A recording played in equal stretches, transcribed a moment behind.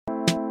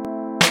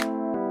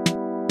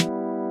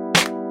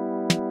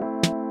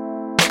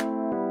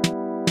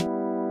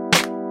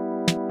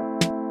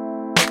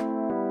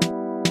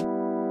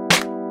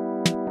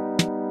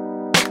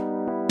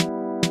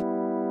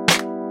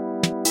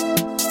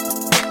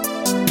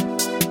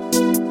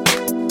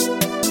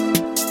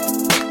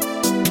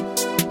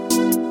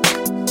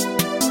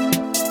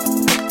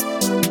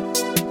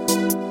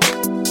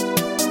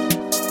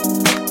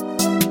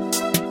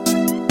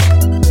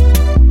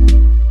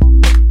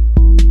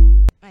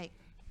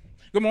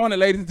Good morning,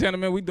 ladies and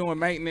gentlemen. We're doing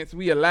maintenance.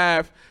 We are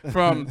live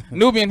from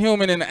Nubian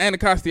Human in the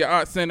Anacostia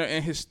Arts Center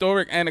in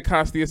historic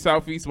Anacostia,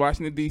 Southeast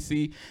Washington,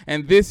 D.C.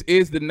 And this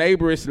is the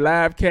Neighborish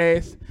live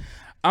cast.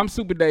 I'm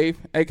Super Dave,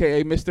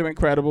 a.k.a. Mr.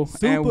 Incredible.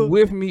 Super. And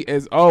with me,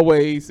 as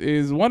always,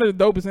 is one of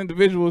the dopest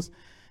individuals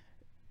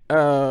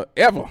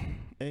ever.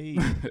 Hey.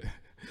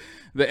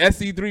 The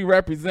SC3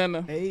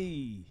 representative.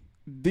 Hey.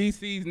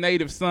 DC's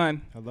native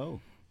son. Hello.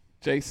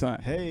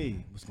 Jason. Hey,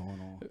 what's going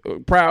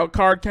on? Proud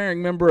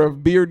card-carrying member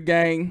of Beard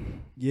Gang.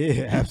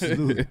 Yeah,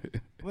 absolutely.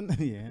 Well,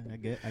 yeah,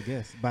 I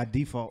guess by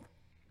default.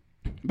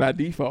 By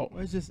default.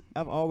 Well, it's just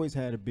I've always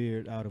had a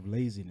beard out of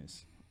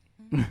laziness.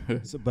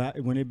 So, but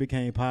when it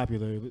became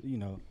popular, you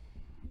know,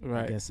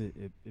 right. I guess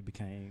it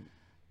became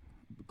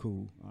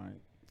cool. All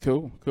right.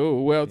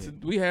 Cool. Well,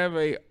 we have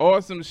a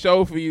awesome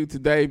show for you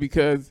today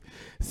because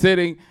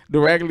sitting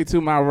directly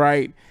to my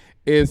right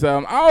is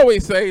I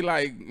always say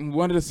like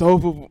one of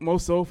the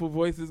most soulful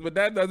voices, but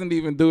that doesn't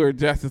even do her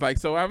justice. Like,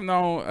 so I've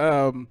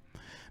known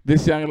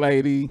this young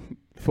lady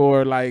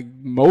for like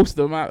most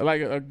of my,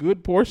 like a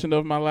good portion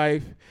of my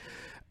life,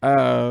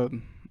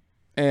 and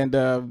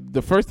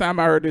the first time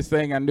I heard this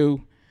thing, I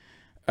knew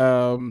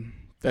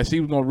that she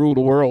was gonna rule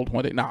the world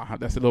one day. Nah,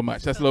 that's a little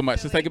much. Let's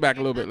take it back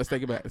a little bit. Let's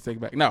take it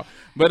back. No,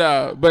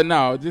 but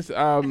no, just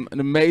an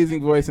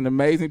amazing voice, an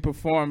amazing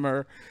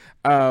performer.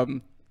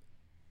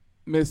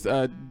 Miss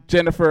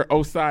Jennifer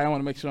Osai. I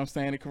want to make sure I'm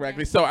saying it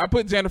correctly. So I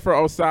put Jennifer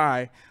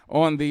Osai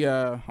on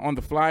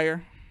the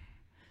flyer.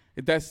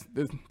 That's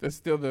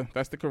still the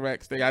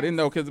correct thing. I didn't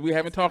know because we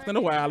haven't talked in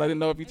a while. I didn't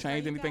know if you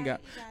changed anything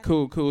up.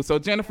 Cool. So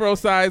Jennifer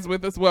Osai is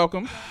with us.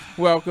 Welcome.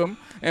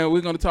 And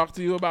we're going to talk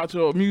to you about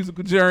your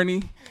musical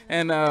journey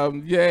and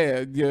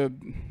your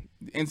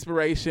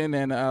inspiration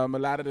and a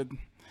lot of the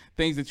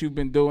things that you've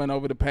been doing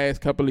over the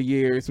past couple of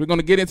years. We're going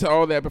to get into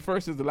all that, but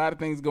first there's a lot of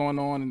things going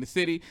on in the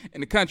city,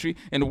 in the country,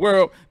 in the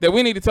world that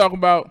we need to talk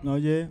about. Oh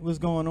yeah, what's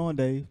going on,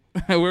 Dave?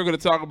 We're going to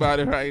talk about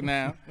it right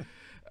now.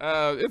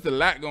 It's a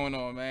lot going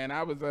on, man.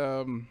 I was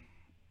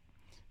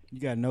You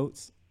got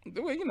notes?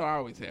 Well, you know I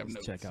always have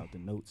notes. Check out the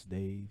notes,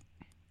 Dave.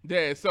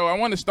 Yeah, so I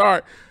want to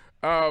start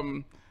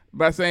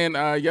by saying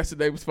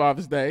yesterday was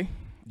Father's Day.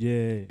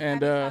 Yeah.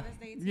 And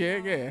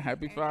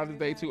happy Father's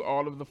Day to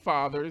all of the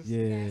fathers.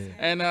 Yeah.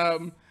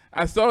 And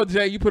I saw,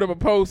 Jay, you put up a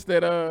post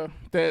that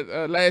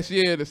last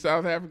year the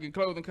South African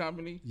clothing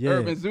company,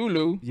 Urban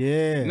Zulu,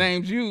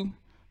 named you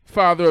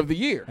Father of the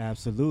Year.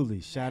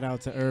 Absolutely. Shout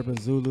out to Urban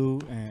Zulu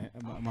and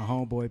my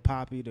homeboy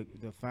Poppy,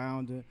 the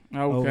founder.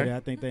 Over there. I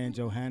think they're in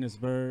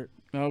Johannesburg.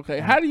 Okay.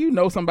 How do you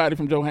know somebody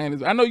from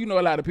Johannesburg? I know you know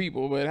a lot of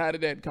people, but how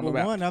did that come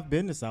about? One, I've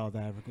been to South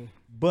Africa,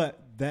 but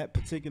that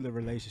particular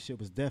relationship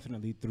was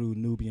definitely through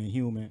Nubian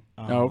Human.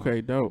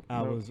 Dope.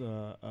 I was,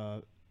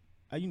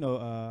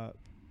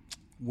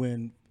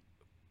 when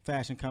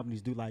fashion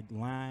companies do like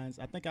lines,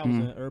 I think I was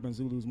at Urban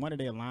Zulu's, one of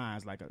their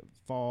lines, like a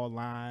fall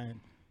line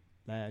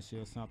last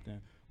year or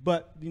something.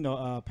 But,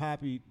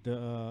 Poppy,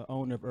 the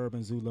owner of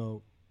Urban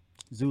Zulu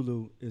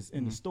is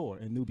in the store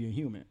in Nubian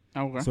Human.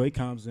 Okay. So he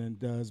comes and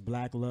does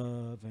Black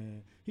Love,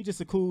 and he's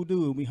just a cool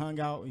dude. We hung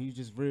out, and he's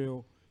just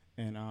real,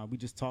 and we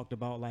just talked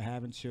about like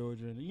having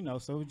children,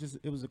 so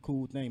it was a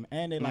cool thing.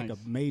 And they're like a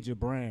major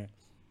brand.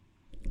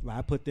 Like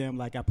I put in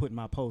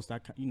my post,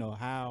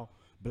 how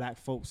Black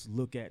folks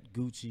look at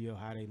Gucci or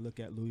how they look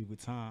at Louis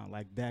Vuitton,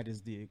 like that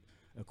is the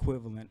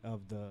equivalent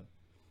of the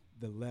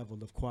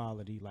level of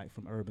quality, like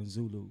from Urban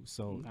Zulu.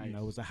 So it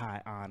was a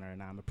high honor,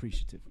 and I'm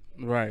appreciative.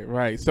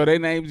 Right. So they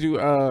named you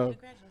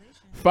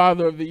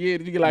Father of the Year.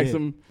 Did you get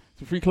some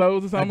free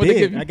clothes or something? I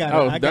did. I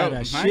got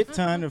a shit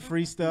ton of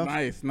free stuff.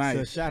 Nice.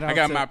 So shout out I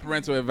got my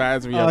parental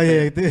advisory.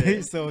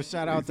 So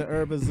shout out to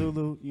Urban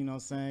Zulu. You know what I'm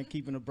saying,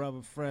 keeping a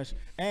brother fresh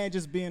and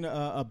just being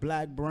a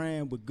Black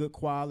brand with good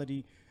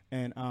quality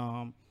and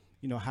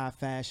high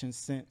fashion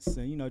sense,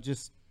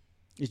 and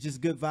it's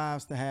just good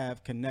vibes to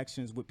have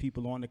connections with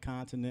people on the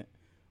continent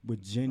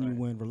with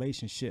genuine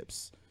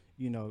relationships,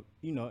 in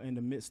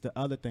the midst of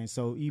other things.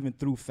 So even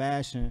through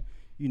fashion,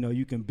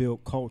 you can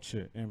build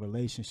culture and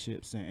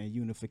relationships and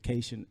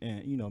unification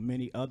and,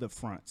 many other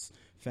fronts.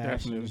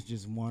 Fashion is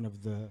just one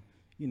of the,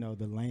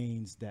 the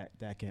lanes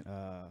that can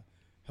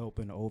help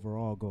in the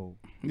overall goal.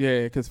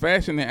 Yeah, because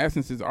fashion in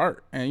essence is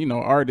art. And,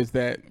 art is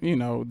that,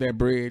 that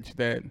bridge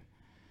that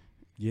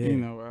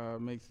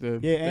makes that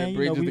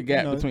bridges the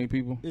gap between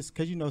people. It's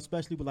because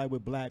especially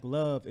with Black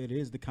Love, it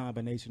is the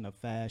combination of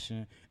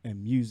fashion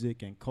and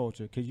music and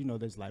culture. Because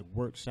there's like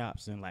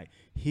workshops and like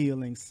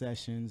healing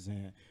sessions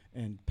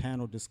and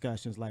panel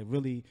discussions, like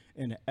really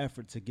in an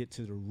effort to get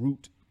to the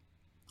root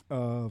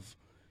of,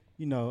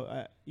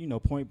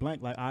 point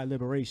blank, like our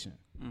liberation.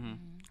 Mm-hmm.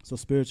 So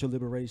spiritual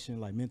liberation,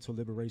 like mental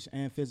liberation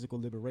and physical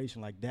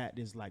liberation, like that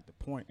is like the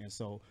point. And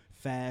so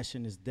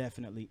fashion is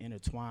definitely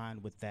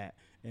intertwined with that.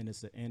 And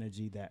it's an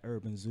energy that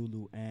Urban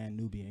Zulu and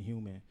Nubian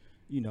Human,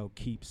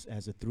 keeps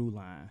as a through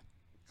line.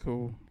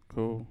 Cool.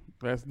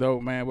 That's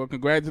dope, man. Well,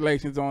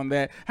 congratulations on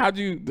that. How'd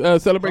you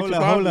celebrate your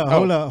father?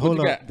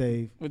 Hold up,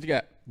 Dave. What you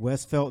got?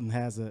 Wes Felton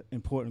has an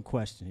important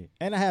question here.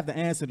 And I have the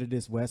answer to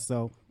this, Wes,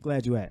 so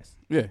glad you asked.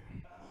 Yeah.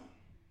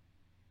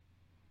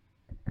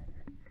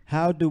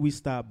 How do we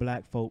stop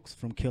black folks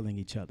from killing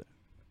each other?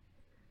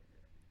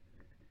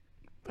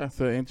 That's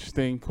an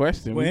interesting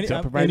question. Well, We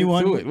jump right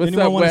anyone into it. What's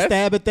anyone up, want to Wes?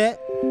 stab at that?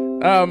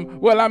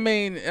 Well, I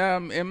mean,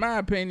 in my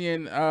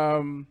opinion,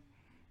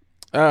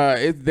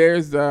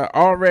 there's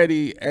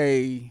already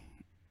a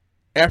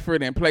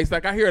effort in place.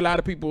 Like I hear a lot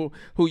of people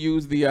who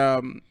use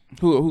the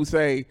who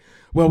say,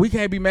 well, we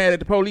can't be mad at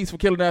the police for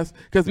killing us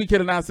because we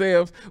killing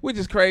ourselves, which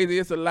is crazy.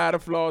 It's a lot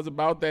of flaws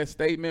about that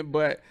statement,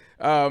 but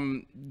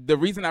the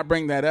reason I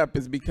bring that up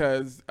is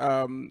because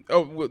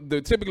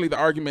typically the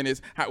argument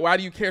is, why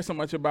do you care so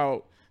much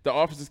about the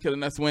officers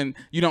killing us when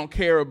you don't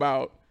care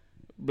about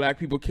black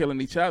people killing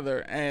each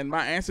other? And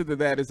my answer to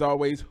that is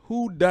always,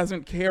 who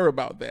doesn't care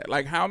about that?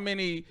 Like, how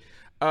many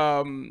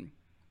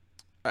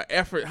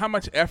how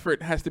much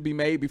effort has to be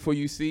made before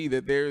you see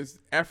that there's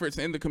efforts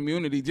in the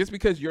community just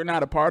because you're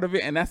not a part of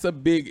it? And that's a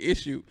big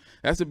issue.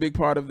 That's a big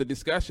part of the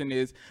discussion,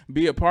 is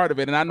be a part of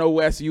it. And I know,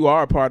 Wes, you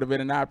are a part of it,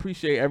 and I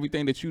appreciate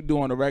everything that you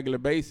do on a regular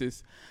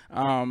basis.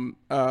 My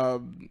answer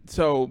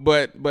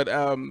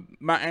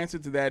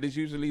to that is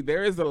usually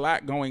there is a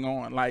lot going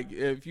on. Like,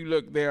 if you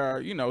look, there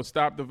are,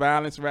 stop the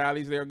violence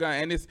rallies, there are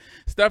guns, and it's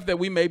stuff that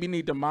we maybe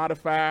need to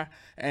modify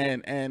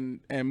and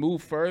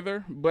move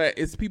further, but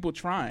it's people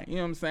trying, you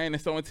know what I'm saying?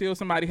 And so until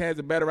somebody has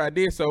a better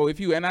idea, so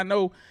and I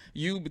know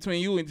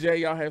between you and Jay,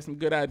 y'all have some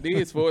good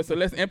ideas for it, so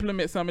let's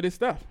implement some of this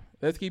stuff.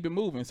 Let's keep it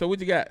moving. So what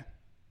you got?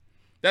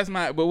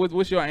 But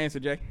what's your answer,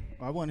 Jay?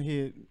 I want to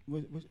hear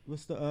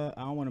what's the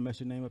I don't want to mess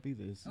your name up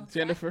either.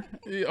 Jennifer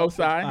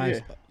Osai.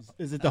 Yeah.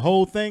 Is it the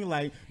whole thing,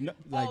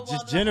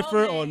 just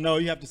Jennifer, or name. no?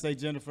 You have to say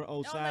Jennifer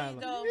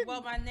Osai.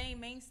 Well, my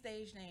main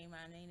stage name,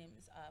 my name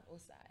is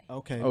Osai.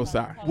 Okay.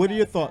 Osai. What are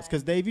your thoughts?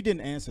 Because Dave, you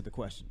didn't answer the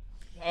question.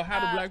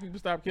 How do black people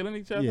stop killing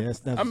each other? Yeah, that's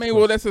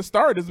that's a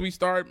start as we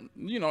start,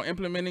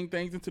 implementing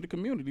things into the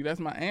community. That's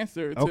my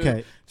answer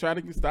to try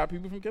to stop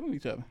people from killing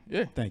each other.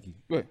 Yeah. Thank you.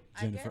 Go ahead.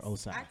 Jennifer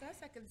Osai. I guess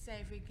I could say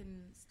if we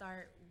can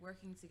start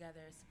working together,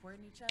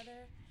 supporting each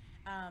other.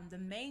 The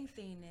main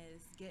thing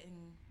is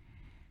getting,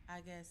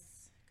 I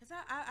guess, because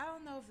I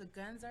don't know if the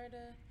guns are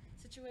the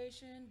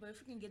situation, but if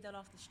we can get that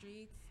off the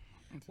streets,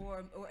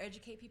 or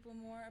educate people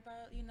more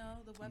about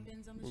the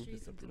weapons on the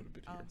streets.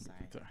 I'm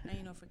sorry. I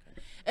ain't know for good.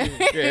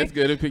 Yeah, it's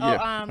good.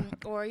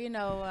 Or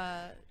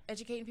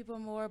educating people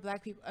more,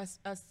 black people, us,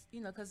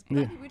 because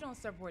black people, we don't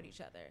support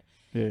each other.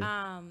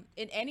 Yeah.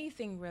 In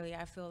anything really,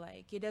 I feel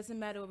like it doesn't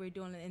matter what we're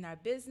doing in our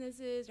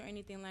businesses or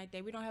anything like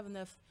that. We don't have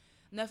enough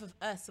of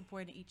us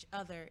supporting each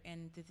other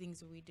and the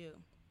things that we do.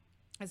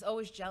 There's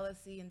always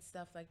jealousy and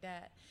stuff like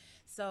that.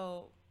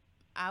 So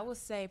I would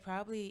say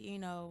probably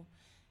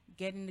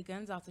getting the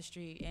guns off the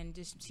street and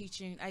just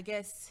teaching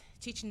the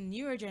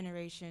newer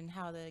generation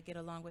how to get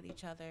along with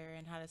each other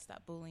and how to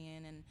stop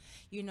bullying and,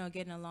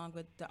 getting along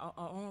with our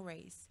own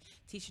race,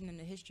 teaching them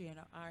the history and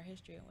our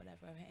history and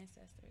whatever, our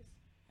ancestors,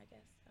 I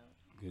guess.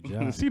 Good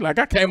job. See, I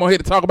came on here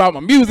to talk about my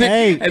music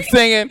and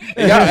singing,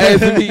 and y'all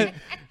asking me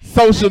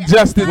social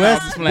justice.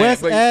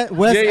 Wes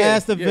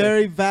asked a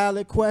very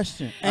valid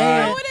question.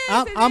 And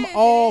I'm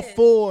all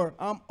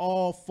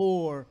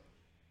for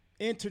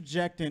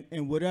interjecting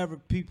in whatever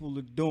people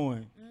are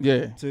doing,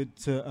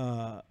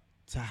 to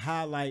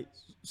highlight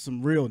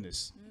some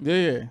realness.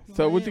 Yeah.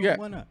 So what you got?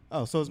 Why not?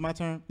 Oh, so it's my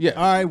turn. Yeah.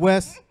 All right,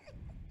 Wes.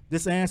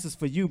 This answer's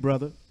for you,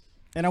 brother,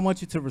 and I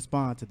want you to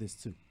respond to this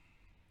too.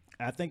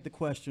 I think the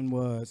question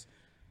was,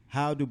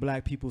 how do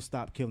black people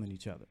stop killing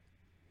each other?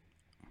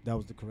 That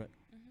was the correct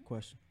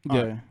question. Yeah.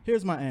 All right,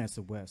 here's my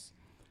answer, Wes.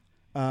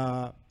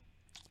 The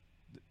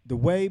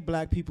way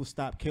black people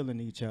stop killing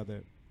each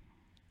other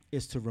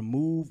is to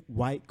remove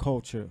white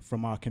culture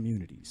from our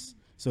communities.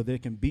 So there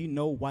can be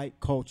no white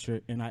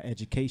culture in our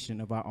education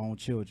of our own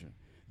children.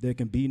 There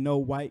can be no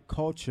white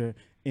culture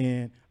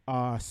in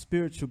our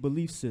spiritual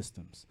belief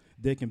systems.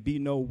 There can be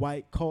no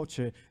white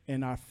culture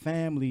in our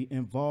family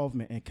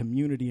involvement and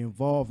community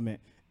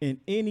involvement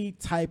in any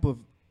type of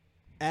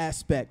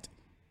aspect,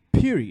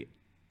 period.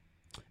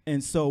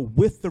 And so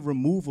with the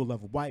removal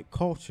of white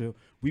culture,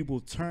 we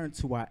will turn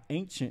to our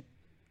ancient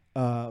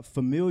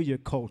familiar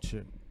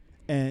culture.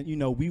 And,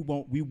 we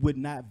would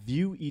not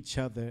view each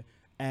other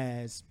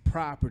as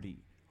property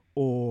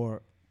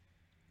or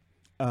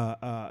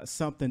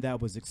something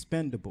that was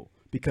expendable,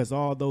 because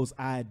all those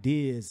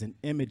ideas and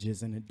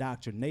images and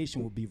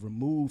indoctrination would be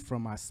removed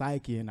from our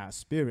psyche and our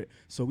spirit.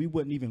 So we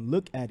wouldn't even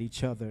look at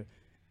each other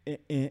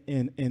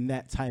in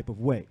that type of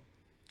way.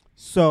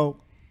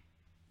 So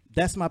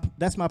that's my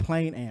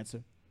plain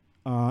answer.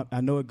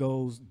 I know it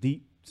goes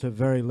deep to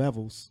varying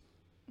levels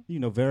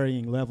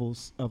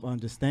of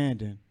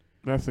understanding.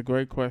 That's a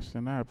great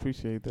question. I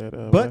appreciate that.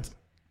 But Wes.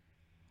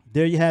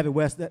 there you have it,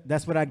 Wes.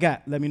 That's what I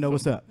got. Let me know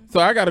what's up. So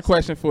I got a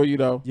question for you,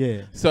 though.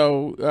 Yeah.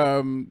 So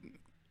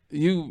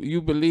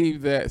you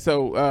believe that?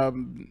 So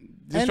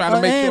just trying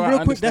to make sure I real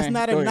quick, understand.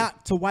 that's not a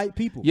knock to white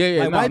people.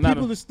 Yeah. White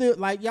people are still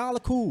y'all are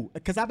cool,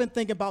 because I've been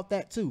thinking about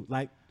that too.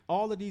 Like,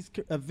 all of these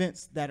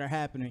events that are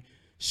happening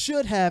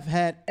should have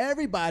had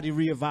everybody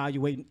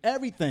reevaluating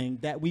everything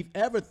that we've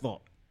ever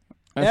thought.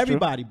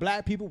 Everybody,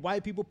 black people,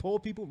 white people, poor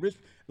people, rich,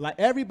 like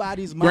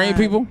everybody's green mind.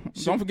 people.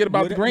 Don't forget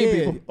about the green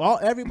people.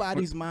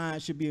 Everybody's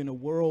mind should be in a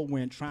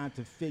whirlwind trying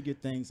to figure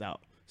things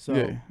out. So,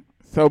 yeah.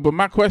 So, but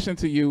my question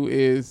to you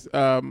is,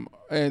 and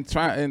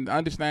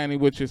understanding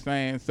what you're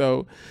saying.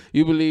 So,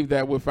 you believe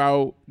that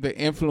without the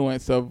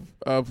influence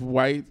of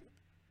white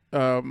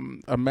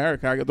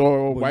America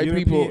or white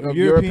people of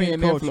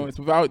European influence,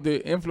 without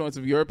the influence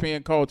of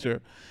European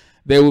culture,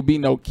 there will be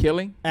no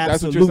killing. Absolutely.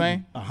 That's what you're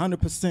saying.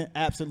 100%.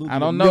 Absolutely. I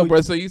don't know,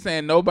 bro. So you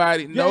saying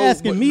nobody? You're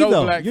asking me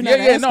though. Black. You're not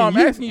asking no, I'm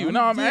you. asking you.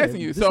 No, I'm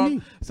asking you. So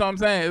I'm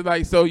saying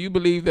like, so you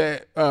believe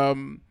that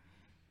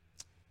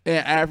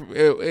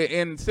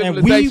in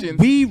civilizations, and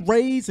we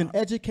raise and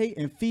educate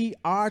and feed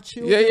our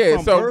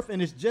children from birth,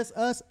 and it's just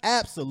us.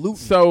 Absolutely.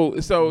 So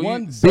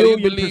you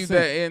believe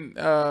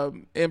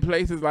that in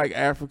places like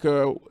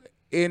Africa,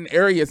 in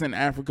areas in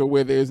Africa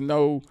where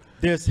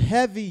there's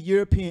heavy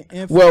European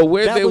influence. Well,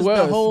 where that there was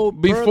the whole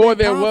before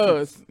there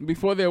conference.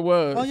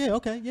 was. Oh yeah,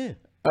 okay,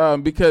 yeah.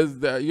 Because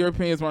the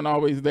Europeans weren't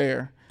always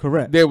there.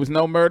 Correct. There was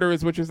no murder,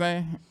 is what you're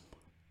saying?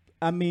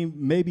 I mean,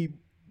 maybe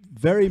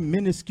very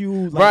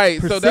minuscule. Like,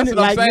 right. So that's what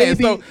I'm saying.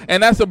 So,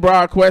 and that's a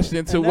broad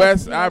question to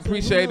Wes. I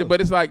appreciate it,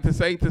 but it's like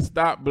to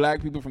stop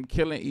black people from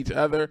killing each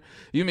other.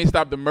 You mean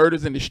stop the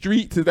murders in the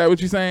streets? Is that what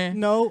you're saying?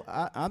 No,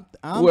 I'm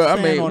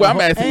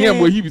I'm asking him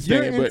what he was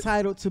saying. You're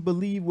entitled to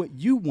believe what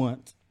you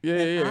want.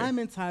 Yeah. I'm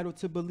entitled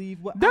to believe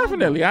what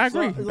Definitely, I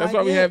agree. So, that's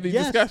why we have these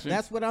discussions.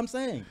 That's what I'm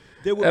saying.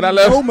 There will be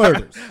no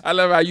murders. I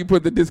love how you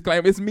put the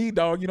disclaimer. It's me,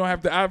 dog. You don't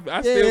have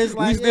to.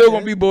 We still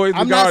gonna be boys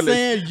I'm regardless. Not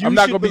saying you I'm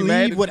not should gonna be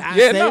believe mad. what I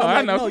say. No,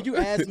 I know. No, you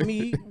ask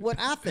me what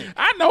I think.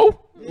 I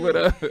know.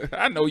 But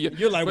I know you.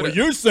 You're like, well,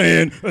 you're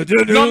saying. No.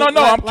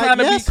 I'm trying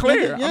to be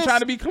clear. Yes. I'm trying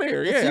to be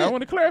clear. Yeah, I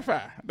want to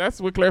clarify.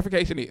 That's what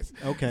clarification is.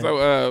 Okay.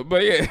 So,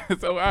 but yeah.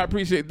 So I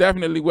appreciate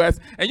definitely Wes,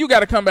 and you got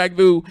to come back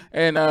through,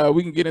 and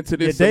we can get into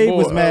this. Yeah, Dave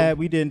was mad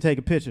we didn't take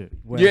a picture.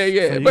 Wes.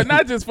 Yeah, so but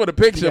not just for the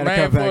picture,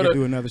 man.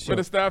 For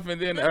the stuff,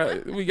 and then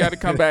we got to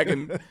come back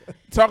and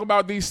talk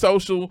about these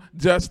social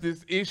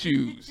justice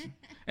issues.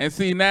 And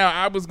see, now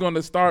I was going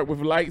to start with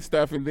light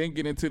stuff and then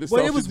get into the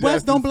social it was justice.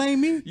 Wes, don't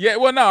blame me. Yeah,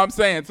 well, no, I'm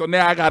saying. So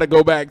now I got to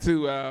go back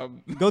to...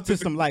 go to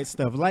some light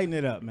stuff. Lighten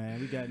it up, man.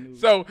 We got news.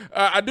 So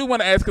I do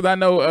want to ask, because I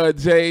know,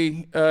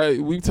 Jay,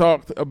 we've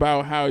talked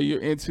about how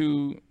you're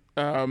into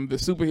the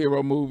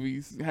superhero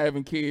movies,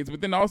 having kids, but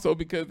then also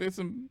because there's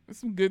some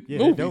good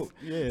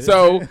movies.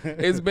 So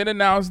it's been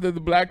announced that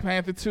the Black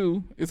Panther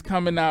 2 is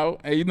coming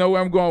out. And you know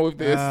where I'm going with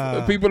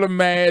this. People are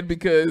mad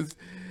because...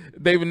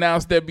 They've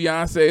announced that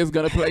Beyonce is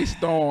going to play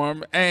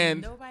Storm,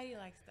 and nobody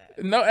likes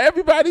that. No,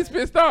 everybody's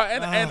pissed off,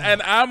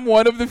 and I'm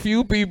one of the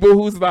few people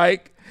who's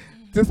like,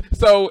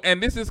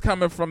 and this is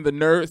coming from the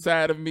nerd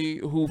side of me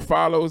who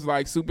follows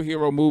like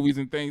superhero movies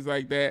and things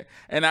like that,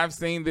 and I've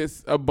seen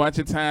this a bunch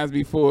of times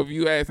before. If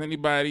you ask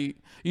anybody,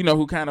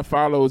 who kind of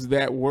follows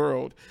that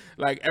world,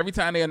 like every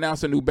time they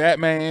announce a new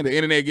Batman, the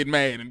internet get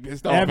mad and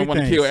pissed off and want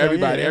to kill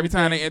everybody. Every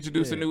time they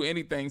introduce a new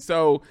anything,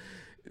 so.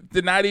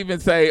 Did not even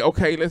say,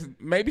 okay,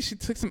 maybe she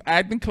took some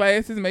acting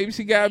classes, maybe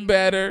she got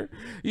better,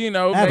 I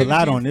have a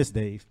lot on this,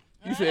 Dave.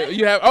 You said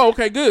you have. Oh,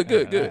 okay, good.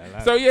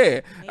 So yeah,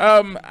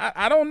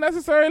 I don't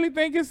necessarily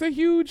think it's a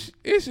huge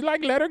issue.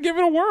 Like, let her give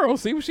it a whirl,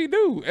 see what she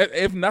do.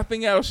 If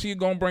nothing else, she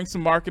gonna bring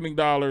some marketing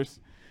dollars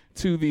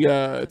to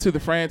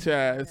the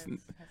franchise,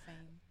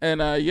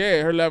 and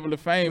her level of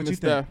fame and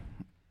stuff.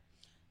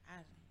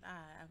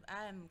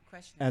 I'm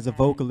questioning. As a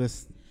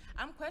vocalist,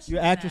 I'm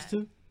questioning. You're actress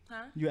too?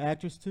 Huh? You're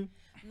actress too?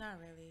 Not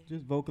really.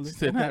 Just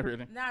vocalist? Not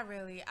really. Not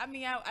really. I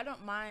mean, I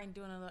don't mind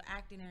doing a little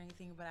acting or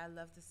anything, but I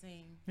love to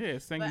sing. Yeah,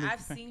 singing. But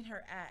I've seen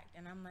her act,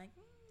 and I'm like,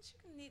 she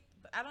can need.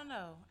 But I don't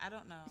know.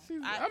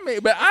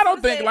 But I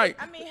don't think like.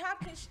 I mean, how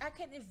can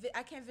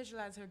I can't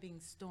visualize her being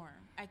Storm.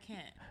 I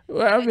can't.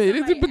 Well, I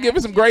mean, give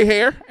her some gray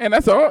hair, and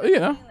that's all.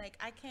 Like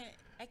I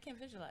can't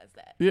visualize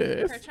that.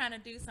 Yeah. Her trying to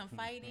do some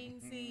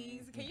fighting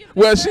scenes. Can you?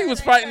 Well, she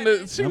was fighting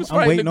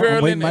the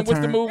girl in what's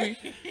the movie?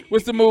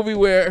 What's the movie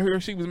where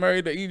she was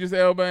married to Idris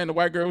Elba and the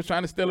white girl was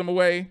trying to steal him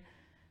away,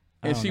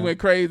 and she went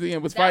crazy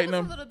and was fighting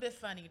him. That was a little bit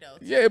funny though.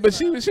 Yeah, but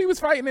she was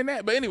fighting in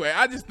that. But anyway,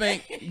 I just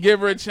think give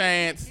her a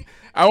chance.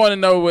 I want to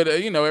know what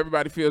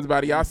everybody feels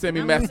about it. Y'all send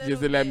me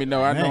messages and let me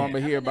know. I know I'm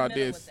gonna hear about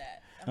this.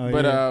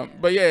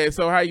 But yeah.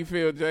 So how you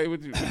feel, Jay?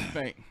 What you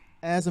think?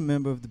 As a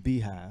member of the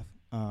Beehive.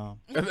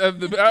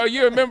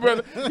 You're a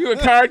member you a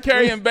card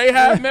carrying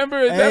Beehive member?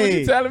 Is that what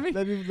you're telling me?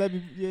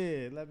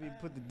 Let me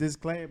put the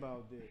disclaimer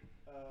out there.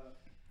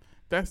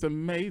 That's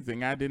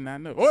amazing. I did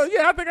not know. Well,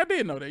 yeah, I think I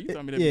did know that. You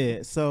told me that.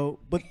 Yeah.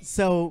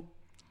 All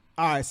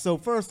right. So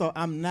first off,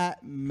 I'm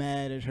not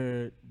mad at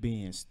her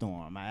being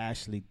Storm. I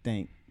actually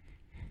think,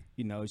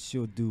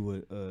 she'll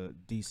do a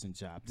decent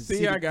job. The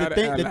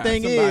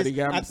thing is,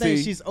 I think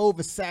she's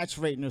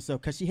oversaturating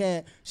herself because she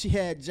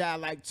had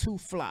like 2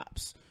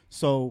 flops.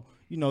 So.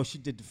 She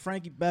did the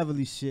Frankie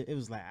Beverly shit. It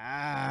was like,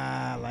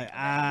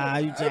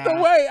 you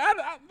the way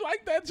I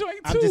like that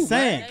joint too.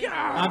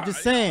 I'm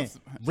just saying.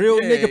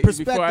 real Yeah, nigga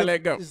perspective. before I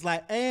let go. It's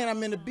like, and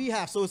I'm in the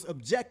beehive, so it's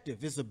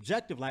objective. It's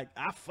objective. Like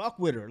I fuck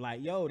with her.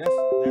 Like yo,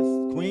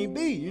 that's Queen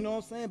B. You know what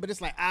I'm saying? But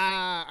it's like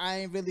I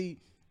ain't really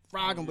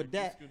frogging with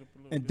that.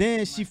 And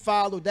then she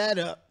followed that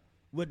up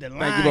with the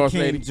Lion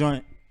King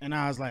joint, and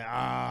I was like,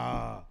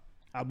 I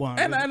want.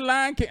 And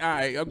Lion King. All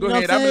right, go You know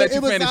ahead. I'm gonna let you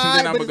it finish, and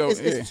then I'm gonna go.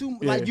 It's too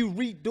like you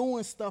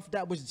redoing stuff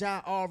that was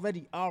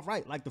already all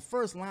right. Like the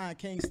first Lion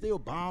King still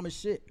bomb as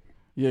shit.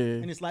 Yeah.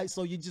 And it's like,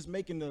 so you're just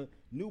making the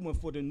new one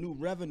for the new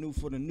revenue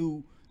for the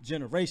new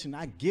generation.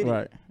 I get it.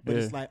 Right. But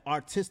it's like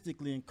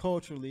artistically and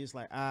culturally, it's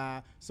like,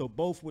 so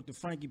both with the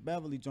Frankie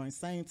Beverly joint,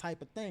 same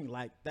type of thing.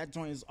 Like that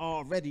joint is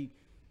already,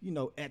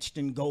 etched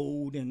in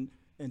gold and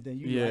then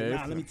you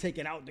like, let me take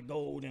it out the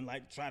gold and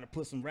like try to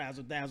put some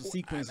razzle dazzle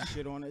sequence and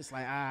shit on it. It's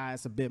like,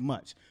 it's a bit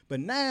much.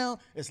 But now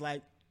it's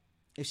like,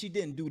 if she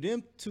didn't do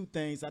them two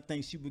things, I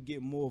think she would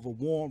get more of a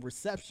warm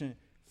reception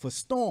for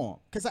Storm.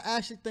 Because I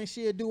actually think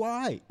she'd do all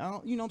right.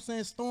 You know what I'm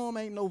saying? Storm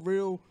ain't no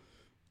real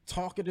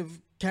talkative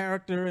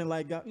character and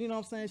like, you know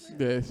what I'm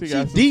saying? She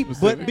deep,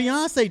 but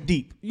Beyonce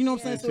deep. You know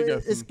what I'm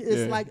saying? So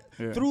it's like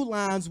through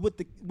lines with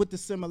the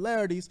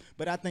similarities,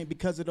 but I think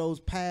because of those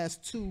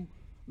past two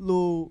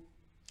little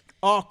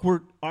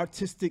awkward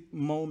artistic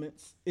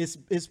moments, it's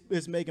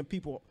making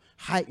people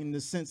heighten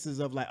the senses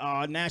of like,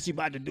 now she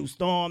about to do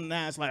Storm.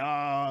 Now it's like,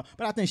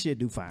 but I think she'll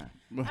do fine.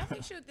 I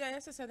think she'll.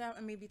 That's just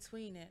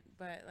between it,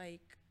 but like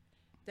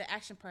the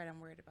action part,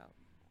 I'm worried about.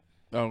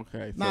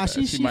 Okay. Nah,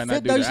 so she might not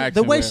fit do the action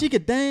the way well. she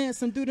could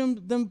dance and do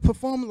them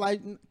perform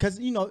like, cause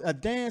a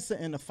dancer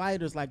and a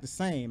fighter is like the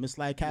same. It's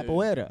like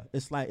capoeira. Yeah.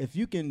 It's like if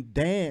you can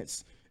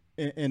dance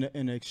in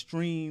an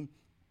extreme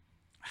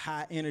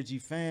high energy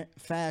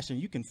fashion,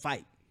 you can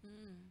fight.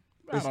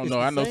 I don't know.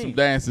 I know some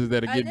dancers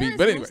that'll get beat,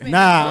 but anyway.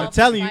 Nah, I'm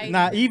telling you.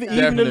 Nah,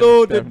 even the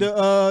little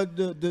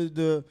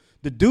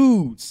the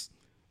dudes,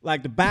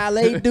 like the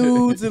ballet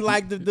dudes, and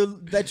like the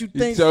that you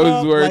think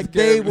of, like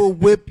they will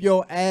whip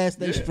your ass.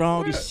 They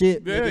strong as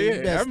shit.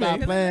 Yeah. Stop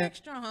playing.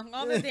 Strong.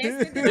 All the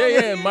dancing.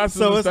 Yeah.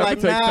 So it's like,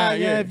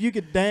 if you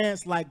could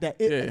dance like that,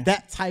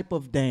 that type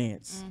of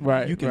dance,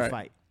 right, you can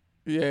fight.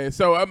 Yeah.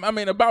 So I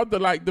mean, about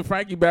the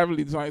Frankie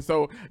Beverly joint.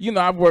 So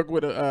I've worked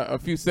with a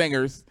few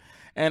singers.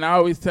 And I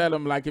always tell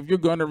them, like, if you're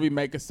going to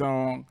remake a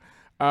song,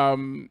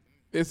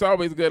 it's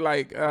always good,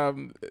 like,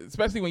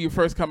 especially when you're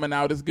first coming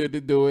out, it's good to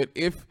do it.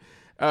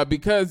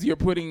 Because you're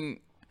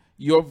putting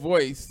your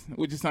voice,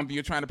 which is something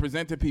you're trying to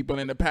present to people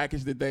in a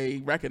package that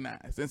they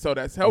recognize. And so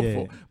that's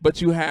helpful. Yeah.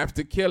 But you have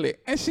to kill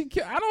it. And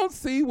I don't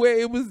see where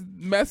it was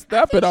messed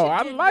up at all.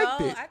 I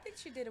liked it. I think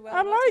she did it well.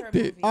 I liked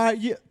it.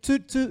 Yeah,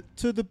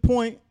 to the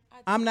point,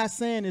 I'm not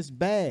saying it's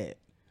bad.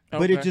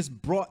 But it just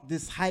brought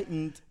this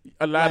heightened.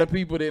 A lot of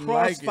people didn't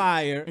like it.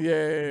 Crossfire.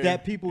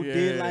 That people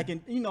did like,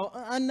 and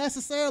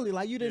unnecessarily.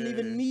 Like you didn't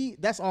even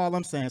need. That's all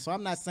I'm saying. So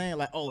I'm not saying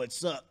like, it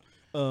sucked.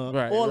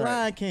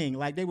 Lion King,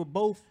 like they were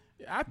both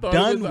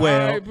done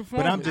well.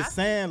 But I'm just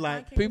saying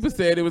like people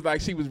said it was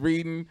like she was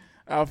reading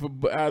out of a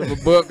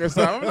book or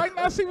something. I'm like,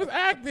 no, she was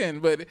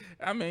acting. But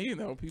I mean,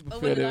 people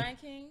feel it. Lion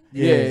King?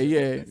 Yeah.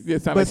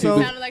 It sounded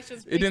like she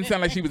was. It didn't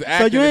sound like she was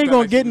acting. So you ain't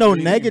gonna get no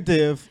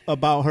negative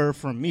about her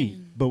from me.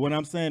 But what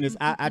I'm saying is,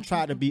 I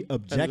try to be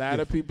objective. A lot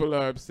of people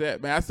are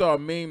upset, man. I saw a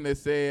meme that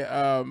said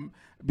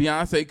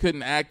Beyonce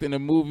couldn't act in a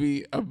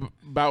movie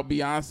about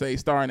Beyonce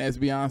starring as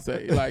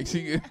Beyonce. Like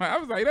I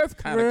was like, that's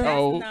kind of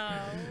cold.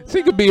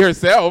 She could be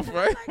herself,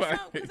 right?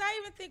 Because I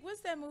even think, what's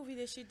that movie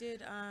that she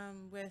did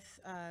with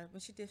when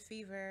she did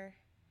Fever?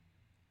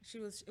 She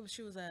was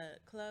a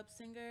club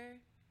singer.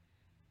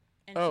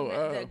 And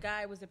the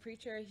guy was a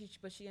preacher,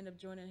 but she ended up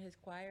joining his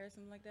choir or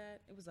something like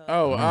that. It was the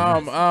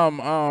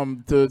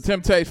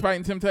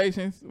Fighting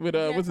Temptations with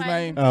what's his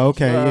name? Oh,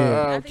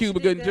 okay, Cuba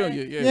Gooding Jr.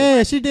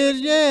 Yeah, she did.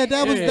 Yeah,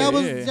 that was y'all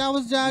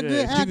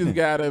good acting. She just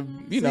gotta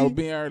be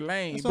in her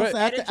lane. But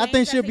I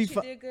think she'll be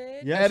fine.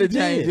 Yeah,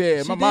 James.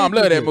 Yeah, my mom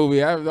loved that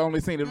movie. I've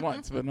only seen it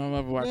once, but no, I've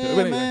never watched it.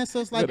 Yeah, man.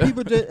 So it's like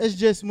people. It's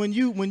just when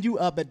you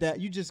up at that,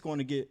 you just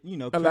gonna get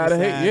a lot of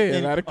hate. Yeah,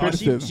 a lot of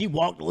criticism. She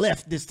walked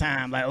left this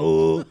time. Like you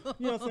know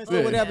what I'm saying.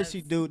 So whatever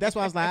she do, that's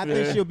why I was like, I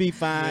think she'll be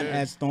fine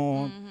as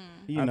Storm.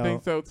 I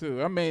think so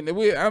too. I mean,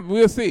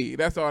 we'll see.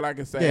 That's all I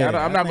can say. Yeah,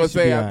 I'm not gonna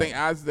say. I think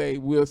I say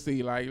we'll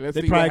see. Like, let's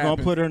see. They probably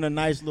gonna put her in a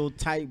nice little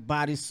tight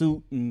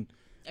bodysuit and.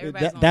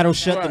 That'll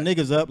shut the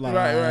niggas up. Like,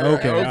 right.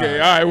 Okay. All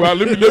right. Well,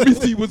 let me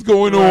see what's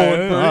going on.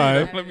 All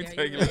right. Let me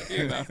take a look.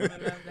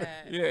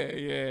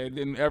 Yeah.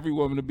 Then every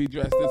woman will be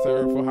dressed as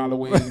her for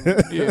Halloween.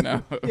 Yeah,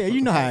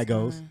 you know how it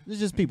goes. It's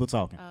just people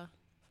talking.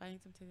 Fighting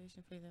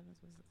Temptation. Faith Evans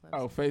was the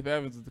club. Oh, Faith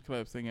Evans is the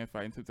club singing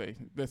Fighting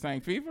Temptation. They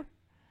sang Fever.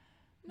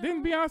 No.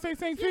 Didn't Beyonce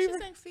sing Fever? She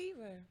sang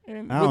Fever.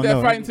 And was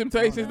that Fighting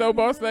Temptations though,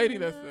 boss lady?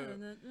 That's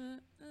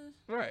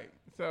right.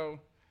 So.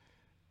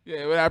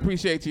 Yeah, well, I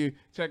appreciate you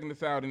checking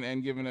this out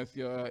and giving us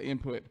your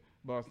input,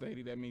 boss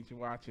lady. That means you're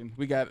watching.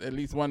 We got at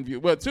least one view.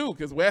 Well, two,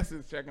 because Wes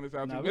is checking us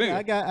out too. Anyway,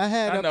 I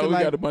know we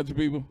got a bunch of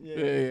people.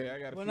 Yeah. I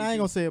got. Well, I ain't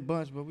gonna say a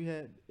bunch, but we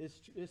had it's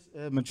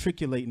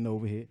matriculating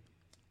over here.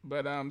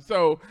 But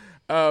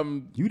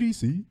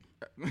UDC.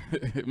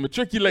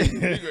 matriculate.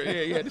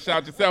 Yeah, you had to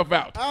shout yourself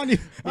out. I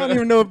don't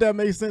even know if that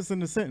made sense in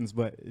the sentence,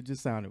 but it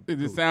just sounded. It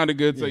just cool. sounded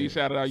good, so Yeah, you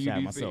shouted out shout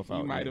UDC. myself You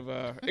out, might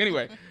yeah. have.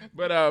 Anyway,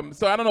 but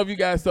so I don't know if you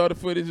guys saw the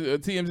footage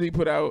TMZ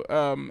put out,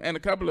 and a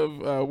couple of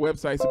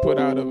websites put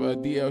out of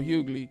DL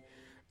Hughley.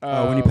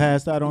 When he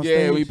passed out on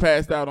stage? Yeah, we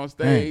passed out on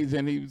stage,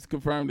 and he was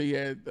confirmed he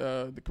had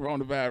the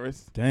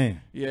coronavirus. Damn.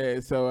 Yeah,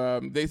 so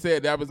they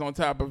said that was on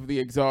top of the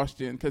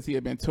exhaustion because he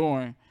had been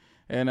touring.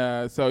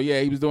 And so,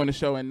 yeah, he was doing a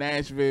show in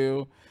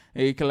Nashville,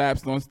 and he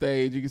collapsed on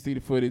stage. You can see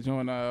the footage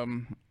on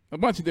a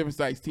bunch of different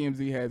sites.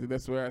 TMZ has it.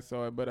 That's where I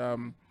saw it. But,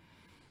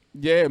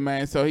 yeah,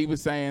 man, so he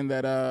was saying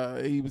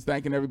that he was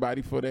thanking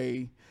everybody for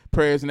their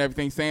prayers and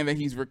everything, saying that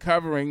he's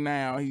recovering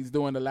now. He's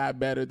doing a lot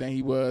better than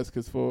he was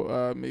because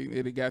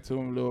it got to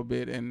him a little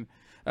bit. And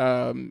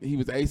he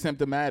was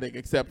asymptomatic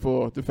except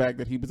for the fact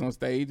that he was on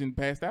stage and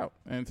passed out.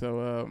 And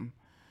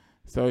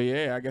so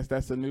yeah, I guess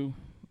that's a new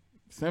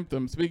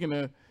symptom. Speaking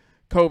of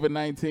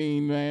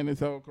COVID-19, man,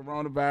 this whole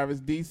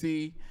coronavirus,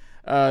 D.C.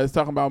 is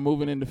talking about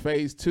moving into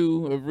phase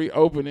 2 of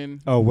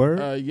reopening. Oh,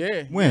 word?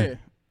 Yeah. When?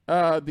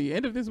 Yeah. The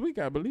end of this week,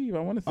 I believe.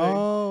 I want to say.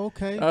 Oh,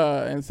 okay.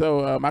 And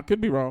so I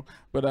could be wrong,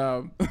 but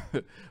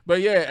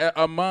but yeah,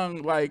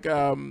 among like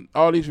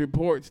all these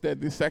reports that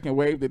the second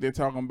wave that they're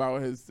talking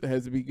about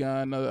has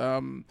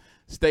begun.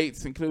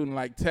 States including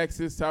like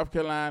Texas, South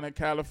Carolina,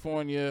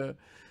 California.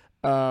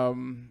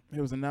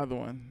 There was another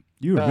one.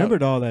 You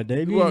remembered all that,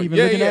 Dave. You Well, didn't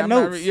even look at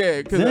notes.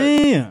 because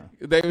Damn.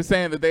 they were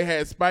saying that they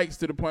had spikes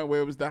to the point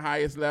where it was the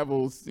highest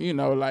levels. You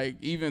know, like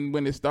even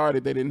when it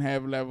started, they didn't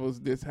have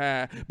levels this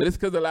high. But it's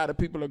because a lot of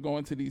people are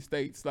going to these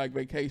states, like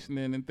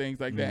vacationing and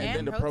things like that. And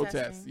then the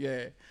protests,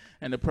 protesting.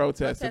 and the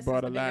protests have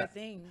brought a is the bigger lot.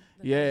 thing.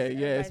 Yeah,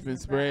 Everybody's it's been been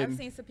spreading. I've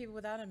seen some people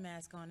without a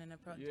mask on in the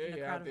crowd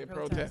out of there the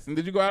protest. protesting.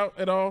 Did you go out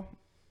at all?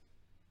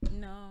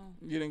 No.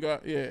 You didn't go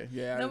out?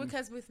 Yeah. No,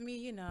 because with me,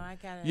 you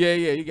gotta. Yeah,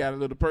 you got a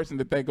little person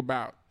to think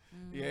about.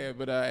 Yeah,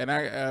 but and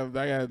I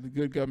got a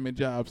good government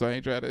job, so I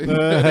ain't trying to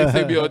they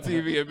see me on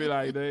TV and be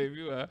like, Dave,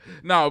 you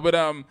no, but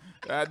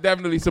I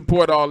definitely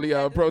support all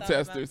the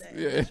protesters. That,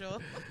 Yeah, sure.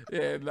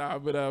 yeah,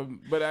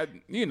 but I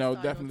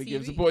definitely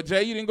give TV. support.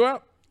 Jay, you didn't go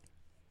out?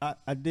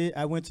 I did.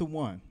 I went to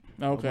one.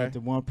 Okay. I went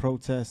to one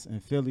protest in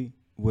Philly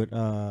with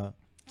Okay.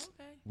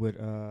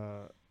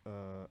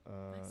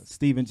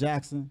 Stephen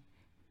Jackson.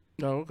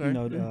 Oh, okay. You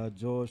know,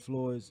 George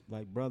Floyd's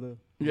like browder.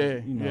 Yeah,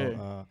 You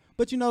know,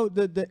 but you know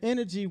the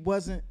energy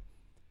wasn't.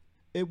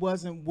 It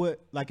wasn't what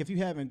like if you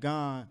haven't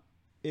gone,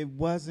 it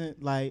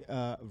wasn't like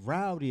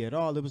rowdy at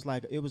all. It was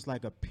like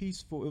a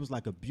peaceful. It was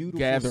like a beautiful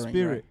Gathering,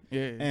 spirit. right?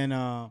 Yeah.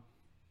 And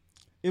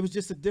it was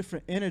just a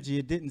different energy.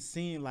 It didn't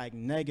seem like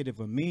negative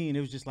or mean.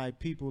 It was just like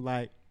people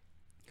like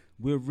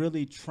we're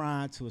really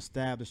trying to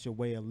establish a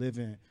way of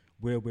living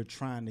where we're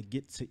trying to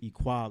get to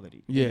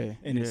equality. Yeah,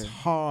 And it's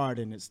hard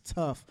and it's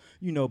tough,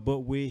 you know,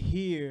 but we're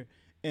here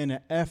in an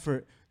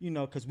effort, you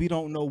know, because we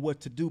don't know what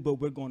to do, but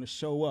we're going to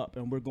show up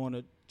and we're going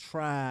to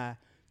try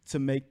to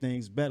make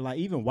things better. Like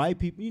even white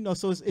people, you know,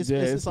 so it's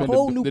a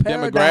whole new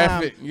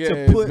paradigm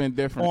to put been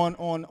different.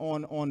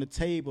 on the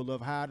table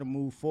of how to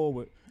move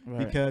forward,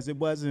 Right. because it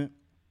wasn't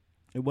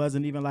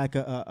even like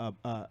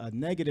a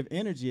negative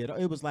energy at all.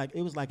 It was like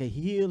a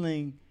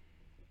healing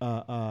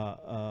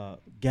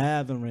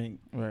gathering,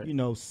 Right. you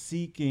know,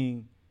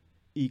 seeking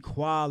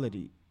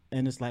equality.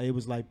 And it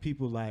was like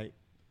people like,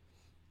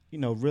 you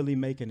know, really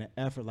making an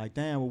effort like,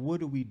 damn, well, what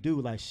do we do?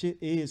 Like shit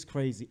is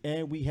crazy.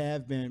 And we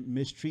have been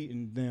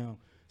mistreating them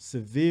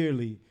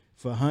severely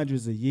for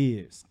hundreds of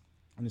years.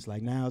 And it's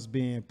like now it's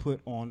being put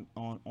on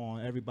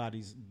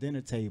everybody's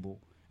dinner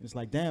table. And it's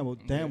like, damn,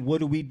 what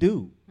do we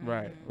do?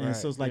 Right. And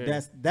so it's like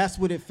that's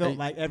what it felt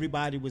like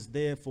everybody was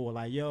there for.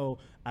 Like, yo,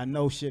 I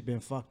know shit been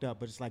fucked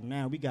up, but it's like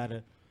now we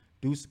gotta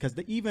do, because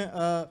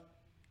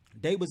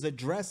they was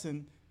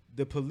addressing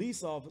the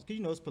police officers. You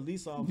know, it's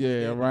police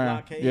officers, around,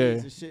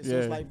 blockades and shit. So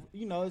it's yeah. like,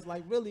 you know, it's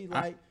like really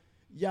like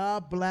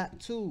y'all black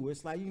too.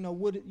 It's like, you know,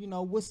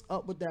 what's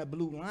up with that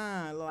blue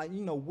line? Like,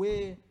 you know,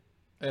 where.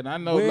 And I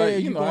know, Where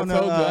like, you I gonna,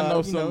 told you, I know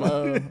you some,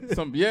 know.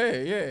 some,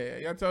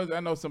 I told you,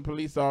 I know some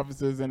police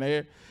officers, and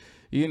they're,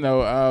 you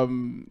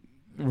know,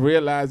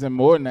 realizing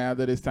more now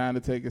that it's time to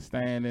take a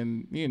stand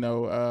and, you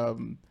know,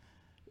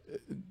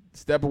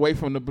 step away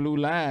from the blue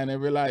line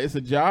and realize it's a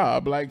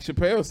job. Like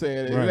Chappelle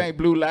said, Right. It ain't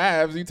blue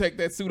lives. You take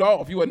that suit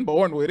off. You wasn't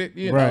born with it,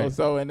 you know. Right.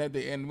 So, and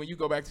when you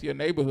go back to your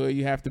neighborhood,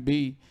 you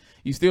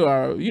still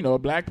are, you know, a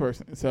black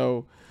person.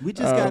 So We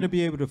just got to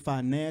be able to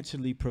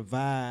financially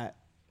provide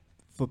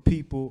for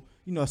people,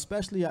 you know,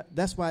 especially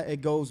that's why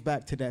it goes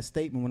back to that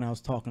statement when I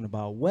was talking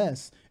about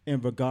West in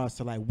regards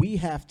to like we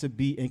have to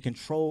be in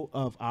control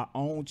of our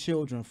own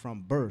children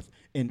from birth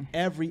in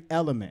every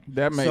element.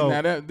 that makes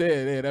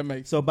that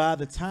makes So by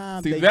the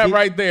time see they that get,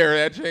 right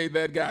there,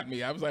 that got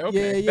me. I was like,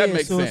 okay, that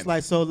makes so sense. it's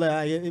like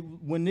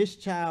when this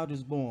child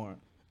is born,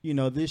 you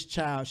know, this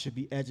child should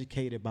be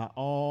educated by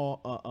all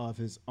of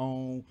his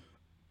own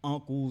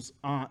uncles,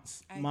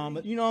 aunts,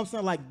 mama. You know what I'm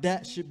saying? Like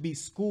that should be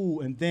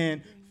school, and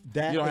then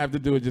that You don't have to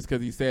do it just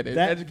because he said it.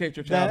 that- Educate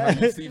your child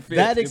how you see fit.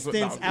 that is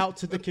extends about- out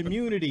to the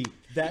community.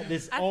 That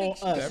is I all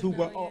think us who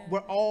we're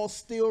all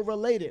still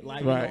related.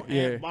 Like Right, you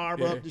know, Aunt yeah,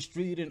 Barbara yeah. up the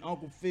street and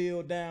Uncle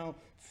Phil down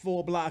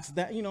 4 blocks.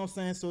 That you know what I'm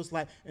saying. So it's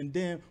like, and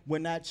then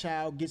when that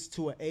child gets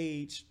to an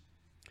age,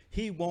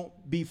 he won't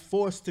be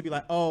forced to be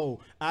like, oh,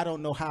 I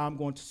don't know how I'm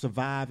going to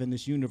survive in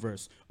this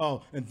universe.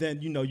 Oh, and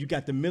then, you know, you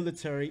got the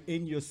military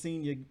in your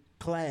senior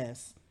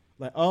class.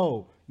 Like,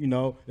 oh, you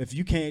know, if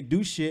you can't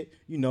do shit,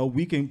 you know,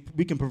 we can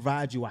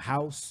provide you a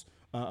house,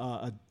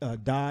 a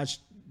Dodge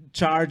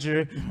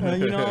Charger,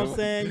 you know what I'm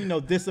saying? You know,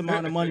 this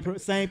amount of money.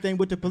 Same thing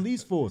with the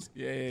police force.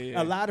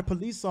 Yeah. A lot of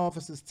police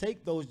officers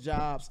take those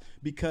jobs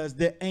because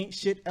there ain't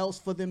shit else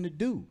for them to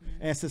do.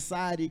 And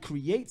society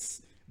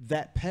creates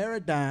that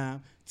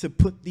paradigm to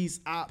put these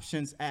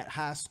options at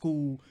high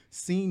school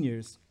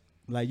seniors.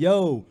 Like,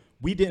 yo,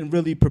 we didn't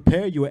really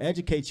prepare you or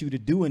educate you to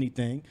do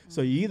anything.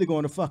 So you're either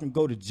going to fucking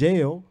go to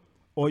jail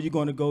or you're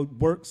going to go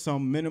work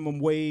some minimum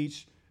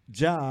wage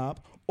job,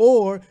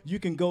 or you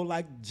can go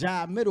like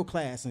job middle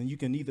class and you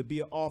can either be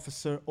an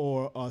officer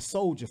or a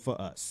soldier for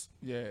us.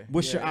 Yeah.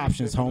 What's your yeah,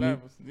 options, different homie?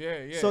 levels.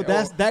 Yeah. So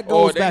that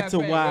Or goes they back not to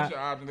saying why. what's your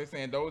options. They're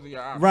saying those are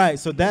your options. Right.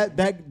 So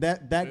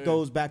that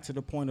goes back to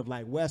the point of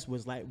like Wes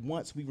was like,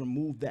 once we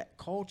remove that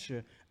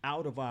culture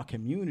out of our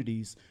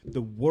communities,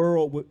 the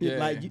world would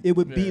it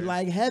would be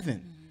like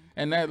heaven.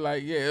 And that,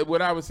 like, yeah,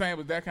 what I was saying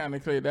was that kind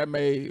of clear. That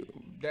made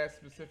that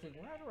specific.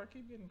 Why do I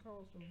keep getting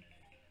calls from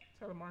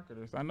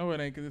telemarketers? I know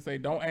it ain't because they say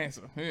don't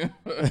answer.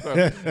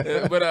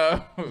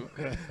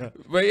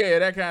 But yeah,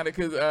 that kind of,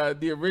 because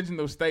the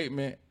original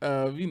statement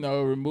of, you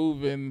know,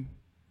 removing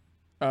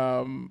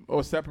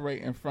or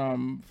separating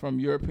from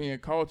European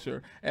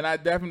culture, and I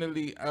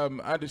definitely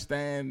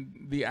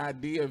understand the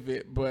idea of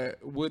it,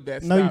 but would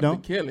that No, you stop the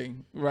don't.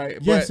 killing? Right?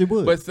 Yes, but, it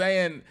would. But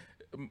saying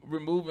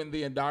removing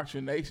the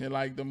indoctrination,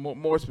 like the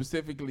more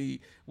specifically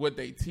what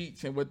they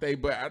teach and what they,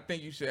 but I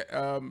think you should,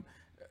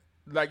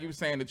 like you were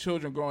saying, the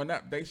children growing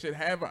up, they should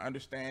have an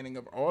understanding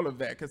of all of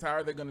that, because how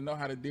are they going to know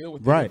how to deal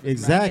with it? Right, if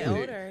it's not exactly.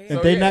 there? Older, And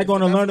So, they're not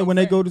going to that's learn it what when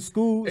I'm they go saying. to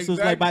school. So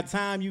it's like by the Exactly.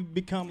 time you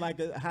become like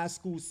a high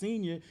school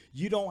senior,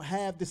 you don't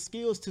have the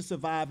skills to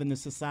survive in the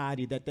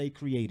society that they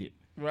created.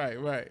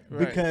 Right.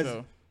 Because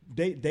So,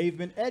 they've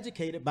been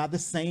educated by the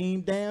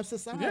same damn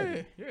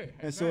society. yeah.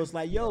 And so it's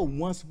like, yo,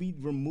 once we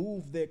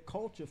remove their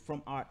culture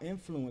from our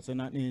influence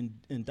and our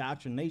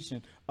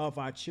indoctrination of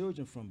our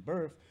children from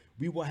birth,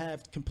 we will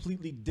have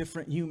completely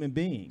different human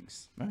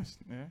beings. that's,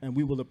 yeah. And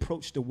we will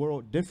approach the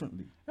world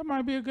differently. That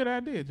might be a good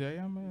idea, Jay.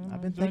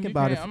 I've been thinking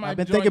about it. I've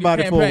been thinking about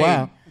it for a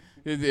while.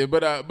 Is it?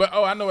 But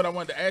I know what I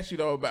wanted to ask you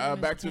though.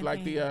 Back to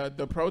like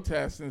the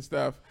protests and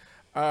stuff.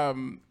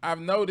 I've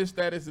noticed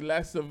that it's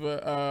less of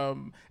a.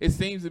 It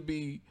seems to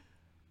be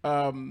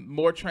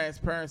more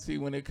transparency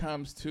when it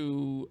comes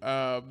to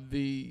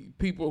the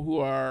people who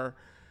are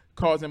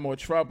causing more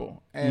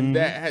trouble, and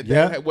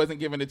that wasn't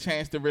given a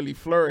chance to really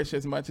flourish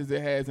as much as it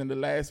has in the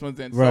last ones,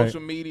 and Right.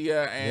 social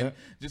media and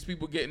just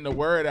people getting the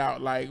word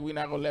out. Like, we're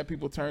not gonna let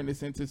people turn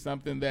this into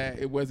something that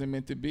it wasn't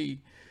meant to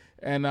be.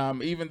 And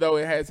even though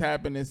it has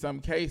happened in some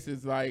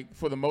cases, like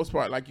for the most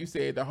part, like you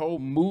said, the whole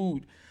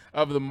mood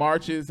of the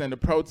marches and the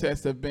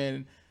protests have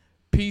been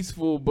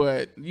peaceful,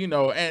 but you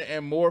know,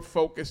 and more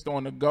focused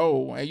on the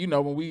goal. And you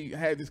know, when we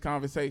had this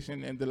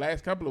conversation in the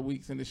last couple of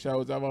weeks in the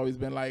shows, I've always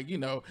been like, you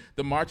know,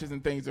 the marches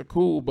and things are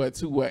cool, but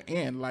to what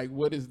end? Like,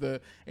 what is the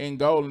end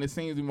goal? And it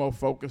seems to be more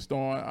focused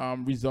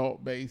on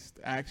result-based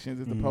actions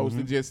as opposed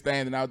to just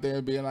standing out there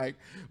and being like,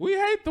 we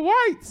hate the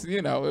whites.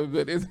 You know,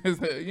 but it's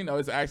you know,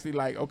 it's actually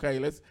like, okay,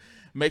 let's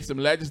make some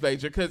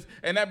legislature.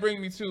 And that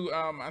brings me to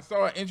I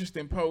saw an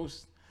interesting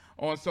post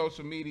on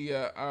social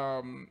media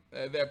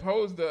that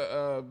posed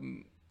a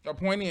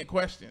poignant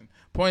question.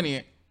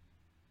 Poignant.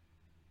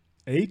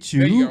 Ain't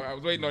There you you? go. I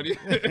was waiting on you.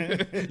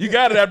 You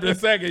got it after a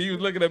second. You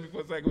was looking at me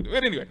for a second.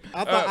 But anyway.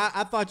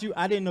 I thought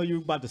I didn't know you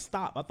were about to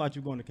stop. I thought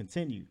you were going to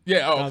continue.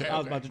 Yeah, I was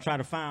okay. about to try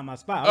to find my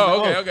spot. Oh, I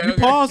was like, okay. You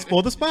paused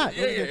for the spot.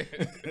 Yeah.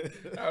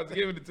 I was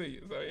giving it to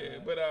you. So, yeah.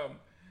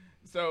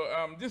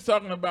 But, just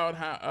talking about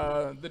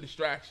how the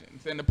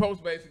distractions. And the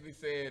post basically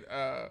said,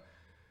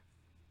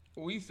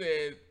 we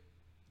said,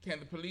 can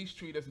the police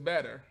treat us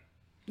better?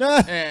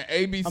 And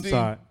ABC. I'm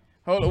sorry.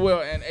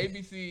 And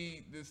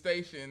ABC, the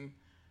station,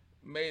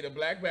 made a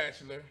black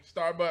bachelor.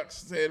 Starbucks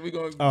said we're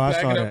going to black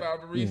it up our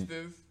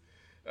baristas.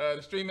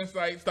 The streaming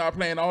site started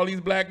playing all these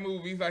black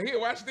movies. Like, here,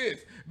 watch this.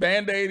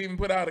 Band-Aid even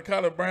put out a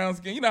color brown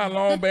skin. You know how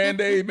long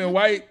Band-Aid been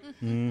white?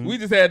 We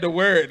just had the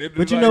word.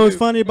 But you know what's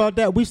funny about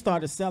that? We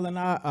started selling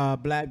our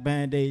black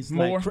Band-Aids.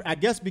 More? Like, I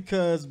guess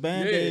because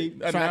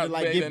Band-Aid tried to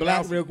like get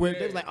black real quick.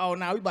 They was like, oh,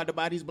 now we about to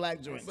buy these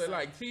black joints. But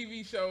like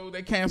TV shows,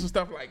 they cancel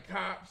stuff like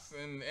Cops,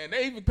 and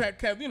they even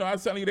you know, I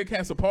was telling you they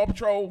cancel Paw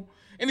Patrol,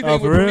 anything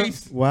with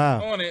police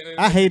on it.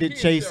 I hated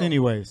Chase show.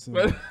 anyways. So.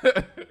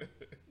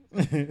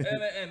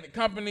 and the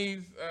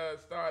companies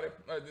started.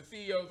 The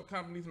CEOs of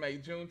companies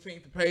made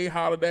Juneteenth a paid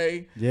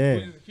holiday, Yeah.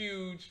 which is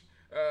huge.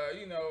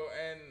 You know,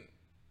 and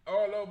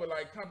all over,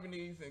 like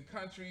companies and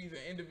countries and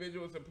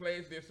individuals have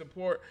pledged their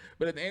support.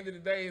 But at the end of the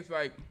day, it's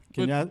like,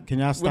 Can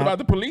y'all stop? What about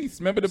the police?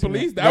 Remember the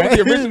police? That was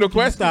the original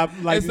question. Stop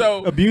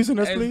abusing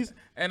us, please.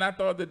 And I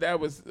thought that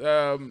was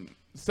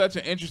such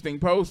an interesting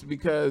post,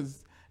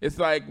 because it's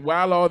like,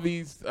 while all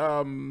this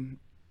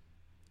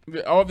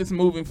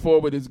moving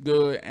forward is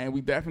good and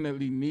we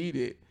definitely need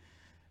it,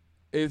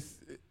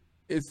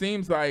 it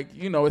seems like,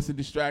 it's a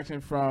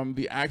distraction from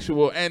the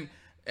actual,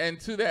 and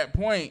to that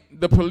point,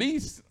 the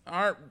police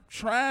aren't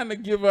trying to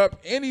give up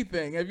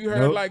anything. Have you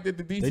heard that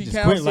the DC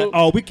Council?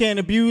 Quit, we can't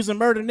abuse and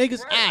murder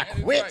niggas. Right.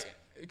 I quit.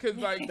 Because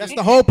that's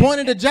the whole point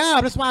of the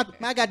job. That's why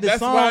I got this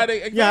song.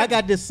 Exactly. Yeah, I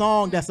got this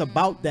song that's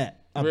about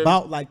that.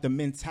 About like the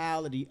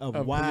mentality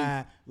of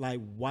why police. Like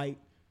white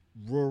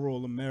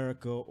rural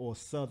America or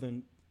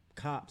Southern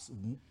cops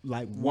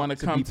like want to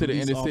come to the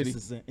inner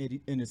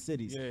city. In the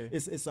cities. Yeah.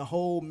 It's a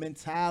whole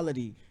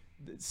mentality.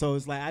 So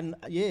it's like,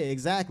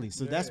 exactly.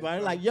 So that's why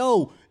they're like,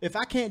 yo, if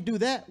I can't do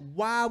that,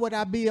 why would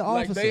I be an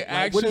officer? They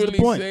actually what is the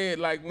point? said,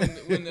 like, when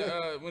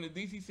the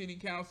DC City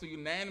Council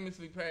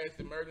unanimously passed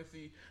the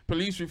emergency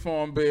police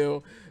reform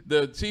bill,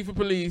 the chief of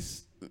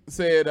police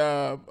said,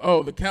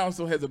 the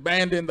council has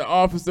abandoned the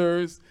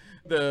officers.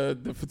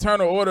 The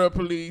Fraternal Order of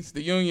Police,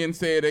 the union,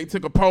 said they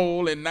took a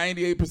poll, and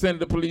 98% of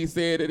the police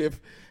said that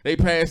if they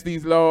pass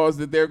these laws,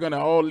 that they're going to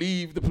all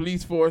leave the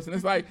police force. And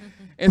it's like,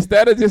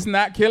 instead of just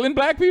not killing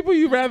black people,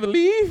 you'd rather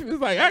leave? It's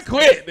like, I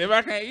quit if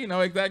I can't,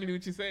 exactly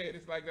what you said.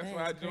 It's like, that's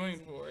what I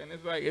joined for. And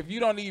it's like, if you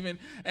don't even,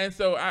 and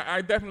so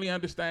I definitely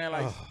understand,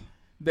 like,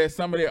 that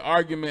some of their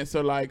arguments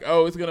are like,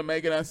 it's going to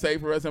make it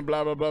unsafe for us and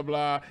blah, blah, blah,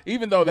 blah.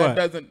 Even though that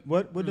doesn't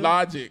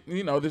logic,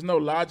 there's no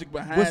logic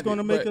behind it. What's going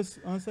to make us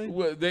unsafe?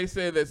 Well, they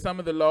said that some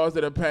of the laws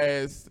that are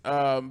passed,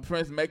 for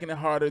instance, making it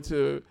harder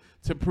to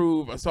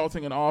prove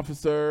assaulting an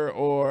officer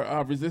or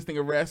resisting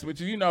arrest,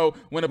 which,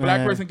 when a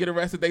black person get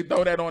arrested, they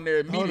throw that on there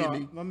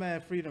immediately. Hold on. My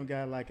man Freedom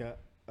got like a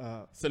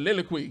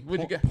soliloquy. What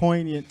you got?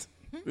 Poignant.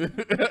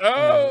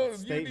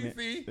 Statement.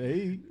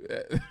 Hey.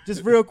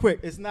 Just real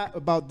quick, it's not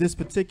about this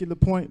particular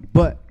point,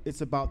 but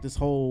it's about this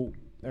whole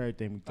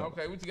everything we talk.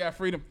 Okay, what you got,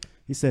 Freedom?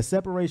 He says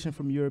separation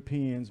from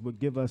Europeans would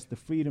give us the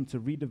freedom to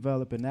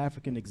redevelop an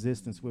African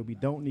existence where we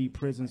don't need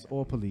prisons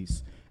or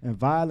police, and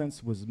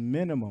violence was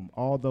minimum,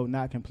 although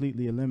not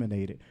completely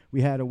eliminated.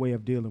 We had a way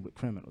of dealing with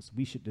criminals.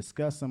 We should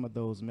discuss some of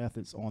those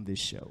methods on this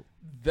show.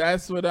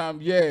 That's what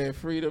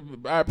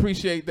Freedom. I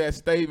appreciate that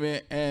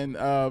statement,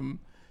 and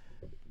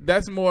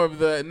that's more of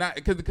the not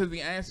because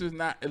the answer is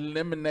not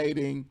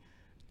eliminating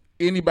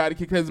anybody,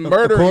 because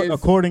murder is,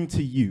 according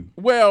to you.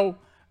 Well,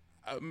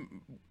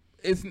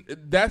 that's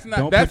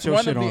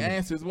one of the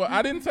answers. Well,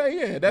 I didn't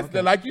say that's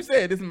like you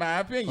said. This is my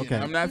opinion. Okay.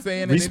 I'm not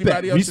saying that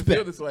anybody else should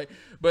feel this way,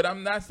 but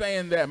I'm not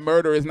saying that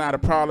murder is not a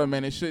problem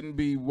and it shouldn't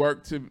be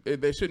worked to.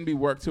 There shouldn't be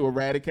work to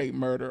eradicate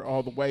murder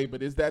all the way.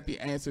 But is that the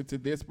answer to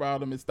this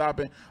problem? Is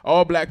stopping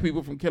all black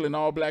people from killing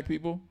all black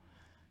people?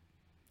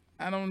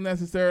 I don't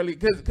necessarily,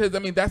 because I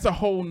mean that's a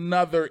whole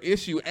nother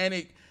issue, and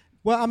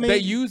they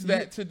use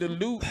that to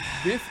dilute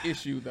this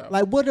issue, though.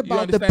 Like, what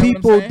about the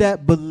people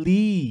that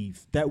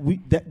believe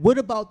what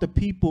about the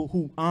people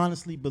who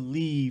honestly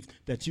believe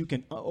that you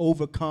can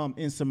overcome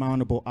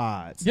insurmountable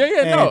odds?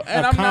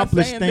 And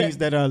accomplish things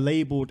that are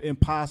labeled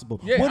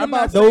impossible. What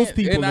about those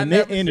people and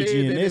their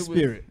energy and their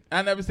spirit?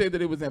 I never said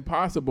that it was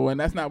impossible, and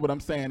that's not what I'm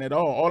saying at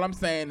all. All I'm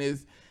saying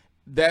is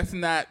that's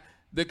not.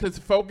 Because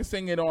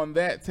focusing it on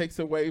that takes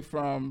away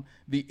from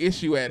the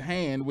issue at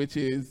hand, which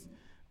is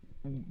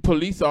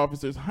police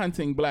officers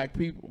hunting black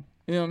people.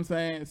 You know what I'm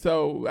saying?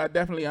 So I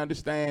definitely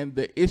understand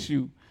the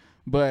issue,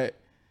 but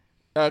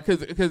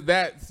because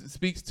that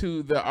speaks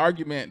to the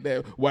argument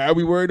that why are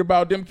we worried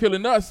about them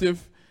killing us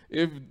if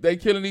they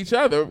killing each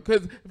other?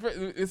 Because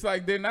it's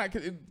like they're not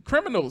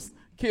criminals.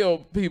 Kill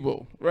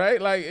people,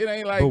 right? Like it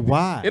ain't like, but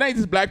why? It ain't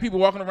just black people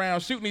walking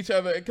around shooting each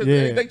other, because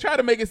they try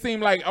to make it seem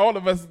like all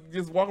of us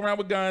just walk around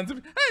with guns.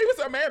 Hey, what's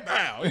up, man?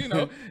 Bow,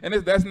 and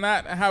that's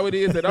not how it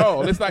is at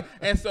all. It's like,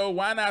 and so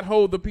why not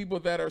hold the people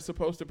that are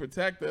supposed to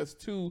protect us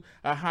to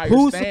a higher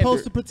standard? Who's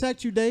supposed to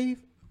protect you, Dave?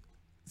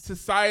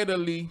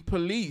 Societally,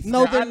 police.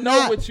 No, now, they're I know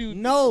not. what you.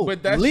 No,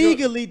 but that's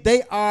legally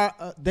they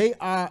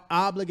are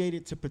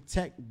obligated to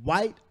protect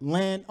white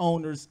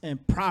landowners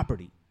and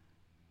property.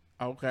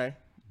 Okay.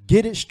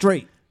 Get it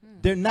straight.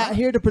 They're not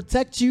here to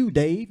protect you,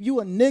 Dave.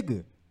 You a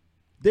nigga.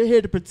 They're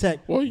here to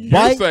protect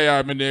white say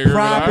I'm a nigga,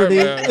 property.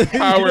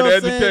 Howard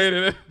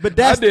educated. But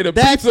that's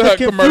the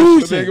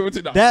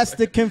confusion. That's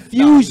the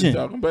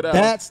confusion.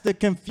 That's the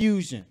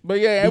confusion.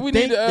 But yeah, we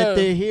think that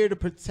they're here to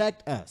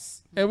protect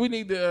us. And we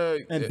need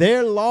to. And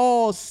their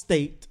laws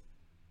state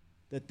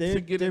that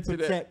they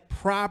protect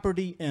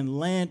property and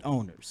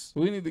landowners.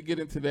 We need to get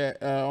into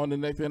that on the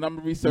next, and I'm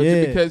gonna research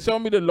it, because show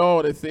me the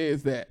law that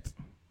says that.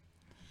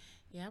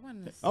 Yeah, I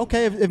want to.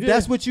 Okay, if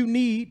that's what you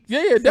need.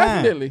 Yeah,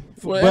 definitely.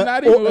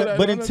 Well,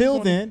 but until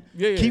then,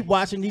 keep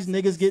watching these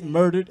niggas get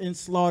murdered and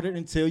slaughtered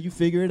until you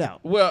figure it out.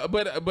 Well,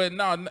 but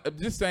no, I'm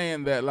just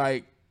saying that,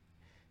 like,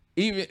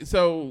 even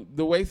so,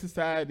 the way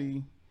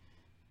society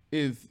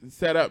is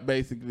set up,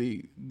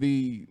 basically,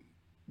 the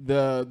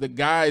the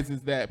guise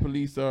is that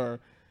police are,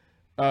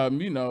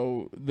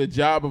 the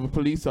job of a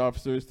police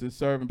officer is to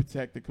serve and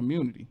protect the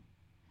community.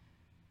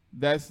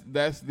 That's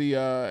the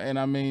and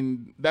I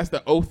mean that's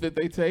the oath that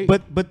they take.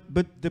 But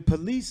the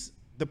police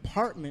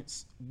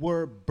departments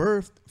were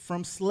birthed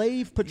from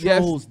slave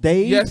patrols,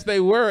 Dave. Yes,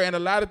 they were, and a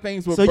lot of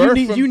things were so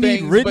birthed you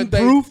need written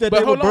proof that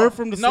they were birthed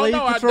from the slave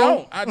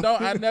patrol? I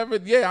don't. I never.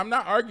 Yeah, I'm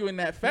not arguing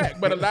that fact.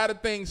 But a lot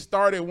of things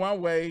started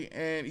one way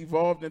and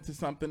evolved into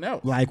something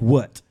else. Like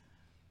what?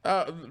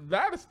 A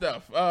lot of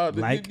stuff.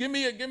 Like? Give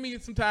me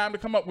some time to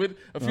come up with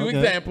a few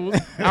examples.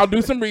 I'll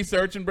do some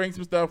research and bring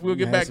some stuff. We'll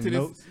get back to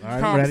this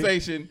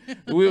conversation.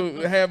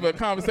 We'll have a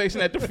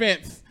conversation at the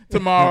fence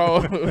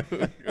tomorrow.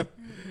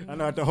 I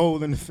know, at the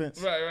hole in the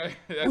fence. Right.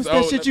 What's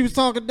that shit you was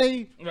talking,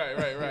 Dave?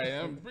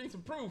 Right. Bring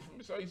some proof. Let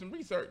me show you some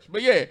research.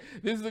 But yeah,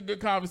 this is a good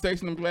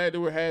conversation. I'm glad that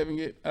we're having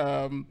it.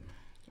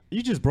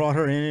 You just brought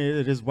her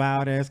into this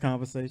wild ass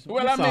conversation.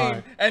 Well, I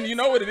mean, and you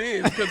know what it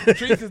is, because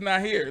Patrice is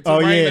not here to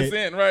rein us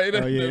in, right?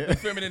 The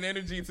feminine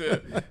energy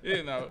to,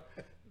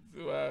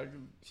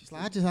 She's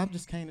like, I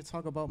just came to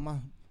talk about my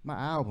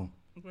album.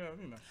 Well,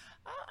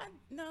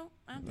 No,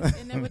 I'm just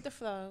in there with the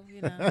flow,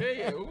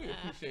 Yeah, well, we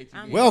appreciate you.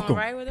 I'm welcome.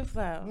 Right with the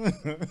flow.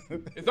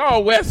 It's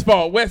all West's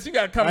fault. West, you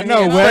got to come in here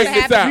and straighten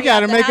this out. You got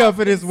to make up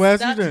for this,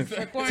 West.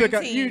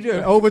 You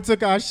just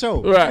overtook our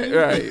show.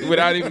 Right.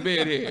 Without even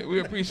being here. We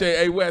appreciate,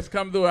 hey, West,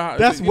 come through our house.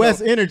 That's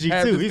West's energy,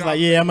 too. He's like,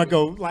 yeah, I'm going to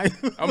go. Like,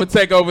 I'm going to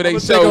take over their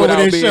show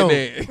without being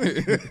there.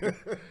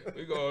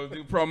 We're going to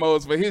do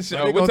promos for his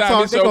show. What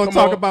time his show come on? They're going to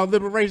talk about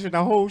liberation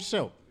the whole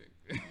show.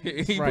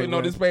 He putting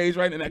on this page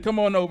right now. Come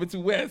on over to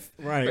West.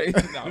 Right.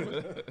 Shout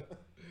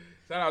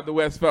out to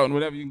West Felton.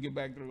 Whatever you can get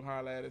back through,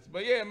 holler at us.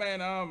 But yeah,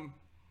 man.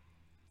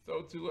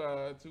 So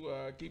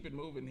to keep it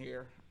moving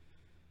here.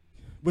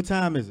 What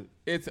time is it?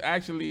 It's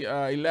actually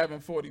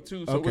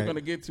 11:42. So we're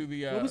gonna get to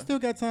the. Well, we still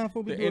got time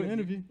for we do an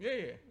interview. Yeah,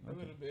 a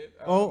little bit.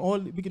 Or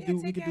we could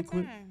do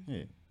quick.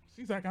 Yeah.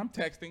 She's like, I'm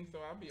texting, so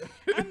I'll be.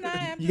 I'm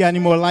not. You got any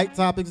more light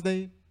topics,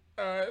 Dave?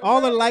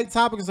 All the light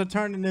topics are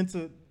turning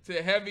into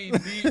heavy,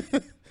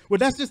 deep. Well,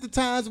 that's just the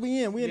times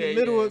we in. We in the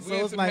middle of, so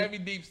it's like heavy,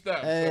 deep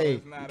stuff.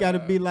 Hey, so you got to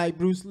be like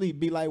Bruce Lee,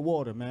 be like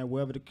water, man.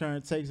 Wherever the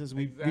current takes us,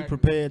 we be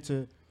prepared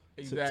to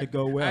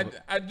go wherever.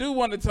 I do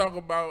want to talk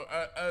about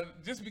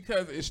just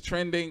because it's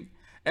trending,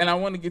 and I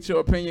want to get your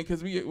opinion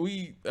because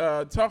we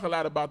talk a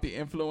lot about the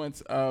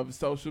influence of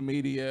social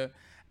media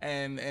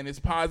and its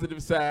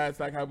positive sides,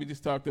 like how we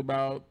just talked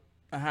about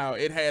how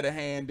it had a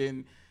hand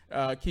in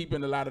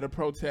keeping a lot of the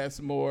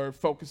protests more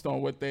focused on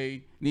what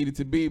they needed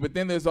to be. But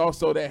then there's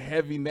also that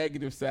heavy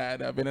negative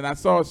side of it. And I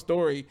saw a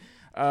story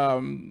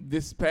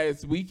this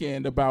past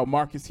weekend about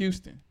Marcus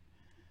Houston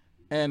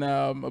and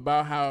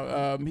about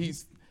how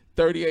he's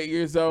 38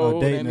 years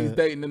old and he's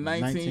dating a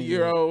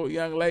 19-year-old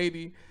young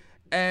lady.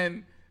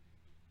 And,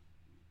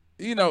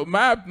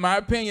 my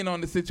opinion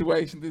on the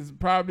situation is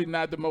probably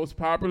not the most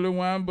popular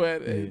one,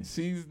 but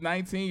she's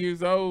 19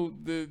 years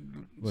old.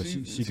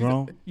 She's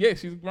grown? Yeah,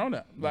 she's grown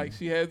up. Like,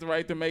 she has the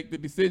right to make the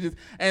decisions.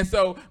 And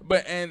so,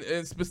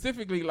 and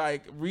specifically,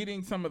 like,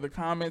 reading some of the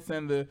comments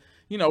and the,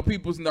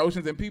 people's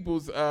notions and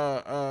people's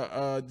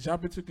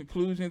jumping to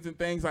conclusions and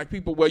things like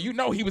people,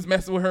 he was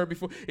messing with her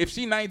before. If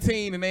she's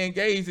 19 and they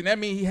engaged, and that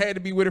means he had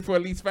to be with her for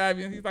at least 5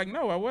 years. He's like,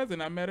 no, I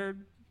wasn't. I met her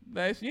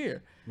last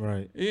year.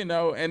 Right.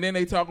 And then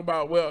they talk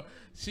about,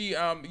 she,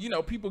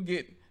 people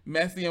get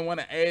messy and want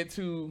to add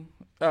to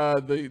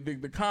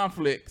the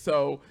conflict.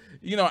 So,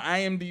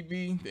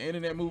 IMDb, the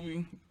internet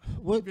movie.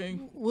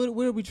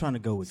 Where are we trying to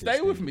go with this?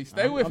 Stay with me.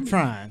 I'm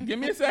trying. Give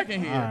me a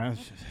second here. Right.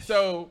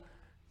 So,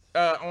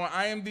 on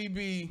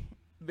IMDb,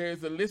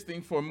 there's a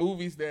listing for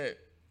movies that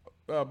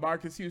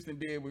Marcus Houston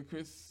did with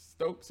Chris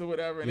Stokes or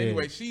whatever. And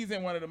anyway, she's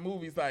in one of the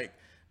movies like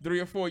 3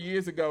 or 4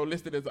 years ago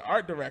listed as an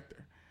art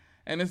director.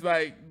 And it's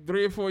like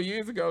 3 or 4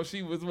 years ago,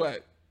 she was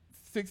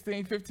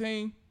 16,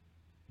 15?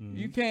 Mm-hmm.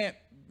 You can't,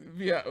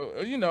 he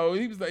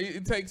was like,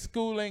 it takes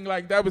schooling.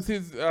 Like, that was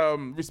his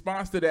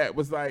response to that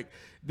was like,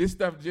 this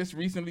stuff just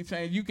recently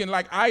changed. You can,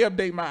 I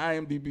update my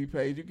IMDb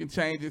page. You can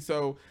change it.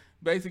 So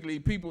basically,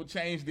 people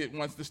changed it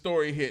once the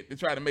story hit to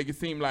try to make it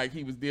seem like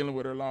he was dealing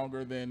with her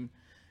longer than,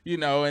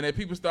 and then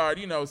people start,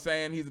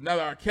 saying he's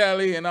another R.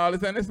 Kelly and all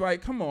this. And it's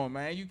like, come on,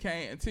 man. You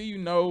can't,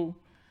 until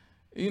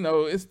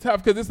it's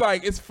tough because it's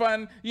like, it's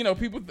fun.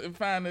 People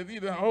find that,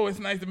 it's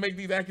nice to make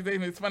these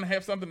accusations. It's fun to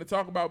have something to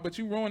talk about, but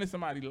you ruining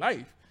somebody's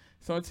life.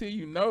 So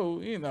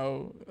until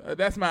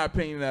that's my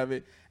opinion of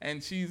it.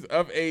 And she's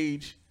of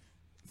age.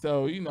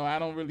 So, I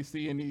don't really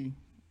see any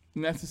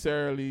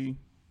necessarily,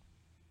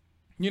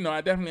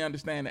 I definitely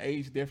understand the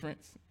age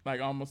difference,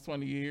 like almost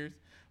 20 years.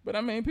 But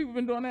I mean, people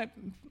been doing that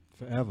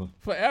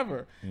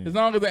forever. Yeah. As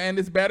long as, and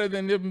it's better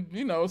than them,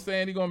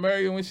 saying he's going to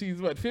marry her when she's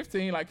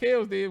 15, like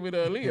Kales did with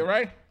Leah,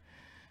 right?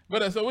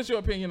 But so what's your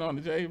opinion on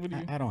it, Jay? What do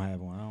you? I don't have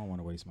one. I don't want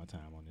to waste my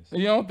time on this.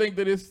 You don't think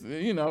that it's,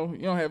 you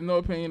don't have no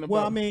opinion about it?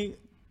 Well, I mean.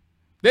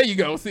 There you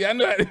go. See, I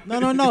know that.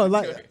 No.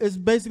 Like, it's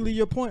basically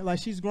your point. Like,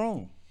 she's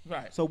grown.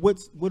 Right. So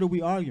what are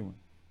we arguing?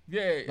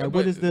 Yeah. Like,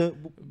 what is the?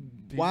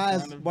 Why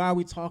are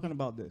we talking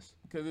about this?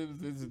 Because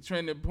it's a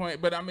trending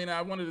point. But I mean,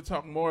 I wanted to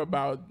talk more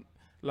about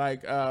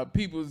like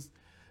people's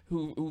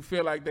who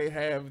feel like they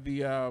have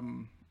the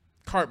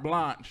carte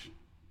blanche.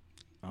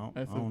 I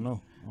don't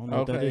know. I don't know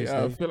what that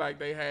is. Feel like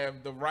they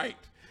have the right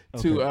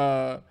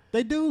to.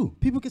 They do.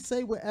 People can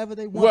say whatever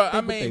they want. Well,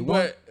 I mean,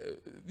 but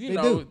you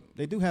know,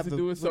 they do have to the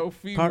do it so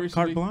feverishly.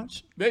 Carte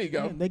blanche. There you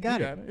go. Yeah, they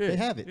got it. Yeah. They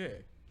have it. Yeah.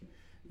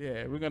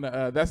 Yeah, we're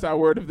gonna. That's our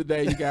word of the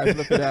day. You guys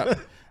look it up.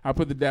 I'll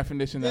put the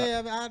definition up.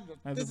 Yeah,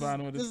 at the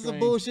bottom of the this screen. is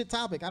a bullshit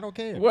topic. I don't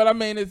care. Well, I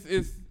mean,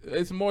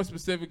 it's more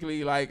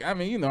specifically like, I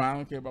mean, you know, I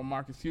don't care about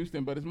Marcus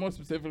Houston, but it's more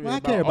specifically I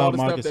about care all about the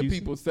Marcus stuff that Houston,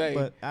 people say.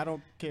 But I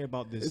don't care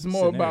about this. It's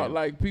more scenario. about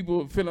like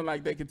people feeling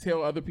like they can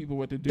tell other people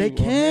what to do. They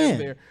can.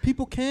 Their,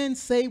 people can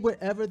say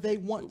whatever they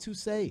want to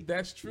say.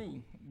 That's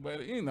true.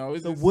 But you know,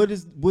 it's so what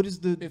is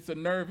the? It's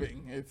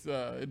unnerving. It's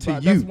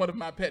that's one of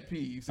my pet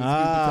peeves.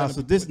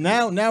 So this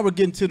now we're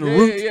getting to the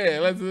root. Yeah.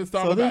 Let's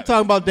talk. So we're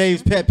talking about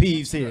Dave's pet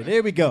peeves here.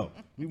 There we go.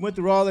 We went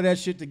through all of that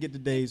shit to get to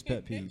Dave's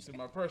pet peeves. To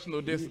my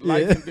personal likes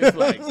and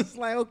dislikes. It's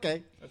like,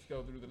 okay, let's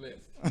go through the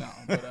list. No,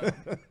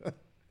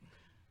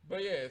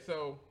 but yeah.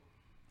 So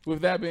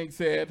with that being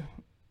said,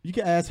 you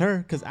can ask her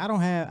because I don't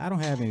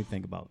have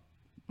anything about.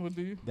 What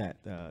do you?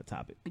 That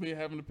topic. Do you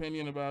have an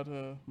opinion about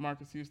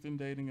Marcus Houston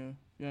dating a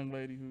young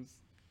lady who's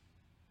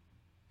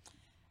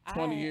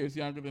 20 years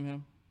younger than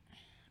him?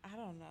 I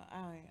don't know. I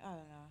don't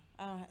know.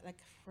 I don't like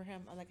for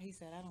him. Like he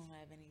said, I don't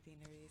have anything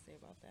to really say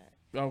about that.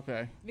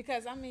 Okay.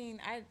 Because I mean,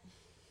 I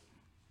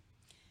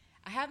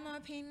have my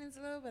opinions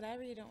a little, but I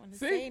really don't want to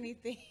say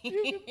anything.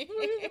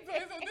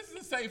 This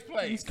is a safe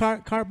place. It's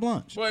carte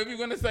blanche. Well, if you're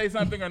going to say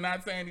something or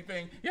not say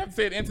anything, you have to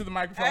say it into the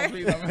microphone,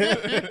 please.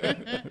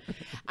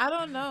 I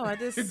don't know. I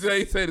just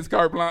Jay said it's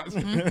carte blanche.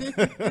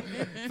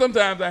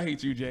 Sometimes I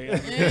hate you, Jay.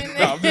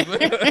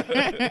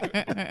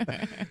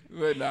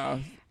 But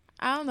no.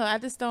 I don't know.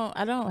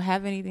 I don't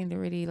have anything to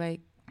really like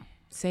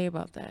say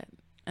about that.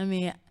 I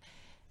mean,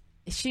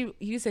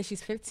 you said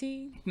she's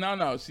 15?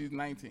 No, she's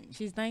 19.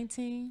 She's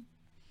 19?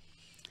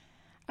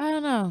 I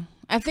don't know.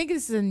 I think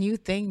it's a new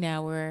thing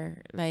now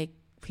where like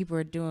people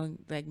are doing,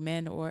 like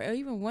men or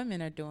even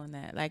women are doing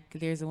that. Like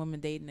there's a woman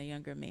dating a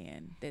younger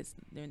man that's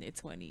in their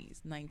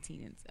 20s,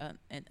 19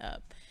 and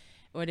up.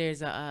 Or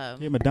there's a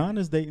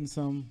Madonna's dating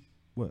some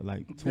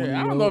like 20.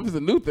 I don't know if it's a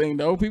new thing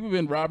though. People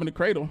been robbing the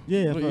cradle.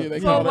 Yeah, for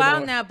a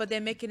while now, but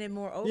they're making it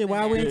more open. Yeah,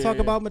 why we ain't talk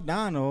about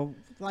Madonna?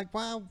 Like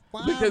why?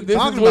 Because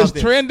this is what's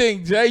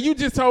trending, Jay. You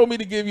just told me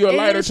to give you a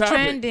lighter topic.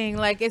 It's trending.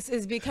 Like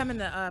it's becoming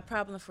a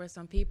problem for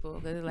some people.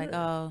 They're like,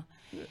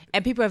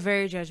 and people are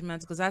very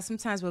judgmental. Because I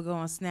sometimes will go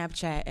on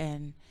Snapchat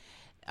and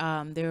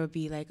there will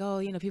be like,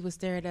 people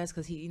stare at us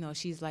because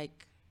she's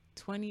like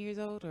 20 years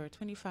old or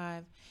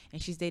 25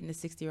 and she's dating a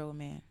 60-year-old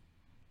man.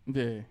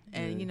 Yeah.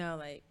 And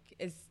like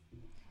it's,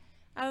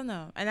 I don't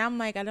know. And I'm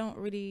like, I don't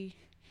really.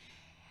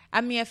 I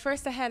mean, at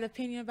first I had an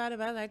opinion about it,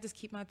 but I like just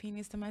keep my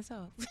opinions to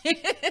myself.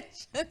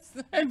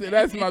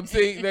 That's my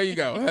see. There you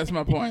go. That's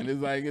my point.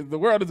 It's like the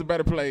world is a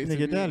better place.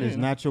 Nigga, that is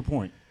not your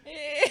point.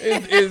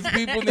 Is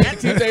people need to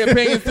keep their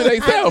opinions to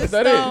themselves.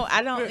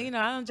 I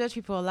don't judge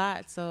people a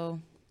lot. So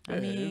I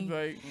mean,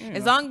 like,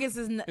 as long as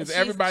it's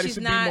everybody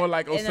should be more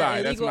like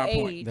Osai. That's my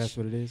point. That's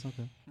what it is.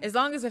 Okay. As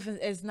long as if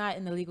it's not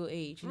in the legal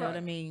age, you know what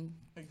I mean.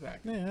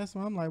 Exactly. Yeah, that's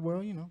why I'm like,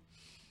 well,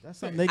 that's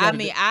something they got.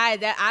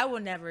 I will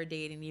never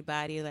date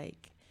anybody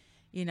like.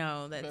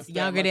 That's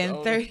younger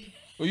than 30.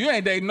 Well, you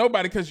ain't dating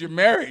nobody because you're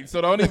married,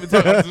 so don't even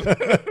talk.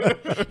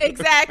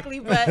 Exactly,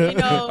 but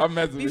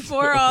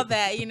before all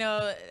that,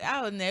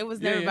 I was it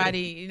was never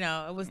anybody.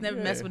 It was never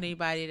messing with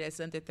anybody that's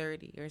under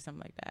 30 or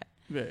something like that.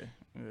 Yeah,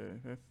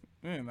 that's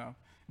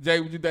Jay,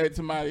 would you date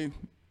somebody?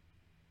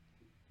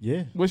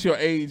 Yeah. What's your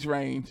age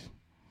range?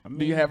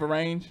 Do you have a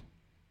range?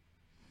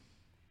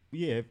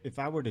 Yeah, if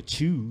I were to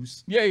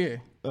choose. Yeah.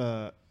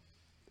 I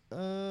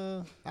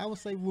would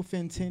say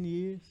within 10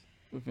 years.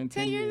 Within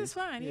 10 years is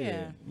fine,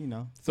 yeah.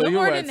 So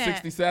you're at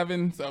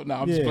 67? So no,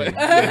 I'm just playing.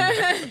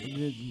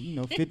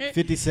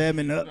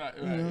 57 up. Right,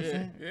 you know what I'm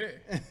saying?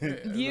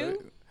 Yeah.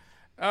 You?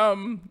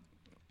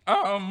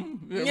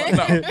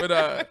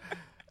 But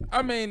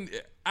I mean,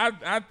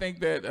 I think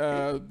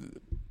that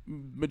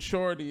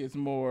maturity is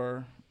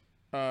more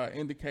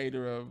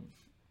indicator of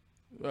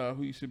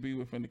who you should be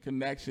with in the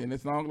connection.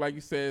 As long, like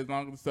you said, as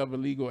long as it's of a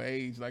legal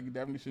age, like you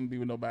definitely shouldn't be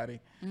with nobody.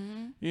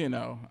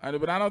 Mm-hmm.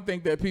 But I don't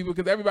think that people,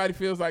 because everybody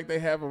feels like they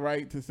have a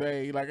right to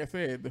say, like I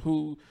said,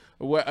 who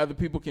or what other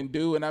people can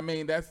do, and I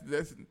mean that's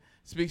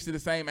speaks to the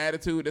same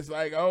attitude. It's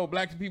like, oh,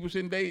 black people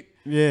shouldn't date,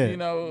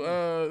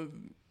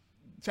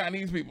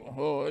 Chinese people,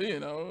 or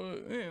you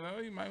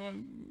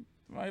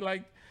might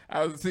like.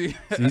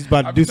 He's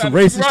about to do some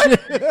racist shit.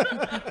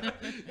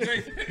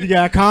 You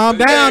gotta calm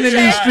down in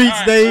these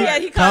streets, Dave.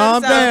 Yeah,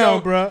 calm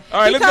down, bro.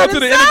 All right, let's go to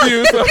the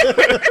interview.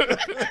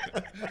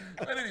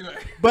 But anyway,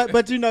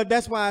 but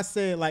that's why I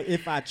said like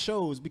if I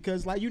chose,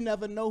 because like you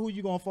never know who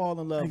you're gonna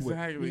fall in love with.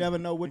 You never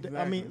know what.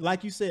 I mean,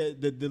 like you said,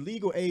 the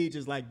legal age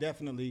is like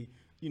definitely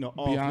off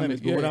Beyond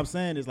limits. it, But what yeah. I'm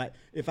saying is like,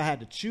 if I had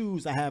to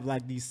choose, I have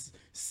like these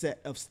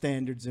set of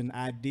standards and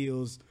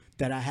ideals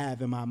that I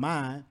have in my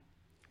mind.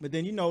 But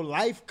then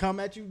life come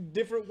at you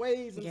different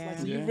ways. It's like,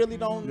 so you really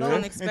don't know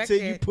until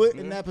you put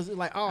in that position.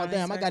 Like, oh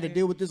damn, I got to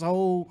deal with this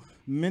whole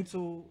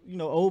mental,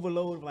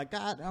 overload of like,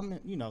 God,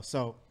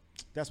 So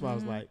that's why I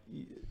was like,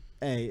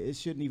 hey, it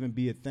shouldn't even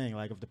be a thing.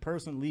 Like, if the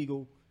person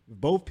legal, if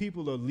both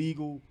people are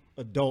legal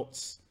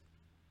adults,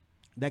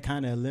 that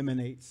kind of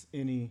eliminates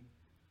any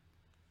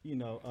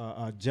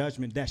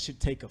judgment that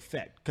should take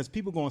effect, because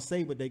people gonna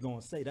say what they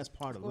gonna say. That's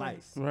part of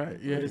life, right?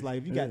 Yeah, but it's like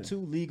if you got two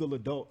legal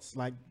adults,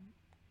 like,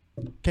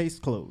 case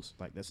closed.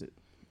 Like, that's it.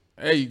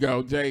 There you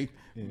go, Jay.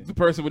 The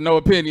person with no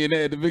opinion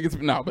there, the biggest.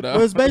 No, but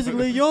well, it's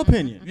basically your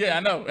opinion. Yeah, I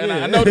know, and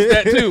I noticed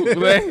that too.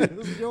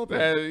 This is your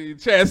opinion. You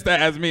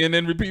chastise me and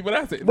then repeat what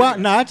I said. Well,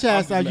 no, I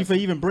chastise you for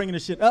even bringing the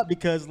shit up,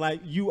 because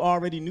like you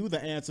already knew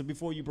the answer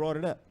before you brought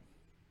it up.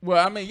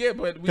 Well, I mean, yeah,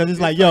 but because it's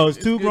like, yo, it's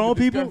two grown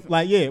people.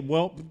 Like, yeah,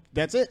 well,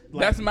 that's it.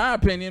 Like, that's my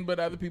opinion, but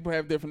other people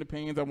have different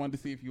opinions. I wanted to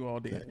see if you all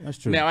did. That's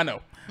true. Now I know.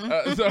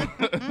 So,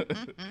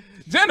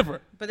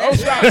 Jennifer, but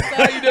that's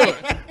how you doing?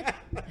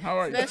 How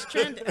are you? That's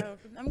trending. Oh,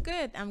 I'm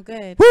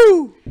good.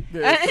 Woo!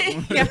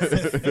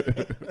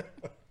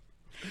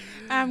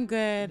 I'm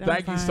good.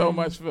 Thank you so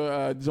much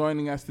for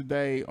joining us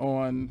today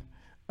on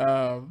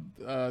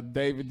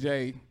David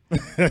J.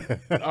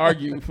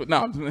 Argue for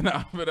but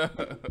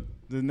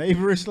the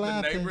Neighborish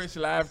live. The Neighborish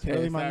live cast.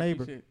 Really my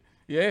neighbor.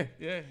 Yeah.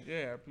 I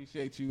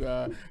appreciate you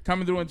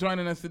coming through and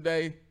joining us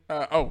today.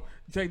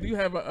 Jay, do you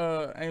have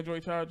a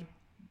Android charger?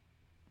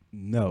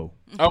 No.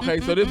 Okay,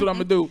 so this is what I'm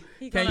gonna do.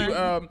 Can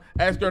you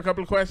ask her a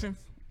couple of questions,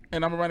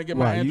 and I'm gonna run and get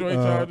my Android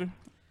charger.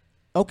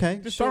 Okay.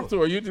 Just talk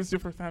to her. You're just your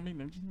first time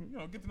meeting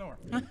her. Get to know her.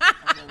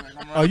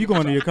 Oh, you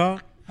going to your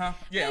car? Huh?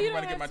 Yeah, I'm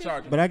going to get my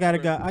charger. But I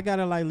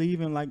gotta like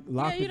leave and like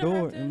lock the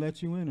door and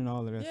let you in and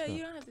all of that stuff. Yeah,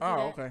 you don't have to do that.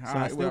 Okay. So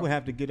I still would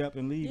have to get up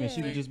and leave, and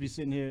she would just be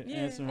sitting here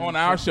answering on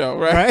our show,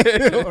 right?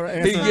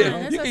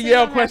 You can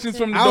yell questions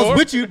from the door. I was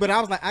with you, but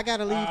I was like, I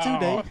gotta leave too,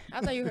 Dave.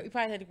 I thought you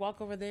probably had to walk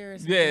over there or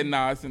something. Yeah,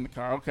 no, it's in the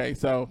car. Okay,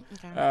 so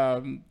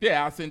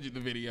I'll send you the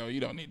video.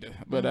 You don't need to,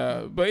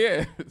 but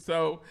yeah.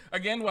 So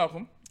again,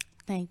 welcome.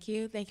 Thank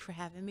you for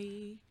having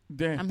me.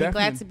 Yeah, I'm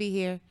glad to be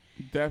here.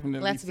 Definitely.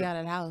 Glad to be out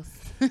of the house.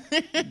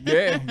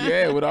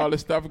 yeah, with all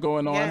this stuff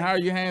going on. How are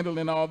you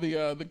handling all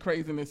the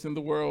craziness in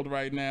the world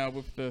right now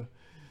with the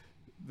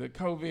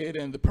COVID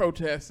and the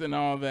protests and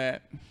all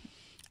that?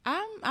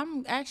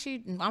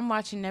 I'm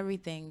watching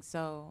everything.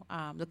 So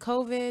the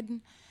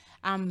COVID,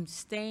 I'm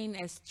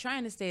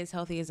trying to stay as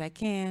healthy as I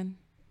can.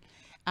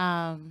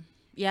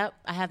 Yep,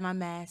 I have my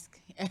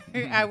mask.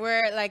 I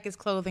wear it like it's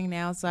clothing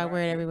now, so I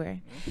wear it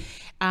everywhere.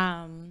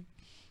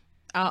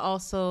 I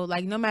also,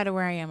 like, no matter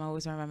where I am, I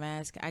always wear my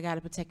mask. I got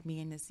to protect me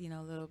in this,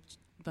 little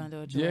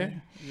bundle of joy.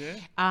 Yeah.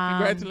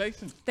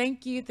 Congratulations.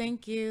 Thank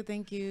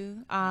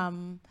you.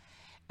 I'm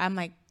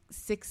like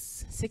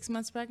six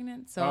months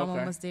pregnant, so I'm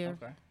almost there.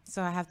 Okay.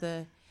 So I have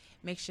to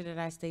make sure that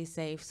I stay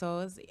safe.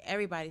 So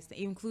everybody's,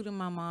 including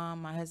my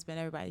mom, my husband,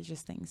 everybody's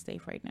just staying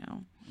safe right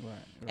now. Right.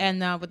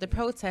 And with the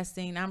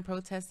protesting, I'm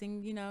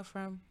protesting,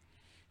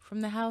 from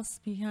the house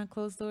behind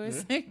closed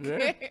doors.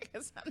 Yeah.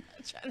 Because I'm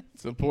not trying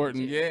to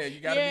supporting. Yeah, you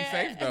got to be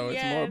safe though.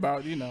 It's more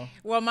about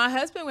Well, my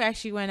husband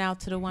actually went out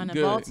to the one in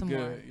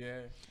Baltimore. Good. Yeah.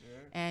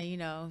 And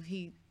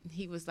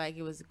he was like,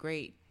 it was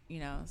great.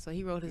 So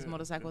he rode his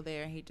motorcycle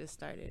there and he just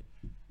started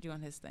doing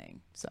his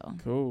thing. So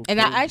cool.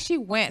 And I actually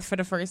went for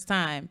the first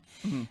time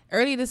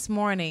early this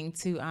morning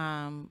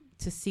to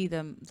see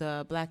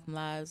the Black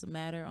Lives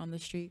Matter on the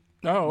street.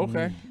 Oh,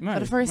 okay. Nice, for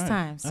the first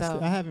time. So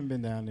I haven't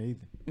been down there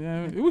either.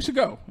 Yeah, we should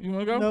go. You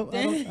want to go? No,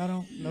 I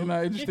don't. You're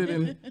not interested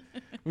in.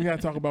 We got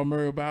to talk about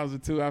Muriel Bowser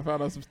too. I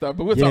found out some stuff,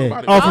 but we'll talk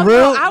about it. Oh, for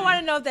real? I want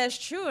to know if that's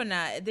true or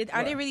not.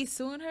 Are they really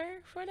suing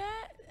her for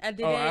that? I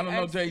don't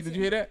know, Jay. Did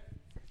you hear that?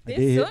 They're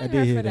suing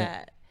her for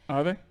that.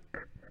 Are they?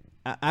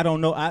 I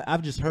don't know.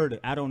 I've just heard it.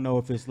 I don't know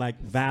if it's like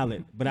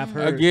valid, but I've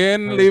heard.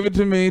 Again, leave it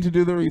to me to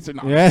do the research.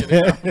 No, yeah.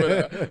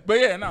 But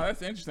yeah, no,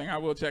 that's interesting. I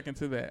will check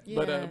into that.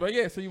 Yeah. But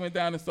yeah, so you went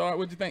down and saw it.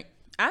 What'd you think?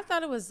 I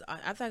thought it was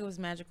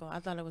magical. I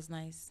thought it was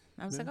nice.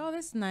 I was like, oh,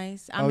 this is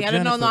nice. I mean,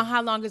 I don't know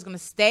how long it's going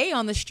to stay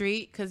on the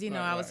street because,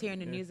 I was hearing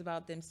the news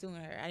about them suing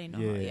her. I didn't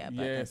know how yet.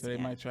 Yeah, so they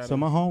might try to. So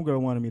my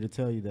homegirl wanted me to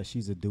tell you that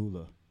she's a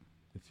doula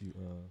if you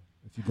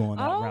go on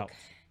that route.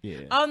 Yeah.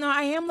 Oh, no,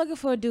 I am looking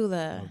for a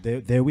doula.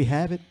 Oh, there we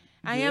have it.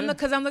 I am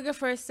because I'm looking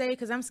for a safe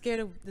because I'm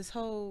scared of this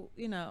whole,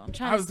 I'm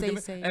trying to stay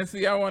safe. And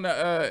see, I want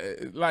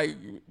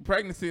to,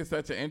 pregnancy is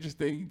such an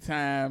interesting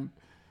time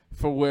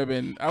for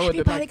women.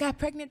 Everybody got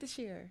pregnant this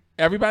year.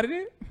 Everybody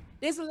did?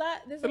 There's a lot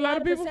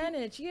of people?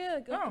 Percentage. Yeah,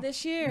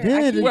 this year.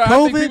 Yeah, COVID, I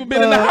think people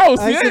been in the house.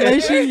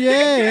 Isolation,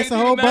 it's a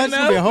whole bunch.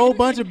 A whole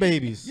bunch of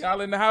babies.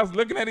 Y'all in the house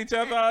looking at each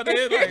other all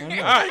day. Like, all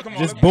right, come on.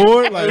 Just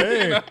bored. Like,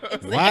 hey,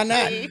 why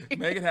not?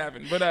 Make it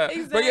happen. But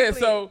yeah,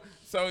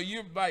 so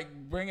you're like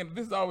bringing.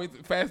 This is always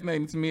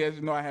fascinating to me. As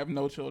you know, I have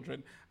no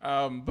children.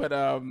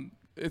 But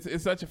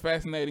it's such a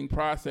fascinating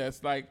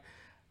process. Like,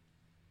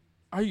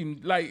 Are you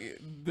like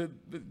the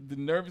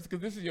nervous? Because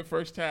this is your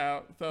first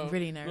child, so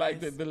Really nervous. like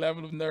the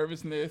level of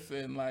nervousness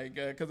and like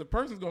because a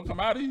person's gonna come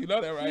out of you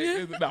know that, right?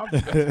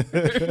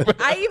 Yeah.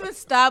 I even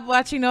stopped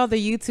watching all the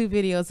YouTube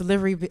videos,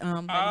 delivery,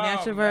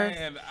 natural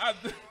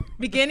birth.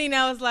 Beginning,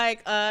 I was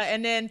like,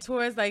 and then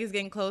towards like it's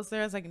getting closer,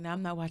 I was like, no,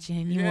 I'm not watching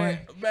anymore.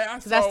 Yeah,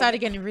 because I started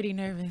getting really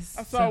nervous.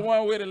 I saw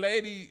one where the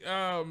lady,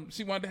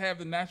 she wanted to have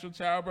the natural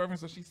childbirth, and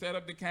so she set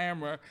up the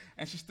camera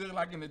and she stood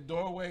like in the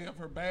doorway of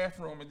her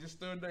bathroom and just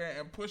stood there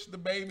and pushed the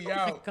baby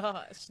out. Oh my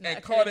gosh!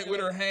 And caught it with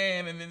her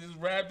hand and then just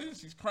wrapped it. And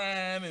she's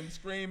crying and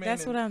screaming.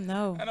 That's what I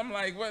know. And I'm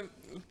like, what?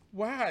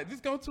 Why?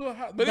 Just go to a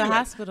hospital.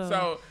 Hospital.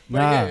 So,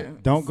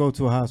 don't go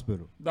to a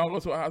hospital. Don't go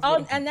to a hospital.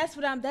 Oh, and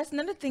that's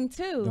another thing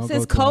too. Don't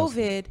Since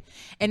COVID,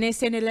 and they're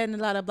saying they're letting a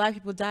lot of black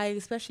people die,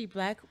 especially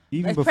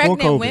even before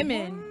pregnant COVID,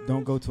 women.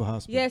 Don't go to a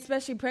hospital. Yeah,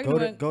 especially pregnant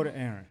women. Go to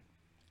Aaron.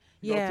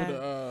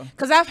 Yeah.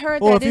 Because I've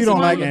heard or that. Or if you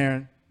don't like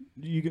Aaron,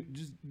 you can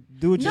just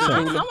do it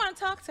yourself. No, I want to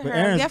talk to her.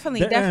 Aaron's,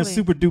 Definitely. Aaron's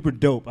super duper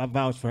dope. I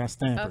vouch for her.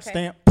 Stamp her.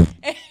 Stamp.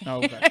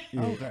 Okay.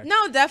 Yeah. Okay.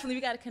 No, definitely.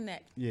 We got to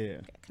connect. Yeah.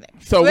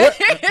 Connect. So what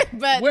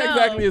what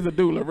exactly is a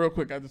doula? Real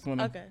quick, I just want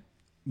to. Okay.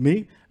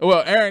 Me?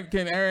 Well,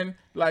 can Aaron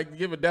like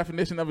give a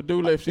definition of a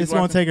doula if she's It's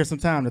going to take her some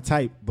time to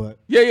type, but.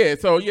 Yeah.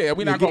 So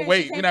we're not going to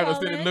wait. We're not going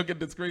to sit in? and look at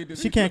the screen.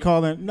 She can't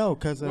call in. No,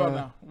 because. Well,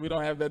 no. We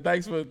don't have that.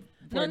 Thanks for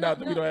pointing out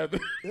that we don't have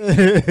that.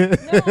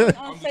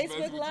 No, on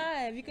Facebook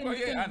Live. You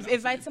can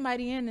invite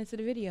somebody into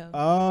the video.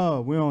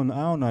 Oh, I don't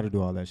know how to do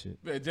all that shit.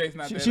 Yeah, Jay's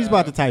not she's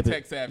about to type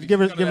it. Savvy. Give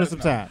her some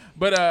time.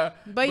 But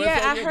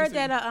yeah, I heard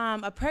that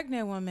a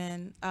pregnant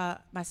woman,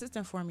 my sister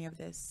informed me of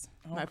this.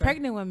 Okay. My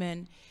pregnant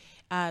woman,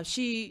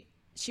 she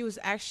was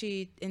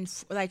actually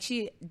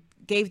she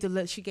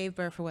gave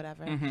birth or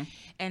whatever. Mm-hmm.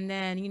 And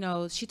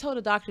then, she told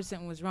the doctor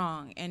something was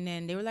wrong. And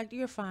then they were like,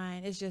 you're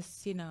fine. It's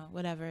just,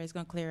 whatever. It's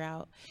going to clear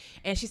out.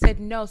 And she said,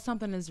 no,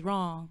 something is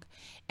wrong.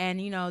 And,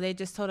 they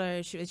just told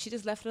her, she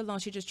just left it alone.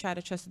 She just tried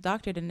to trust the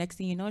doctor. The next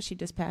thing you know, she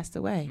just passed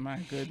away. My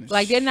goodness.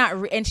 Like, they're not,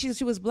 and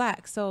she was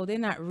black. So they're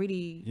not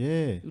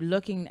really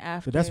looking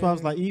after. But that's why I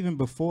was like, even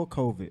before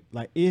COVID,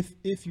 like if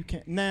you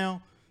can't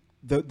now,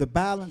 The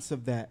balance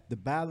of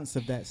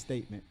that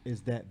statement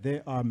is that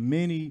there are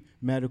many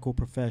medical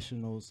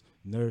professionals,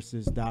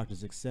 nurses,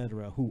 doctors,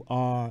 etc., who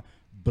are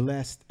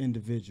blessed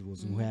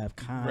individuals who have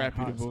kind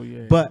hearts.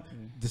 But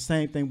the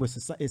same thing with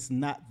society, it's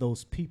not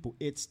those people,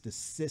 it's the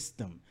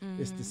system.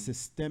 It's the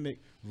systemic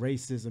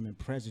racism and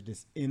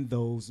prejudice in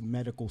those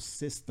medical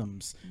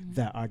systems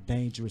that are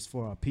dangerous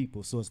for our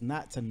people. So it's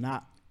not to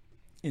knock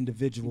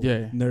individual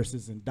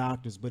nurses and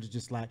doctors, but it's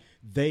just like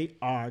they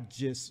are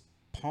just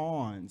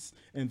pawns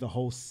in the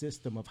whole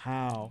system of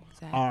how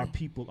our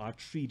people are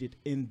treated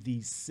in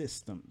these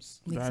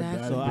systems.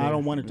 Exactly. So I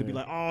don't want it to be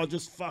like, oh,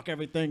 just fuck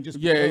everything. Just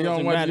you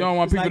don't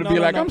want people to be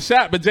like, I'm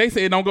shot, but Jay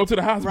said don't go to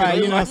the hospital. Right,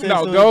 you know what I'm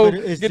saying? Go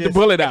get the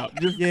bullet out.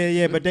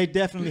 But they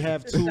definitely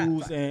have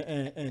tools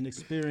and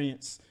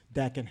experience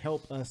that can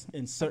help us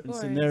in certain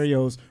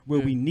scenarios where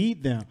we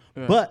need them.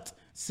 Yeah. But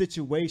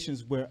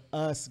situations where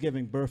us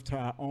giving birth to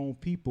our own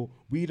people,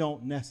 we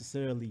don't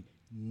necessarily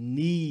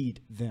need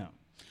them.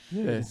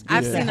 Yes.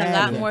 I've seen a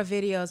lot more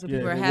videos where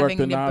people are having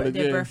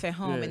their birth at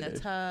home in a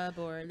tub,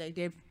 or like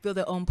they build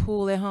their own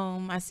pool at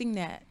home. I've seen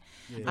that.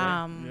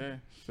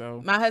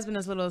 So my husband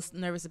is a little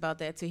nervous about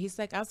that too. He's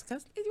like, what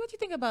do you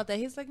think about that?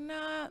 He's like,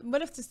 nah.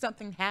 What if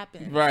something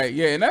happens? Right.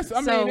 Yeah. And that's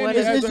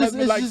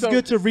it's just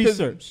good to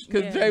research.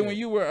 Because Jay, when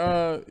you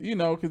were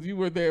because you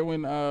were there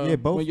when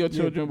your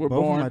children were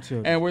born,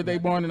 and were they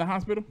born in the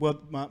hospiper? Well,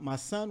 my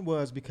son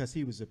was, because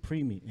he was a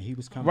preemie and he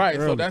was coming right.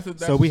 early. So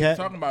that's what we're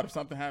talking about if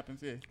something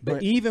happens. Yeah.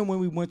 But even when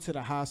we went to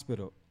the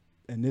hospital,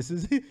 and this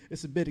is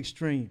it's a bit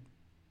extreme,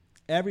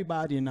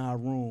 everybody in our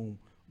room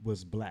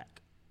was black.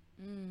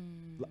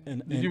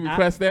 And did you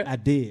request that? I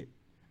did,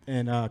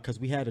 and because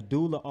we had a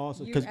doula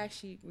also. You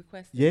actually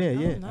requested?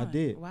 Yeah, I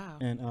did. Wow.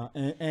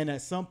 And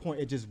at some point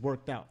it just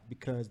worked out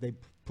because they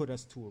put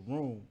us to a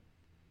room,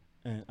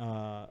 and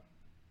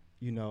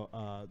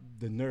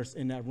the nurse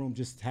in that room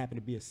just happened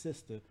to be a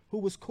sister who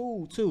was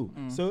cool too.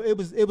 So it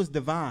was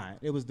divine.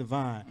 It was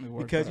divine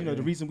because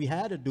the reason we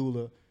had a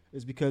doula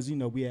is because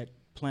we had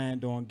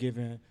planned on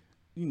giving.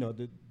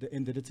 The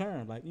end of the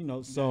term,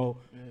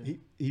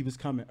 he was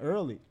coming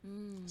early.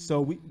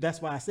 So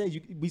that's why I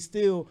said we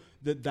still,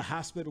 the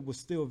hospital was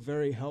still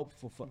very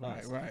helpful for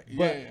us. Right.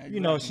 But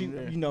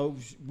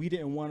we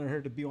didn't want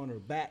her to be on her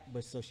back,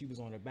 but so she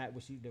was on her back,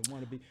 but she didn't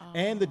want to be.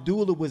 And the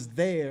doula was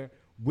there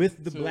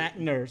with the black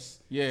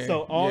nurse. Yeah.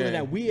 So all of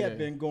that we had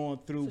been going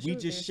through, we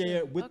just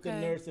shared with the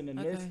nurse, and the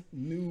nurse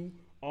knew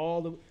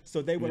all of.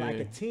 So they were like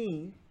a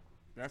team.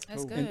 That's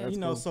cool.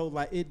 And cool. So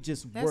like it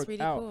just worked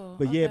really out. Cool.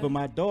 But but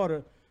my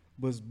daughter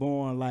was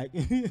born like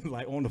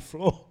on the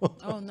floor.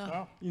 Oh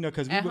no.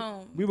 Because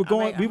we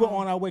were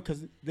on our way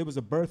because there was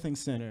a birthing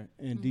center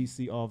in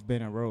DC off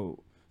Benning Road.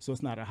 So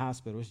it's not a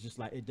hospital. It's just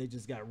like they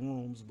just got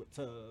rooms with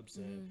tubs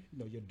and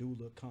your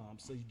doula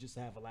comes. So you just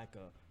have a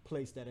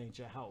place that ain't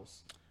your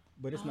house.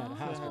 but it's not a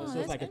hospital. So that's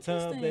it's like a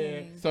tub there.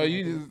 interesting. So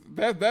you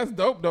just that's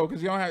dope though,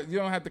 because you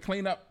don't have to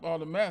clean up all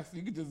the mess.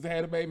 You can just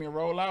have the baby and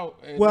roll out.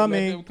 And Well, I let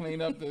mean, them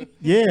clean up the.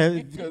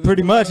 Yeah,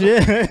 pretty much. Yeah.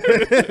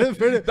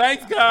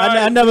 Thanks, guys.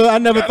 I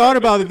never thought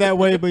about it that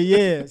way, but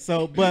yeah.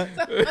 So, but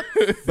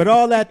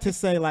all that to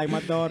say, like,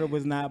 my daughter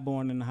was not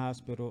born in the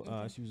hospital.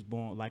 She was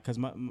born like because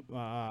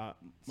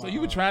So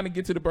you were trying to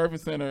get to the birthing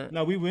center.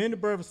 No, we were in the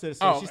birthing center.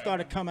 So she okay.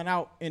 started coming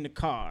out in the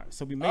car.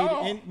 So we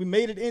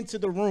made it into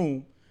the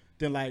room.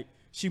 Then like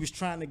she was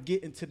trying to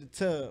get into the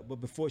tub, but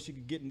before she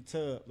could get in the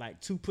tub, like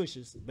 2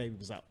 pushes, the baby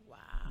was out.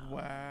 Wow.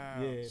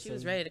 Yeah, She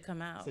was ready to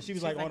come out. So she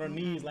was like on her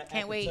knees, like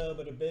can't at wait. the tub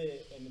of the bed,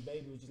 and the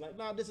baby was just like,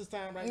 "No, this is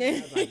time right now."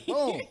 I was like,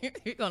 "Boom!"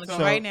 You're gonna go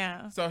right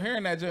now. So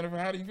hearing that, Jennifer,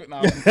 how do you feel?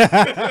 No,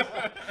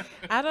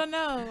 I don't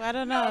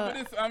know. but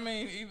it's, I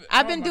mean,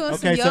 I've been doing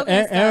some Okay, so yoga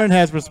and stuff. Aaron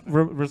has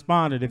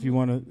responded. If you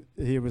want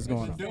to hear what's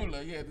going on.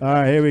 doula, yeah. All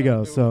right, here we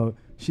go. So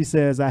she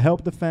says, "I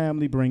help the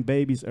family bring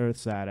babies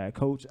earthside. I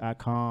coach, I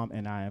calm,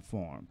 and I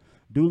inform.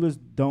 Doulas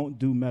don't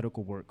do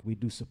medical work. We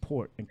do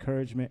support,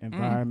 encouragement,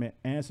 environment,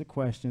 answer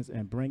questions,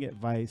 and bring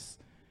advice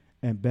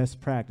and best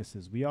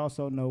practices. We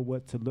also know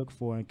what to look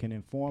for and can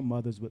inform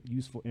mothers with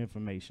useful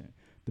information.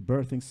 The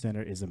birthing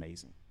center is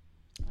amazing."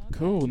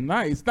 Cool,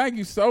 nice. Thank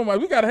you so much.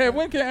 We gotta have.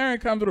 When can Aaron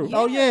come through?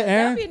 Oh, yeah,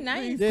 Aaron. That'd be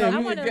nice. Yeah, I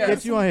we want can to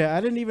get you on here.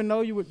 I didn't even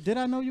know you were. Did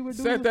I know you were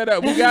doing Set that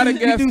up. We got a You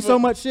guest. do for, so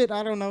much shit.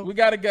 I don't know. We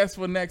got a guest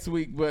for next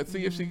week, but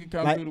see if she can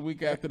come Like, through the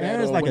week after that.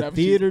 Aaron's or like a whenever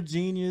theater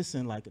genius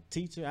and like a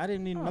teacher. I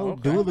didn't even know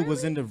okay. doula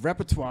was in the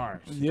repertoire.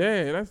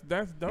 Yeah,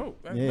 that's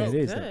dope. That's Yeah, dope. it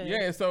is. Good.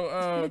 Yeah,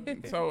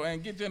 so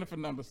and get Jennifer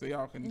number so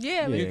y'all can.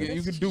 Yeah,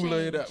 You can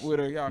doula it up with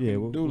her. Y'all Yeah,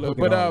 can we'll doula. hook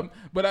it all up.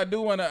 But I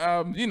do want to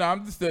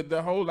I'm just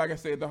the whole, like I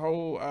said, the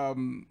whole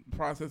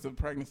process of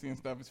pregnancy and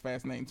stuff is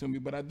fascinating to me.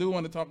 But I do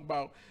want to talk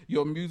about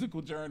your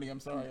musical journey. I'm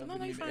sorry, I No,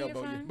 didn't mean you're to fine,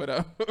 elbow you're you.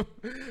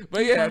 fine.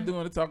 But yeah, I do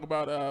want to talk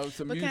about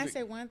some But music. can I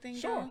say one thing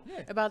Sure, though,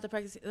 yeah. about the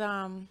pregnancy?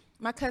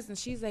 My cousin,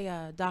 she's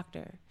a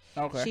doctor.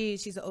 Okay.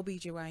 She's an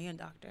OBGYN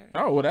doctor.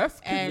 Oh well, that's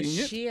And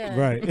convenient. she,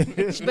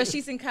 Right. but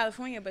she's in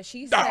California. But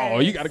she says, Oh,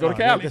 you got to go to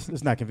Cali.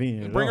 It's not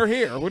convenient. at Bring all. her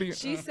here. What do you?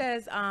 She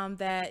says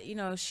that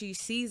she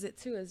sees it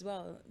too as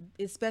well,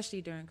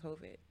 especially during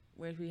COVID,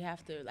 where we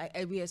have to, like,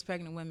 we as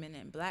pregnant women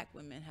and Black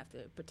women have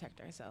to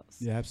protect ourselves.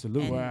 Yeah,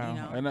 absolutely. And,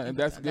 Wow, you know, and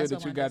that's good that's that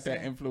what you I got wanted to that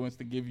say. influence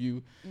to give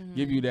you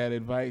that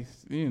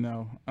advice.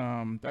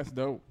 That's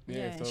dope.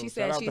 Yeah, so she shout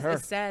said out to her.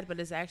 it's sad, but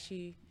it's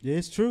actually Yeah,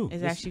 it's true.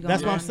 It's actually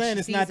That's going what I'm on. saying. She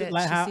It's not sees it.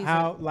 like She sees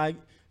how like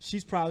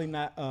she's probably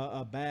not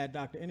a bad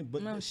doctor,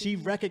 but No, she she's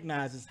not.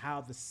 recognizes how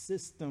the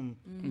system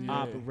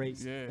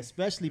operates, Yeah.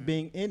 especially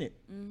being in it.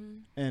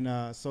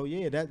 And so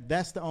yeah,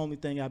 that's the only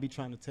thing I be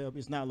trying to tell people.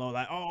 It's not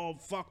like, oh,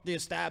 fuck the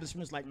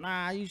establishment. It's like,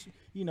 nah, you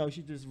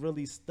should just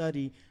really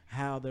study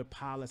how their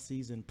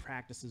policies and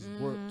practices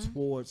work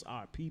towards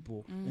our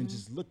people, and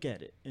just look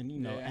at it,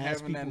 and ask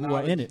having that people who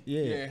are in it.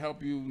 knowledge,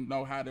 help you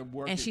know how to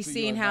work. and it she's to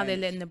seeing your how they're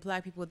advantage. letting the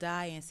Black people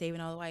die and saving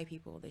all the white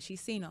people. That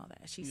she's seen all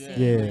that. She's seen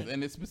Yeah. like,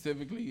 and it's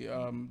specifically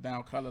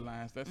down color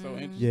lines. That's so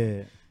interesting.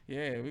 Yeah.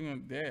 Yeah, we're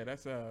gonna. Yeah,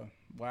 that's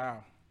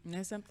wow. you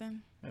know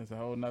something. That's a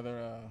whole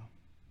nother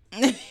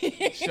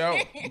show.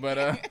 But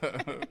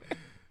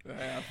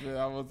I feel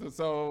I was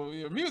so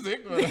your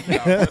music.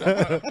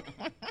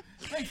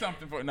 Say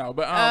something for no,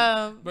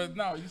 but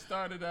no. You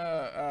started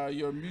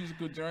your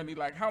musical journey.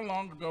 Like, how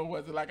long ago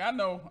was it? Like, I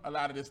know a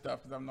lot of this stuff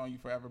because I've known you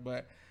forever.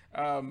 But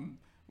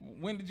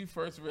when did you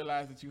first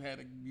realize that you had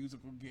a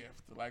musical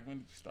gift? Like, when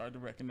did you start to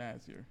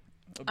recognize your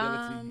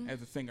ability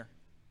as a singer?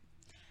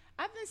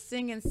 I've been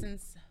singing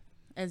since,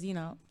 as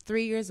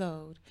 3 years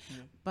old,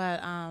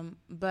 but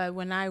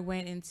when I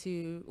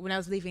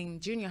was leaving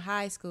junior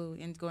high school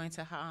and going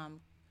to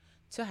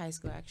high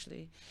school,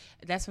 actually,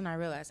 that's when I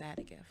realized I had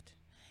a gift.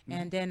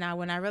 And then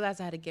when I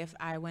realized I had a gift,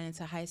 I went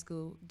into high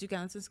school, Duke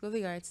Ellington School of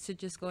the Arts, to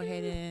just go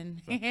ahead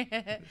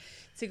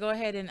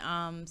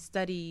and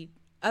study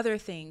other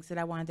things that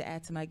I wanted to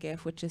add to my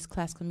gift, which is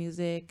classical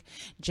music,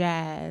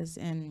 jazz,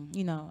 and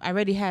I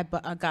already had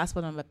a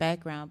gospel in my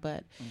background,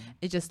 but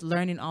it's just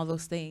learning all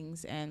those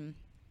things, and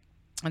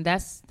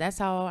that's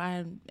how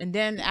and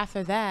then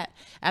after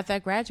I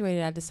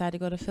graduated, I decided to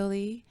go to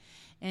Philly,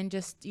 and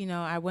just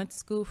I went to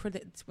school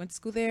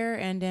there,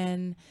 and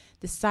then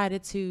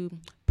decided to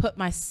put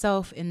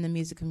myself in the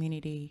music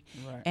community,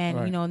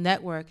 and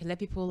network and let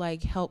people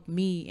like help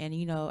me, and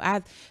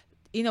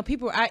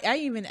people, I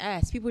even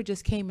asked, people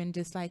just came and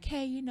just like,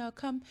 hey,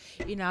 come,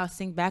 I'll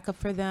sing backup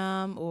for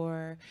them,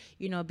 or,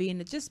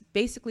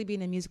 basically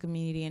being in the music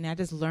community. And I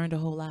just learned a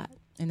whole lot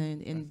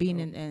in being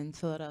in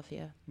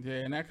Philadelphia. Yeah,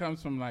 and that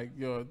comes from like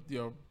your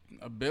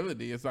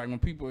ability. It's like when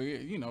people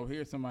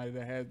hear somebody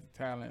that has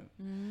talent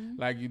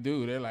like you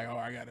do, they're like, oh,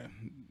 I gotta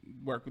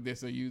work with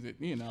this or use it,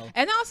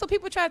 And also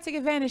people try to take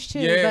advantage too.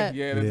 Yeah,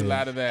 there's a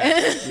lot of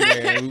that.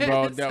 Yeah, we've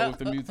all dealt with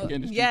the music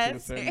industry to a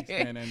Yes. certain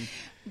extent.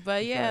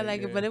 But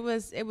but it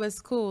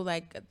was cool.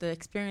 Like the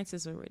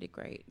experiences were really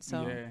great.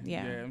 So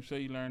yeah, I'm sure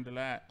you learned a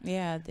lot.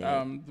 Yeah, I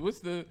did.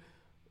 What's the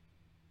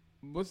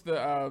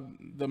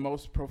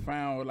most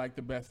profound or like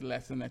the best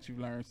lesson that you've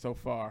learned so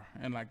far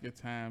in like your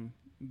time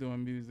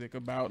doing music,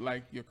 about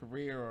like your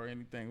career or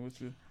anything?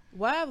 What's your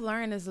What I've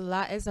learned is a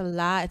lot. It's a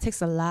lot. It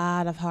takes a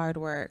lot of hard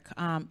work.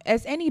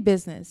 As any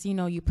business, you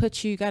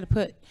got to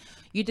put.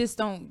 You just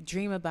don't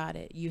dream about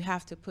it. You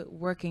have to put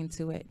work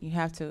into it. You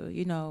have to,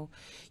 you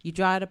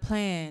draw out a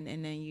plan,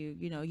 and then you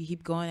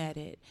keep going at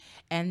it.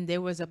 And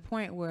there was a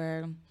point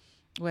where,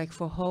 like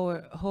for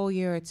a whole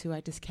year or two,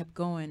 I just kept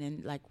going,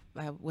 and like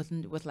I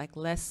wasn't with like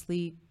less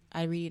sleep.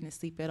 I really didn't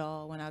sleep at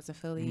all when I was in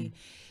Philly,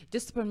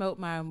 just to promote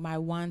my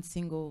one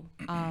single.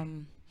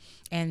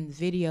 And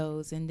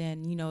videos, and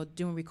then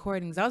doing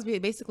recordings. I was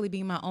basically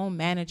being my own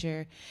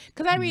manager,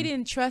 because I really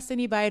didn't trust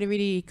anybody to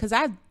really, because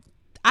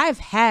I've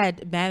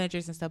had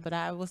managers and stuff, but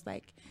I was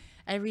like,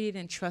 I really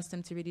didn't trust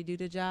them to really do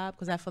the job,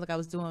 because I felt like I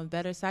was doing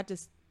better. So I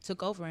just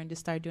took over and just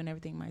started doing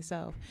everything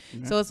myself.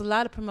 So it's a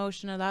lot of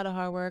promotion, a lot of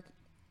hard work.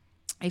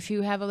 If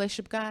you have a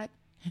relationship with God,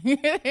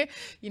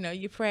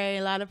 you pray,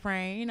 a lot of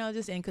praying,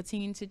 just, and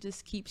continue to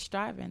just keep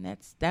striving.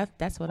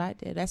 That's what I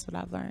did. That's what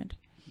I've learned.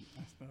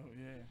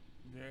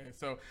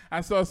 So I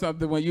saw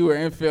something when you were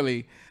in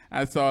Philly.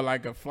 I saw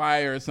like a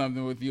flyer or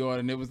something with you on,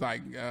 and it was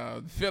like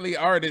Philly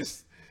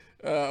artist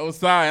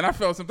Osai, and I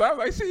felt something. I was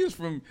like, she is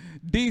from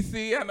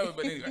DC. I know,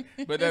 but anyway,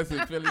 but that's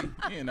in Philly,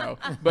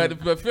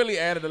 But Philly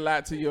added a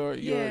lot to your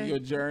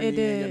journey and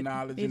your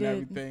knowledge and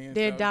everything. And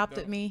they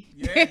adopted me.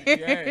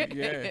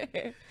 Yeah.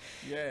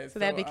 So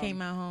that became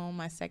my home,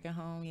 my second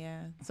home.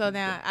 Yeah. So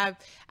now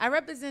I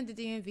represent the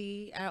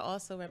DMV. I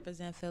also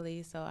represent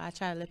Philly, so I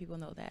try to let people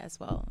know that as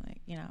well.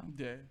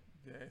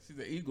 Yeah, she's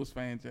an Eagles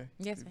fan, Jay.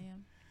 Yes, I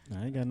am.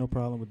 I ain't got no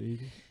problem with the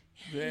Eagles.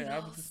 Yeah, I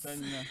was just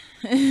telling you.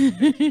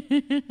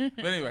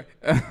 But anyway.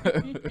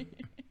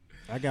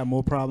 I got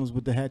more problems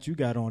with the hat you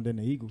got on than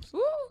the Eagles.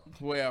 Woo!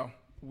 Well,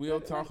 we'll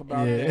talk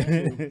about that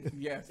too.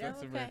 Yes,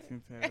 that's okay. a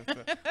Redskins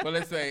hat. But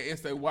let's say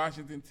it's a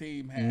Washington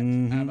team hat.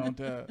 I don't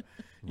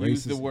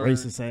use the word.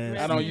 Racist ass.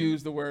 I don't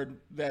use the word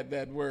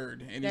that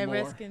word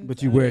anymore.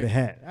 But you wear the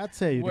hat. I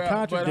tell you, the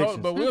contradictions.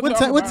 But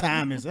what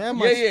time is it? How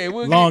much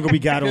we'll longer we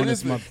got on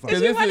this motherfucker?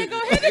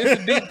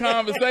 It's a deep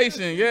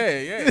conversation.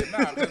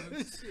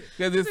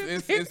 Because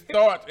it's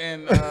thought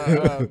and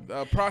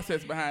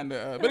process behind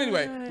the. But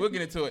anyway, we'll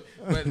get into it.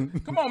 But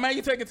come on, man,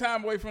 you're taking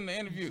time away from the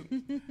interview.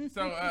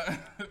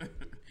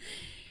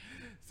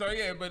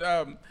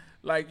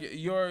 Like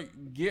your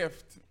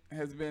gift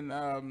has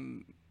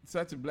been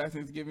such a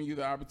blessing. It's giving you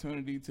the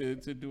opportunity to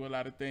do a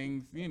lot of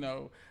things,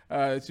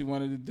 that you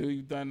wanted to do.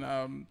 You've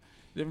done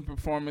different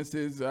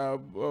performances.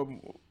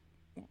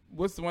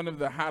 What's one of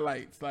the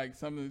highlights, like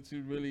something that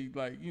you really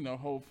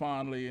hold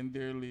fondly and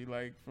dearly,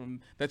 like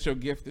from that your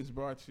gift has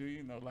brought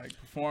you, like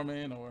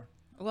performing or?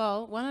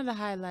 Well, one of the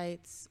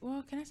highlights.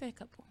 Well, can I say a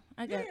couple?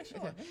 Sure.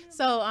 Okay.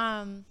 So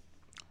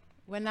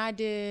when I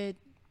did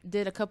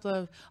a couple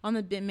of on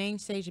the main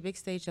stage, the big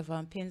stage of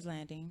Penn's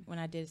Landing, when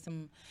I did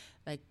some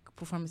like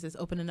performances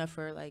opening up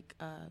for like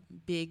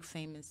big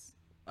famous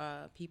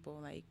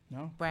people like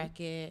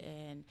Brackett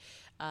and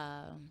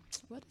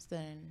what is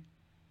the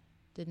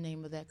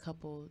name of that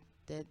couple,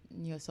 that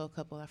neo soul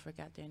couple? I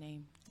forgot their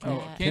name.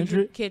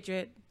 Kindred.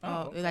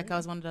 Okay. Like I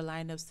was one of the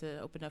lineups to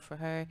open up for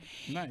her.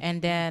 Nice.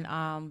 And then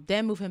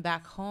moving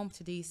back home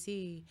to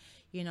DC,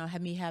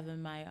 had me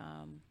having my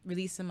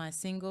releasing my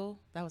single.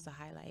 That was a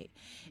highlight.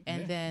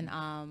 And then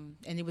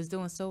and it was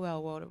doing so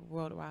well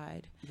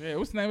worldwide. Yeah,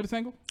 what's the name of the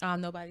single?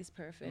 Nobody's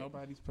Perfect.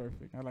 Nobody's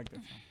Perfect. I like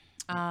that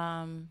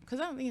song.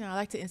 Because I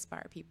like to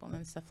inspire people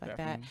and stuff like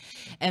Definitely.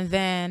 that. And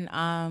then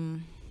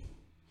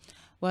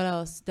what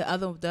else?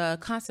 The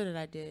concert that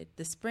I did,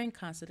 the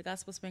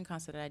gospel spring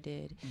concert that I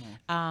did,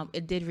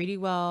 it did really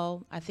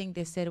well. I think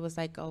they said it was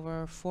like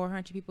over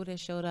 400 people that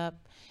showed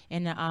up,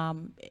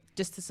 and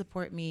just to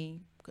support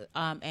me,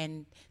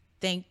 and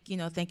thank you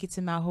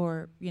to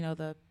Malhor,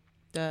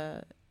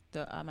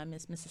 I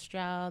miss Mrs.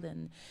 Stroud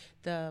and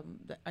the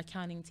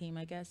accounting team,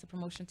 I guess, the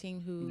promotion team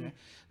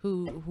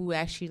who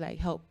actually like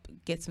helped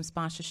get some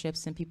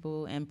sponsorships and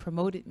people and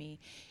promoted me,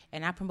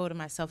 and I promoted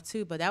myself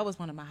too. But that was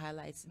one of my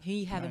highlights.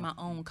 Having my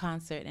own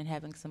concert and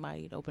having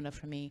somebody to open up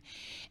for me,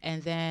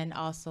 and then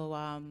also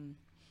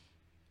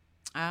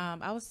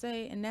I would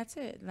say, and that's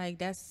it. Like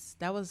that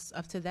was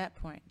up to that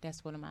point.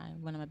 That's one of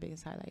my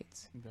biggest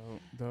highlights.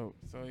 Dope.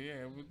 So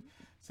you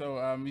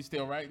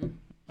still writing?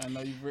 I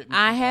know you've written.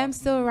 I am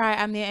still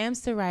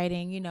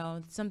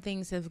writing. Some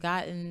things have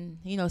gotten,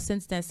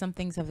 since then, some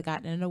things have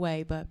gotten in the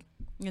way, but,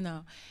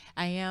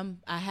 I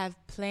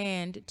have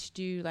planned to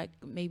do like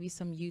maybe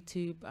some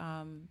YouTube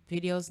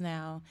videos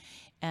now.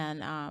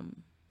 And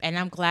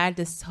I'm glad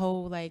this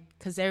whole, like,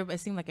 because it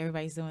seems like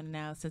everybody's doing it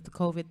now since the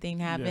COVID thing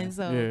happened.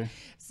 So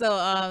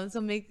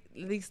make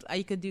at least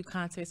you could do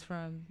concerts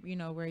from,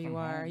 where you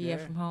are.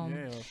 From home.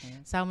 Yeah, okay.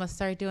 So I'm going to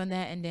start doing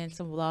that, and then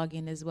some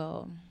vlogging as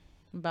well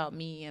about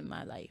me and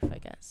my life, I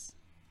guess.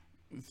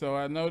 So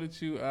I know that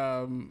you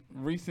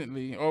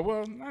recently, or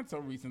well, not so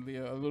recently,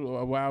 a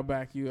while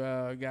back, you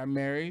got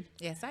married.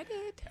 Yes, I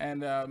did.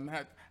 And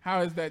how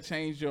has that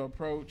changed your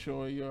approach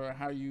or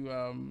how you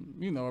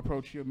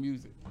approach your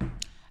music?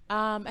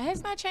 It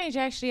has not changed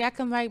actually. I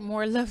can write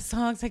more love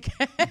songs, I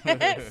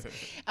guess.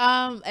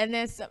 And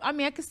then I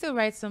mean, I can still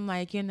write some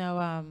like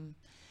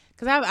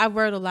because I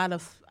wrote a lot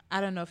of. I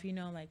don't know if you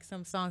know like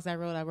some songs I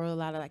wrote. I wrote a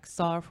lot of like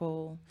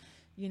sorrowful,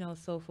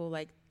 soulful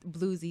like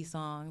bluesy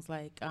songs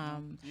like.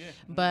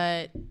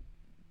 But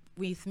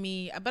with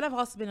me, but I've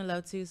also been in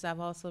love too, so I've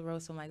also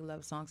wrote some like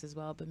love songs as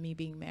well. But me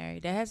being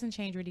married, that hasn't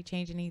really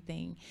changed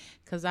anything,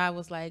 because I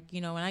was like,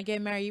 when I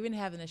get married, even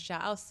having a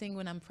shot, I'll sing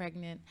when I'm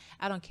pregnant.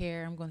 I don't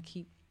care. I'm gonna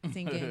keep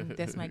singing.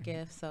 That's my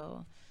gift.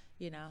 So,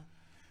 Yeah,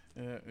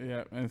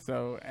 and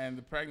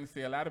the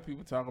pregnancy. A lot of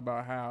people talk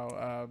about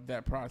how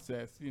that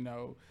process,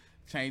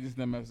 changes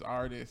them as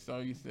artists. So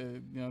you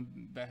said,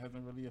 that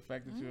hasn't really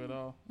affected you at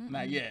all.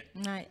 Not yet.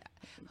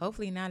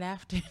 Hopefully not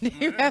after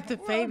you have the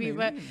baby,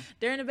 but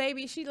during the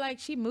baby,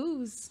 she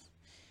moves.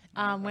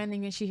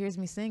 When she hears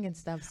me sing and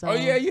stuff. So. Oh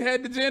yeah, you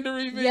had the gender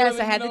reveal. Yes,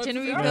 I had the gender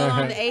reveal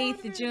on the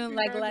 8th of June,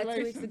 like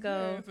 2 weeks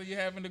ago. Yeah, so you're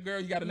having the girl.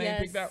 You got a name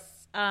picked out.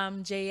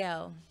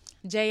 JL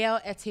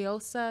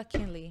Etiosa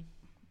Kinley.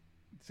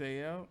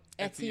 JL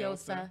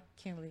Etiosa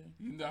Kinley.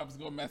 You know I was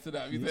gonna mess it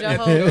up.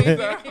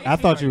 I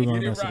thought you were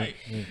gonna mess it up.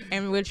 Yeah.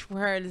 And which for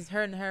her is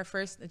her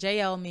first.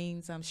 JL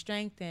means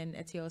strength, and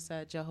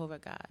Etiosa Jehovah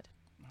God.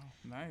 Oh,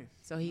 nice.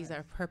 So he's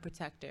her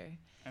protector.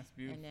 That's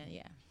beautiful. And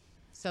then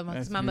So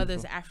my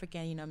mother's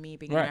African, me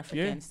being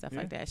African and stuff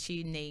like that.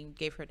 She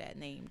gave her that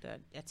name, the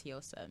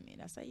Etiosa. I mean,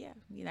 I said,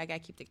 I gotta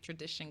keep the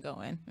tradition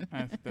going.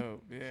 That's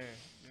dope. Yeah,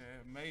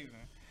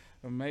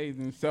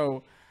 amazing.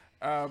 So,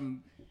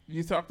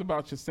 you talked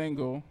about your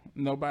single,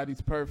 "Nobody's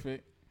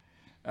Perfect."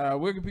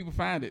 Where can people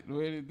find it? I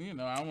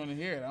want to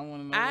hear it. I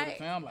want to know what it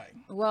sounds like.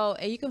 Well,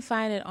 you can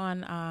find it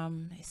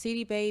on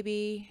CD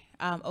Baby,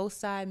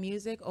 Osai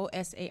Music,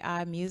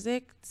 OSAI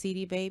Music,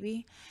 CD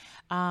Baby.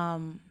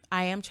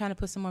 I am trying to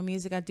put some more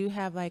music. I do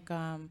have like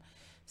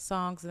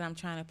songs that I'm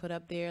trying to put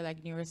up there,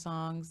 like newer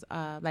songs,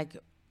 like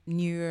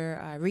newer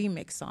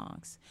remix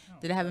songs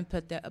that I haven't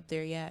put up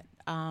there yet.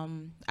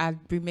 I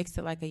remixed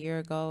it like a year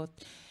ago,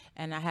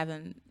 and I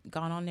haven't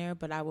gone on there,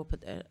 but I will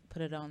put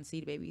it on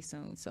CD Baby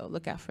soon. So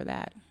look out for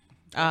that.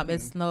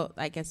 It's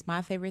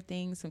my favorite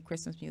thing, some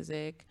Christmas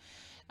music,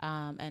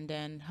 and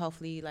then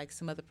hopefully like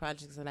some other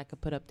projects that I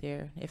could put up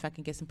there if I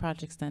can get some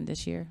projects done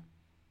this year.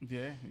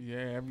 Yeah,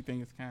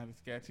 everything is kind of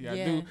sketchy.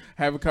 I do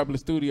have a couple of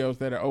studios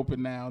that are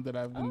open now that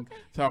I've been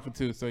talking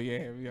to. So we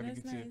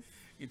gotta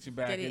get you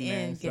back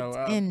in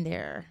there. In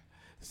there.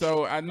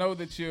 So I know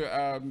that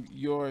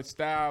your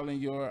style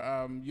and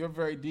you're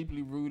very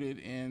deeply rooted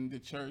in the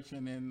church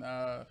and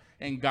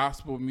in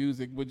gospel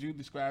music. Would you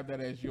describe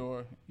that as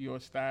your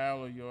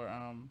style or your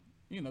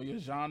your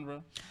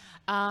genre?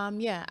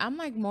 I'm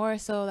like more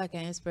so like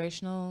an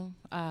inspirational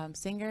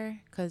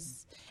singer,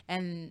 I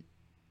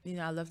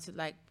love to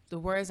like. The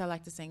words I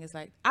like to sing is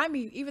like,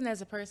 even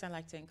as a person, I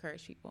like to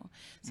encourage people.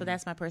 So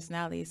that's my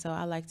personality. So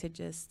I like to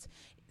just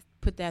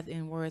put that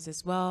in words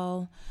as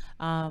well.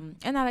 And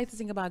I like to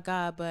sing about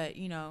God, but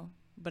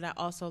I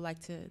also like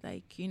to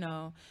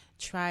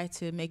try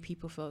to make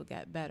people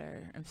get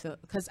better and feel,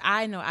 because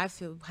I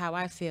feel how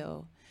I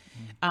feel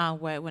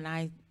when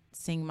I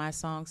sing my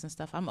songs and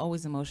stuff. I'm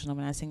always emotional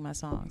when I sing my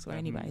songs or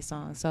anybody's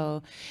songs.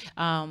 So,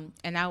 and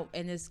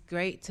it's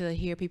great to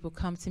hear people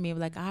come to me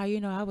like,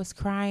 I was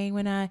crying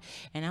and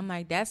I'm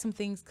like, that's some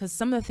things, because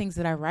some of the things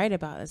that I write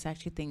about is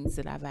actually things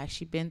that I've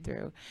actually been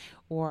through,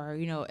 or,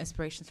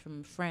 inspirations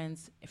from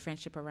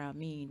friendship around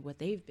me, what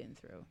they've been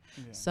through.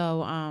 Yeah.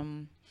 So,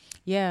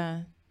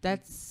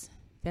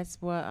 that's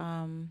what,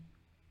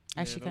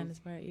 actually kind of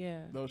inspired.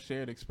 Yeah. Those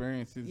shared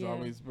experiences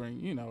always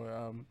bring,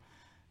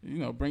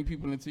 bring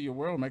people into your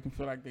world, make them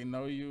feel like they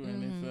know you,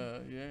 and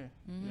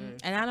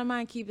it's And I don't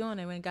mind keep doing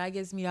it when God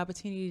gives me the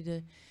opportunity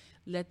to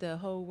let the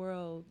whole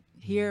world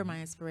hear my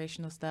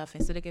inspirational stuff,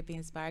 and so they can be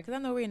inspired. Because I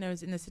know we're in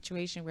a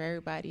situation where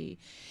everybody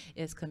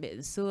is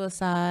committing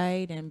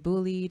suicide and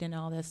bullied and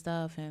all that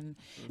stuff, and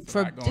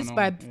for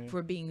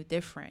being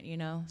different,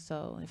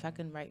 So if I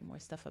can write more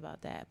stuff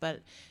about that,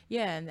 but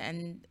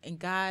and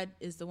God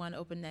is the one who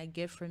opened that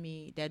gift for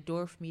me, that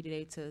door for me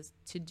today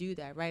to do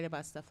that, write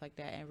about stuff like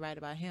that, and write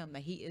about Him.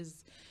 That He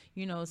is,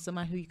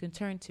 someone who you can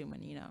turn to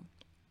when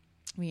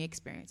when you're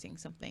experiencing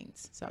some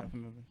things. So.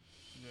 Definitely.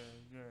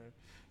 Yeah.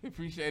 We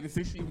appreciate it.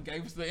 She even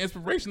gave us the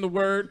inspirational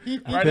word.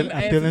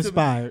 I feel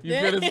inspired. You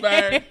feel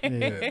inspired?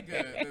 Yeah.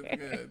 That's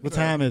good. What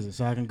time is it?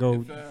 So I can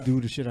go do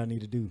the shit I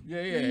need to do. Yeah.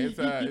 It's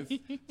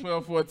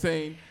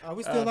 12:14. Are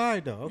we still all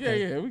right though?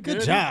 Okay. Yeah. We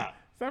good job.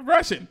 Stop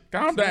rushing.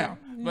 Calm down.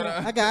 But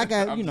I got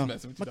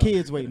my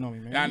kids waiting on me,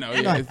 man. I know.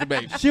 Yeah, it's the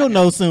baby. She'll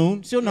know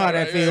soon. She'll know how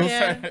that feels.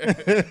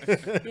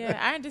 Yeah,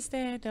 I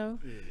understand though.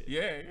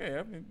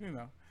 Yeah. I mean,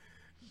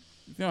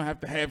 you don't have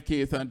to have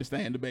kids to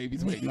understand the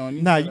baby's waiting on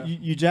you. Nah,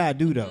 you jive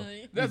do though.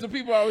 That's what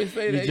people always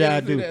say.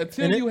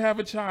 Until you have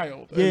a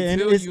child. Yeah,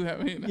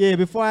 yeah.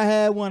 Before I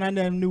had one, I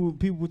never knew what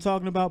people were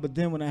talking about. But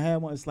then when I had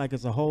one, it's like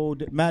it's a whole.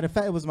 Matter of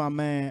fact, it was my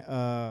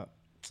man.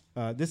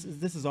 This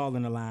is all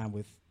in the line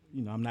with.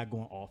 I'm not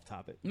going off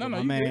topic. My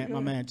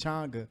man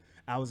Changa.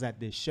 I was at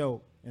this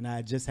show and I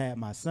had just had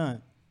my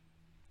son,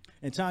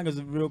 And Changa's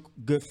a real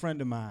good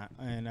friend of mine,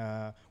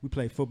 and we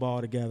played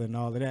football together and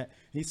all of that.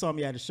 He saw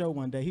me at a show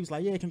one day. He was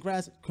like, "Yeah,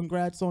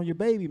 congrats on your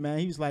baby, man."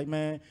 He was like,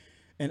 "Man,"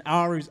 and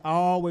I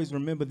always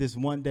remember this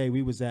one day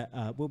we was at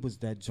what was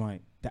that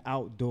joint? The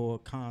outdoor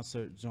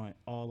concert joint,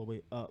 all the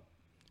way up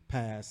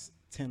past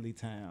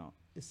Tinleytown.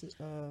 Is it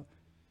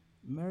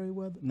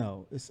Merriweather?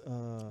 No, it's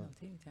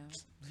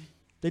Tinleytown.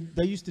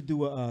 They used to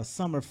do a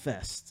summer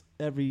fest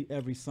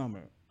every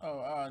summer.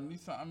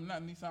 Nissan. I'm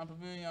not Nissan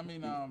Pavilion. I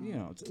mean,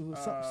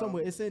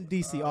 somewhere. It's in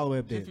DC, all the way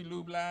up there. Jiffy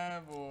Lube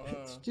Live or.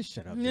 Just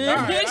shut up. You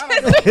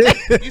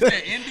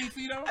said in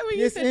DC though? I mean,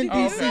 you It's said in to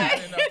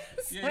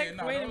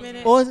DC. Wait a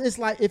minute. Or it's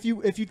like if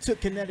you took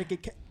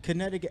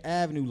Connecticut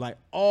Avenue, like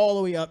all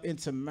the way up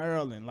into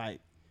Maryland, like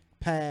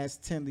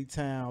past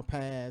Tinleytown,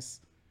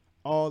 past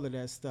all of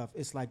that stuff.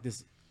 It's like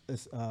this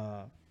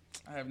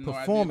I have no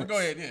performance. idea. But go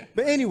ahead, yeah.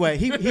 But anyway,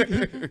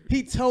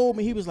 he told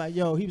me, he was like,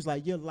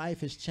 your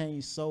life has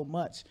changed so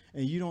much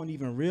and you don't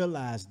even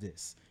realize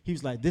this. He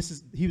was like,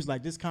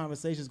 this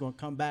conversation is going to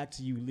come back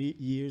to you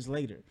years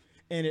later.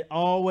 And it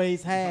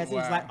always has. He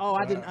was like,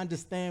 I didn't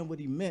understand what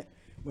he meant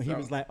when he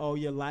was like,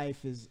 your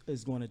life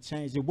is going to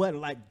change. It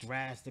wasn't like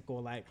drastic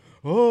or like,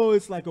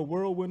 it's like a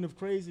whirlwind of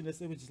craziness.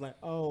 It was just like,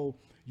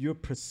 your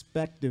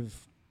perspective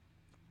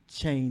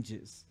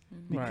changes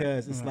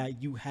because it's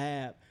like you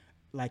have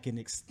like an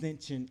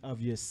extension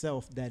of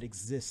yourself that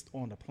exists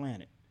on the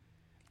planet.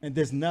 And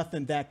there's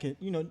nothing that can,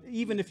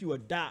 even if you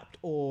adopt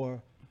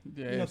or,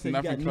 it's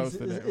nothing close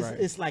to that, right?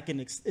 It's like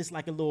it's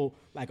like a little,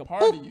 like a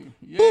part of you.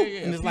 Yeah,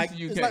 boop, and it's like,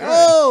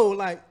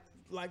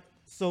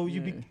 so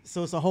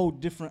so it's a whole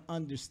different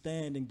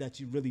understanding that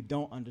you really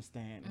don't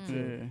understand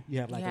until you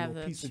have like a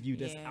little piece of you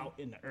that's out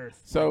in the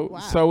earth.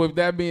 So with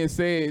that being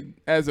said,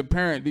 as a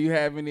parent, do you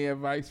have any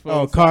advice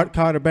for?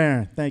 Carter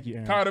Barron, thank you,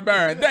 Aaron. Carter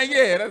Barron, that's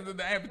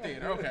the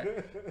amphitheater.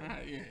 Okay,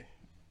 yeah.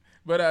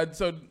 But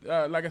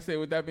like I said,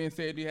 with that being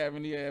said, do you have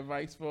any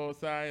advice for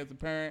Osai as a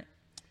parent?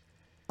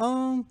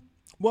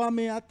 Well, I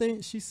mean, I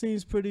think she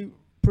seems pretty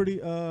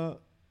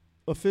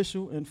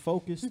official and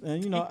focused,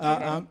 and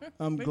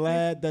I'm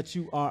glad that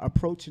you are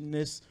approaching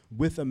this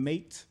with a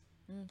mate.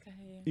 Okay.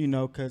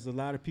 Because a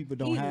lot of people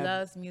don't have. He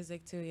loves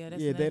music too. Yeah.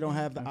 That's they don't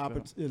have the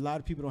opportunity. A lot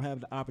of people don't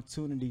have the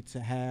opportunity to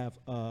have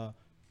a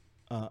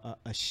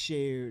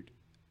shared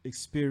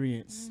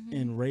experience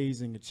in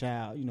raising a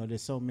child.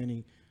 There's so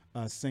many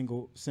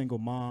single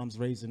moms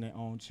raising their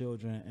own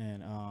children,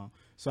 and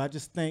so I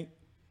just think,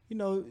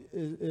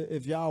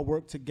 if y'all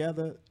work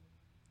together,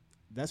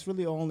 that's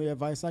really the only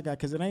advice I got,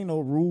 because it ain't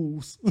no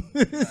rules.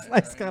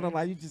 It's kind of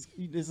like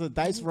it's a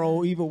dice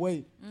roll either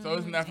way. So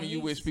it's nothing you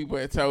wish people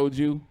had told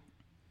you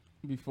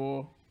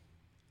before?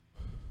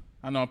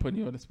 I know I'm putting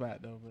you on the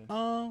spot though.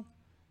 But.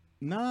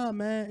 Nah,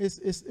 man,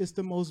 it's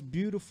the most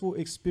beautiful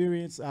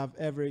experience I've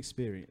ever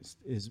experienced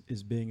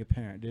is being a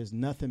parent. There's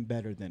nothing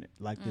better than it.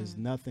 Like there's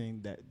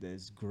nothing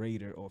that's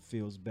greater or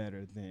feels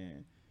better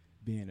than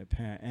being a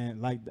parent. And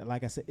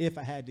like I said, if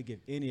I had to give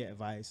any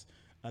advice,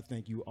 I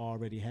think you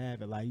already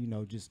have it. Like,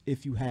 just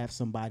if you have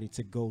somebody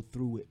to go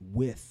through it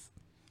with,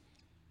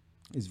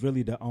 is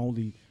really the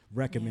only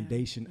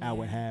recommendation I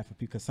would have for,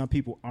 because some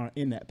people aren't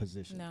in that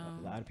position. No.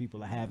 A lot of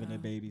people are having their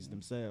babies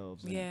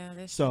themselves.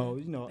 That's so,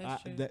 true.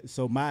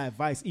 So my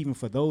advice, even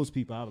for those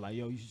people, I was like,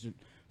 you should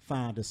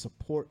find a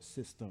support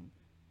system,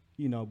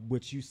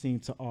 which you seem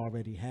to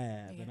already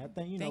have. Yeah. And I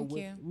think,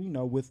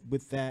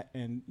 with that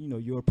and,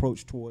 your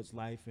approach towards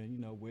life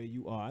and, where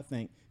you are, I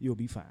think you'll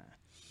be fine.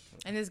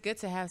 And it's good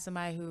to have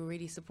somebody who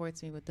really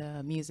supports me with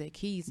the music.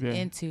 He's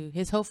into,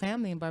 his whole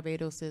family in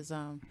Barbados is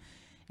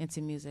into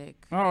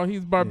music. Oh,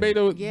 he's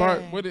Barbados. Yeah.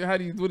 What do you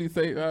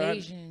say?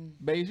 Bayesian.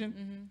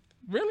 Bayesian?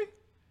 Really?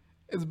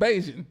 It's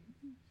Bayesian.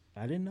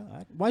 I didn't know.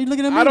 Why are you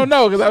looking at me? I don't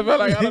know, because I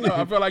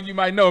feel like you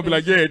might know. Be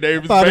like, yeah,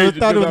 Dave. I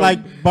thought it was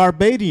like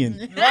Barbadian.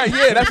 Right?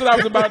 Yeah, that's what I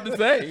was about to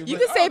say. You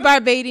can say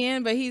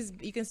Barbadian, but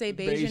you can say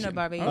Bayesian or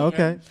Barbadian.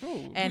 Okay.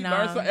 Cool. And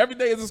every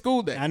day is a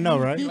school day. I know,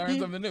 right? You learn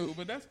something new,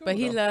 but that's cool. But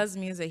he loves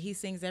music. He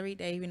sings every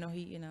day, even though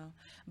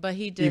but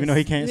he just, even though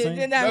he can't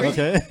sing. Not really.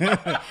 Okay.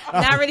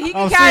 Not really. He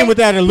I was seeing what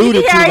that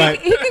alluded to.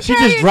 Like she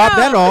just dropped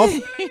that off.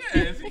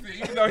 Yes,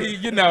 even though he,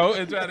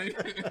 and try to.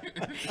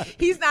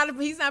 He's not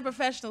a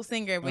professional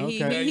singer, but he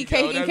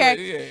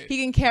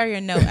can carry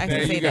a note. I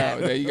can say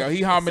that. There you go.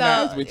 He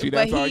harmonized with you.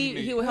 That's all you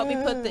need. He will help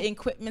me put the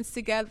equipments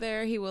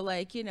together. He will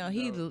he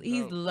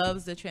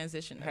loves the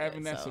transition.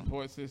 Having that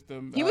support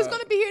system. He was going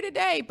to be here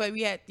today, but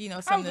we had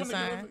some to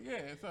sign.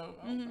 Yeah, so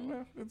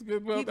well, it's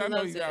good. Well, I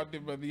know he's out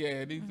there, but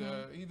yeah,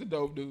 he's a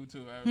dope dude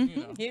too.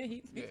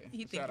 He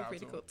thinks you're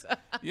pretty cool too.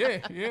 yeah,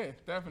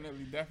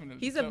 definitely.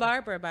 He's a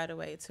barber, by the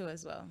way, too,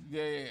 as well.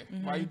 Yeah.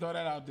 Why you throw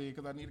that out there?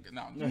 Because I need to.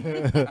 No,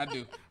 I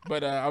do.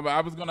 But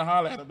I was gonna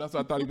holler at him. That's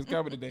why I thought he was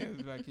coming today. I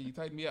was like, can you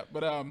tighten me up?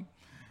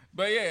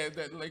 But yeah,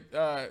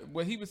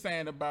 what he was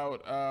saying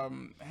about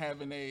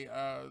having a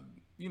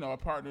a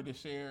partner to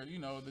share,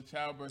 the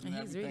childbirth and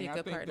he's everything. really a good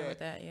I think partner with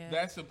that, yeah.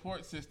 that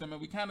support system,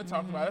 and we kind of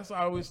talked about. That's why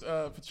I always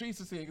Patrice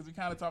is here because we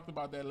kind of talked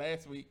about that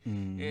last week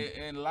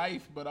in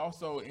life, but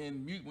also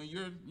in when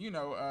you're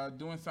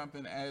doing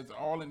something as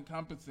all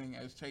encompassing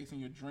as chasing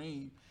your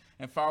dream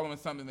and following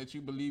something that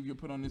you believe you're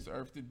put on this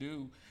earth to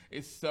do.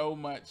 It's so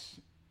much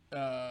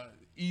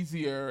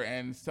easier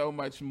and so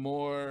much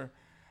more.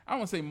 I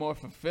won't say more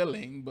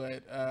fulfilling,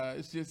 but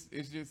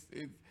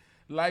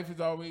life is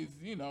always,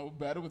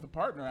 better with a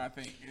partner, I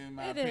think, in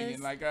my opinion.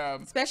 Is. Like,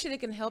 especially they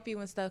can help you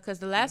and stuff. Because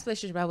the last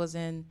relationship I was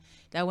in,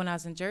 that when I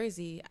was in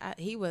Jersey,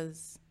 he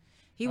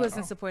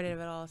wasn't supportive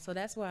at all. So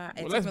that's why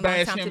it took me a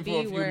long time to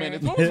be where.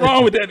 Minutes. What was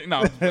wrong with that?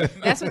 No,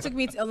 that's what took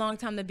me a long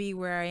time to be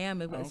where I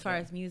am as far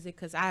as music,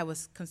 because I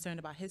was concerned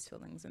about his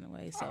feelings in a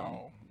way.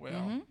 So.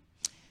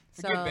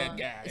 Forget that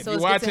guy. If you're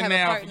watching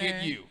now,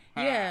 forget you.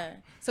 Yeah.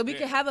 So we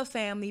could have a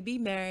family, be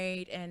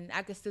married, and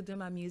I could still do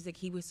my music.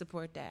 He would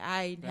support that.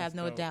 Have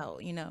no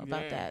doubt,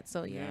 about that.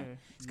 So,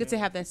 it's good to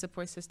have that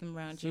support system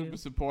around you. Super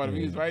supportive.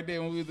 He was right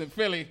there when we was in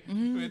Philly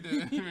with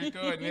the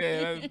recording.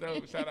 Yeah, that's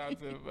dope. Shout out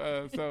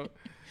to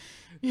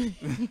him.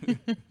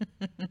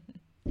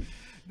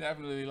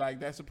 Definitely, like,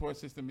 that support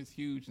system is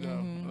huge,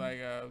 though. Like,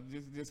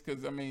 just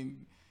because,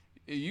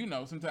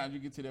 sometimes you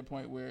get to that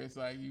point where it's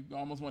like you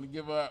almost want to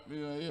give up.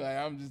 You're like,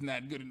 I'm just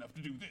not good enough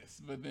to do this.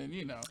 But then,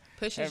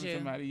 pushes having you.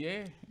 Somebody,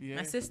 yeah.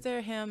 My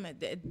sister, him,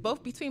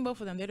 between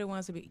both of them, they're the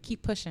ones who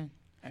keep pushing.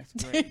 That's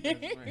great.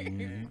 That's great.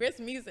 Yeah. Chris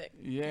music.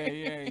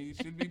 Yeah. You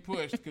should be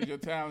pushed because your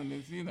talent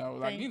is,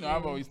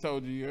 I've always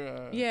told you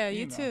you're.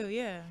 You too.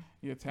 Yeah.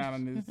 Your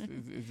talent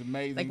is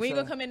amazing. Like when you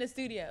gonna come in the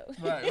studio.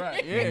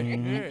 Right.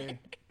 Yeah.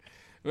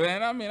 But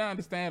I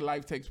understand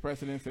life takes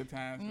precedence at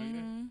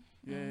times.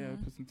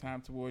 Put some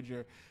time towards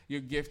your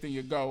gift and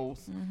your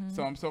goals.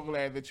 So I'm so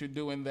glad that you're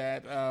doing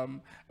that. I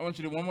want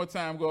you to one more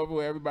time go over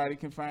where everybody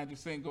can find your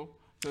single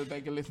so that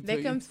they can listen to you.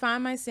 They can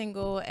find my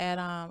single at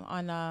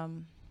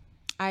on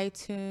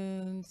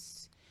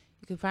iTunes.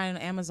 You can find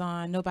it on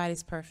Amazon.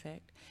 Nobody's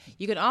Perfect.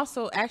 You can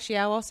also I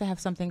also have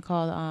something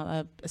called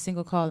a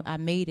single called I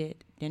Made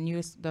It.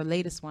 The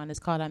latest one is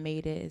called I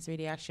Made It. It's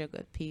really actually a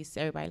good piece.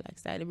 Everybody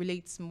likes that. It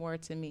relates more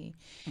to me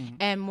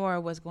and more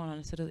of what's going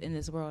on in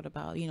this world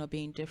about,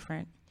 being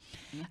different.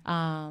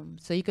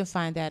 So you can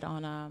find that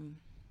on,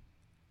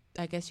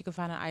 I guess you can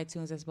find it on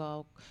iTunes as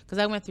well. Because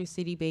I went through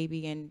CD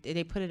Baby and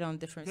they put it on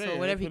different. So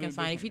whatever you can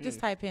find. If you just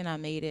type in I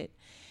Made It,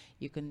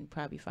 you can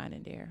probably find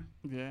it there.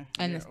 Yeah.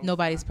 And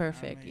Nobody's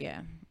Perfect.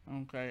 Yeah.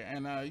 Okay.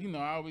 And, I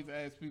always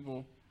ask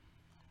people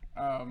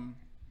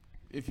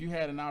if you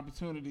had an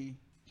opportunity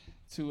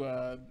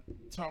to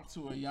talk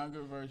to a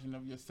younger version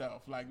of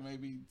yourself, like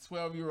maybe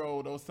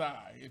 12-year-old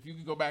Osai. If you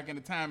could go back in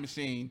the time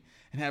machine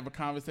and have a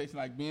conversation,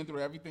 like being through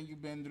everything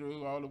you've been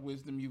through, all the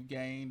wisdom you've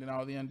gained, and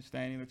all the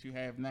understanding that you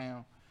have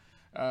now,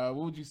 what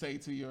would you say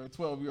to your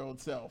 12-year-old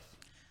self?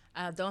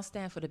 Don't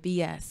stand for the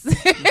BS.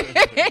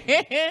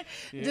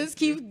 Just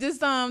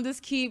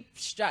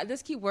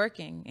keep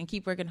working and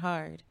keep working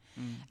hard.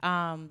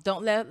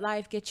 Don't let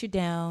life get you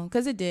down,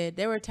 because it did.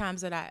 There were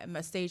times that I'm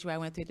a stage where I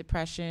went through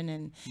depression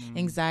and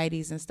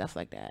anxieties and stuff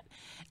like that.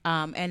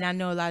 And I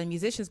know a lot of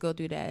musicians go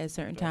through that at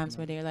certain times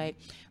where they're like,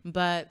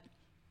 but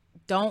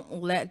don't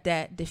let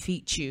that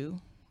defeat you.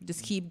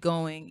 Just keep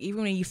going.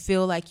 Even when you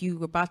feel like you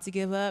were about to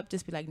give up,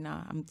 just be like,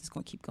 nah, I'm just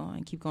going to keep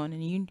going.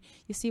 And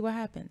you see what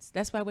happens.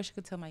 That's what I wish I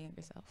could tell my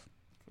younger self.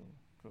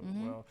 Cool.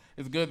 Well,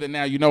 it's good that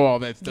now you know all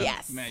that stuff.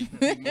 Yes. Now you can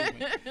keep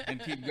moving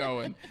and keep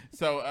going.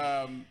 So,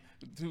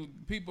 to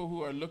people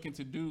who are looking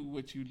to do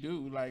what you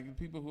do, like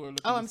people who are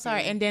looking I'm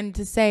sorry. And then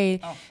to say,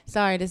 I'm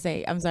sorry to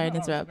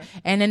interrupt. Okay.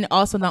 And then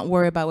also not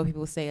worry about what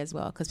people say as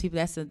well, because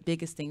that's the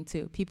biggest thing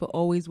too. People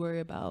always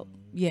worry about,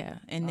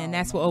 and then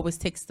that's what always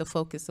takes the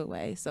focus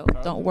away. So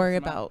don't worry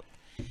about.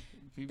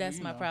 People, that's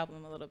my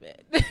problem a little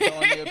bit.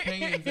 Throwing their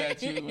opinions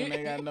at you when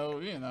they got no,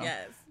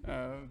 Yes.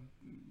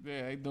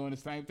 They doing the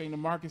same thing to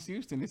Marcus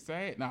Houston. It's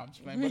sad. No, I'm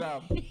just playing.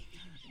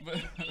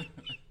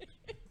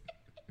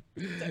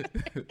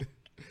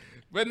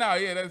 But no,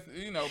 that's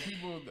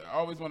people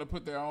always want to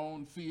put their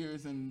own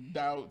fears and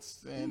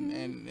doubts and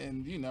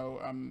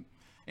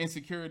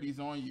insecurities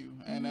on you,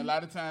 and a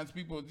lot of times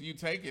you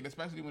take it,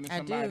 especially when it's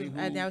somebody who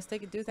I was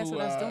taking that's what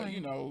I was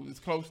doing. Is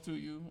close to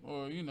you,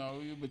 or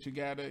but you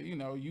gotta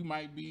you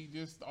might be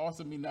just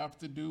awesome enough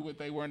to do what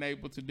they weren't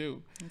able to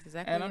do. That's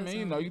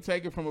exactly. And you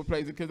take it from a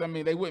place, because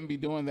they wouldn't be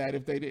doing that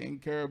if they didn't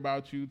care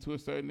about you to a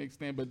certain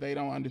extent, but they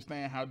don't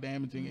understand how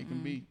damaging it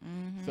can be.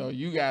 So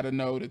you gotta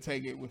know to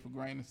take it with a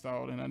grain of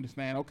salt and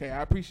understand. Okay,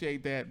 I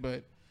appreciate that,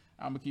 but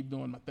I'm gonna keep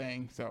doing my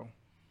thing. So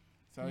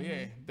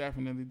yeah,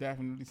 definitely.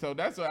 So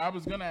that's what I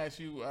was gonna ask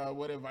you.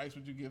 What advice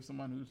would you give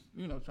someone who's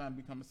trying to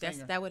become a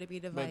singer? That would be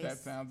the advice. But that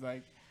sounds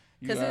like,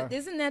 because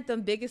isn't that the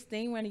biggest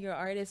thing when you're an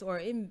artist or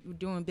in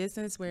doing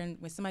business, when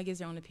somebody gives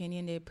their own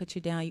opinion, they put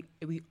you down.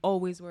 We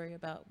always worry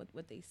about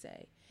what they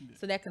say,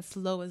 so that can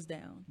slow us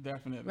down.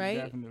 Definitely, right?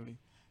 Definitely.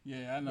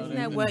 Yeah, I know. Isn't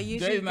that what you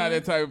should? Jay's not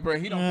that type of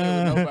person. He don't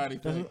care what nobody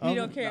thinks. He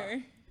don't care.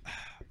 No.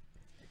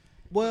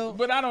 Well,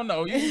 but I don't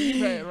know. You've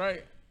had,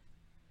 right?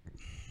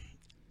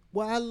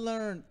 Well, I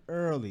learned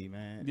early,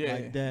 man. Yeah,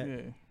 like that.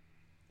 Yeah.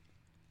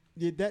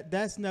 Yeah,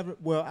 that's never.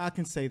 Well, I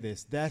can say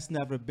this. That's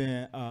never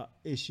been an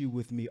issue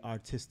with me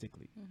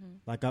artistically.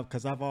 Like,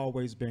 because I've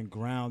always been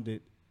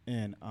grounded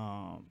in.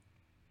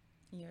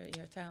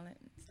 Your talent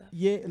and stuff.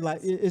 Yeah, like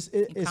it's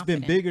been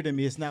confident. bigger than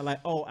me. It's not like,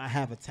 oh, I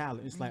have a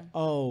talent. It's like,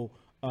 oh,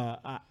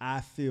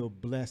 I feel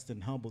blessed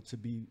and humbled to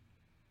be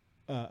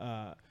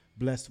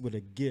blessed with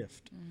a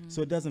gift.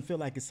 So it doesn't feel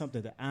like it's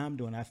something that I'm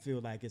doing. I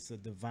feel like it's a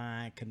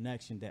divine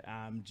connection that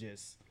I'm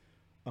just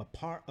a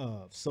part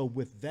of. So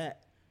with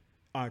that,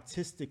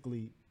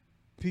 artistically,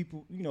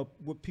 people,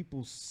 what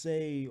people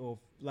say, or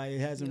like, it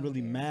hasn't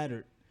really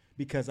mattered,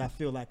 because I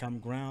feel like I'm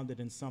grounded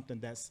in something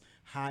that's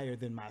higher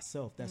than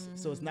myself.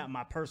 So it's not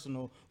my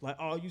personal, like,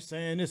 oh, you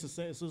saying this or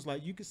saying. So it's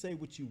like, you can say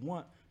what you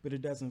want, but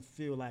it doesn't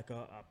feel like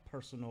a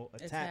personal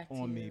attack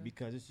on me,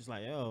 because it's just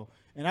like, oh.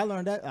 And I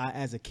learned that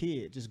as a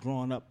kid, just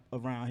growing up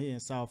around here in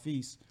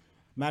Southeast.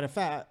 Matter of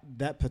fact,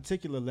 that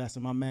particular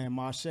lesson, my man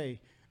Marche,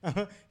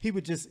 he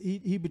would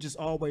just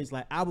always,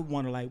 like, I would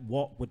want to, like,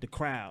 walk with the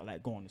crowd,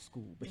 like, going to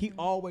school, but he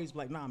always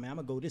like, nah, man, I'm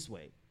gonna go this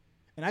way.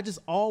 And I just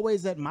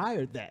always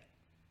admired that.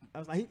 I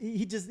was like,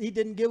 he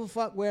didn't give a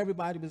fuck where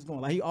everybody was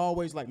going. Like, he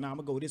always like, nah, I'm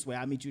gonna go this way,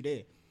 I'll meet you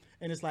there.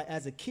 And it's like,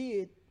 as a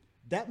kid,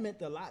 that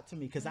meant a lot to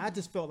me, because I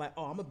just felt like,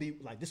 oh, I'm gonna be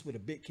like, this where the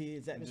big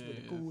kids at, this where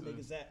the cool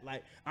niggas at.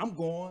 Like, I'm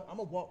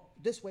gonna walk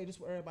this way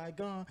where everybody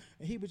gone.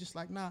 And he was just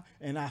like, nah.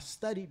 And I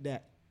studied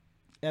that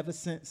ever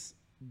since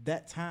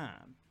that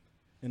time.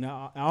 And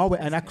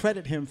I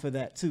credit him for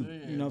that too.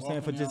 You know what I'm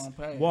saying? For just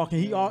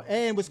walking.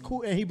 And was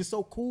cool, and he was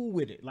so cool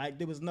with it. Like,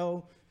 there was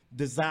no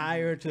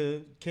desire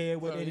to care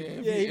what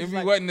if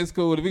he wasn't this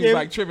cool, if he was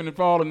like tripping and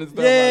falling and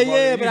stuff.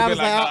 But I was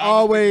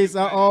like,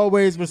 I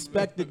always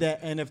respected that,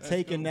 and have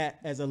taken that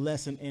as a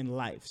lesson in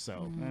life.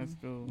 So that's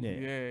cool.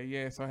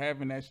 Yeah. So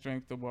having that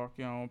strength to walk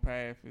your own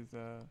path is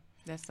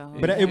that's the whole.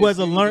 But it was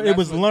learned. It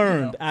was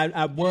learned.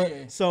 I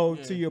was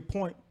to your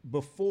point.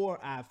 Before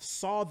I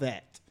saw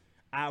that,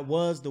 I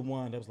was the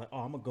one that was like,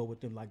 oh, I'm gonna go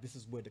with them. Like, this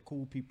is where the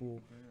cool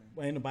people.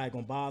 Ain't nobody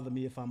gonna bother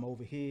me if I'm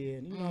over here.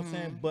 And you know what I'm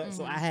saying? But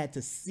so I had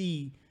to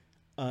see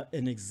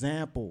an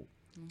example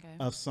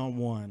of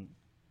someone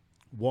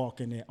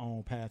walking their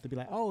own path to be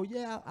like, oh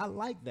yeah, I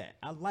like that.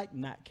 I like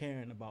not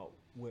caring about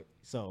what.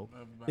 So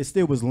it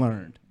still was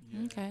learned.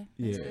 Okay.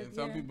 Yeah.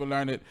 Some people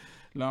learn it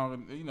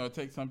longer. It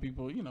takes some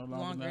people,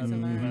 longer to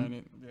learn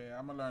it. Yeah,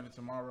 I'm gonna learn it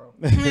tomorrow.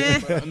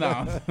 But,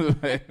 no.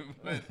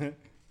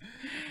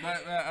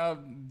 But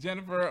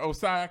Jennifer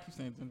Osai, I keep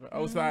saying Jennifer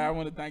Osai, I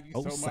want to thank you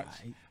so much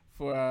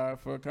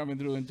for coming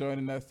through and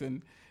joining us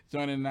and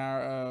joining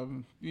our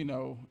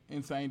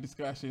insane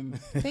discussion.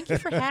 Thank you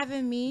for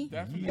having me.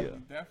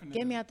 Definitely.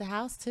 Get me out the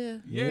house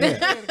too. Yeah,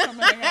 to come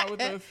and hang out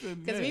with us.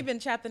 Because we've been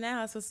trapped in that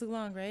house for so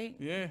long, right?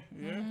 Yeah.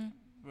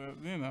 But,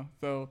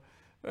 so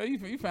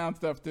you found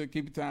stuff to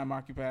keep your time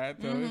occupied.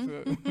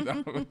 So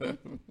it's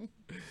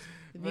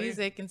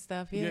music and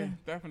stuff. Yeah,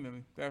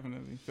 definitely.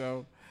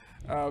 So.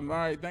 All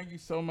right, thank you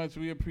so much.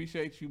 We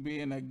appreciate you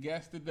being a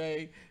guest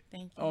today.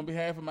 Thank you. On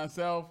behalf of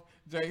myself,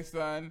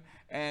 Jason,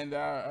 and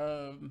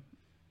our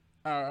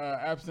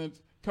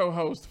absent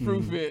co-host,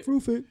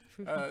 Fruitfit.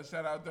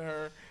 Shout out to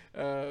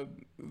her.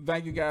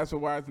 Thank you guys for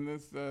watching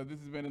this. This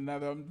has been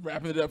another. I'm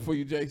wrapping it up for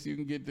you, Jay, so you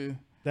can get to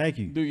thank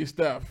you. Do your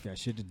stuff. Got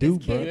shit to do,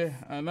 bro. Yeah,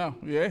 I know.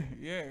 Yeah.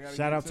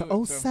 Shout out to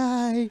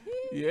Osai.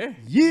 Yeah.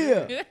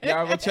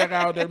 Y'all go check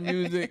out their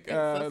music,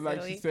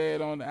 like silly. She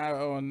said, on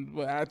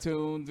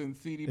iTunes and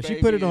CD Baby. She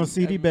put it on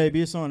CD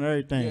Baby. It's on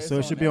everything. So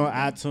it should be on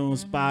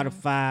iTunes,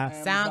 Spotify,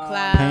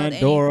 SoundCloud,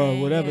 Pandora,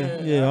 anything,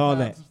 whatever. All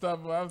that.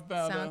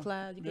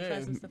 SoundCloud. You can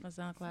try some stuff on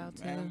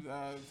SoundCloud too. And,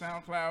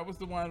 SoundCloud. What's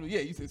the one? Yeah,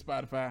 you said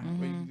Spotify.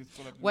 Where you can just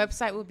pull up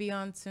Website will be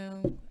on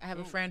soon. I have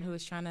a friend who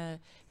is trying to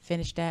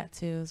finish that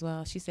too as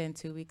well. She said in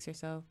 2 weeks or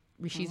so.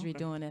 She's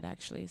redoing it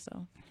actually.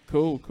 So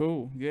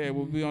cool. Yeah,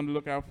 we'll be on the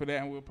lookout for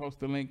that, and we'll post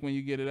the link when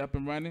you get it up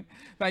and running.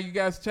 Thank you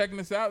guys for checking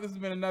us out. This has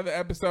been another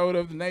episode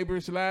of the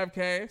Neighborish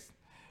Livecast.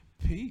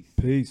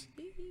 Peace.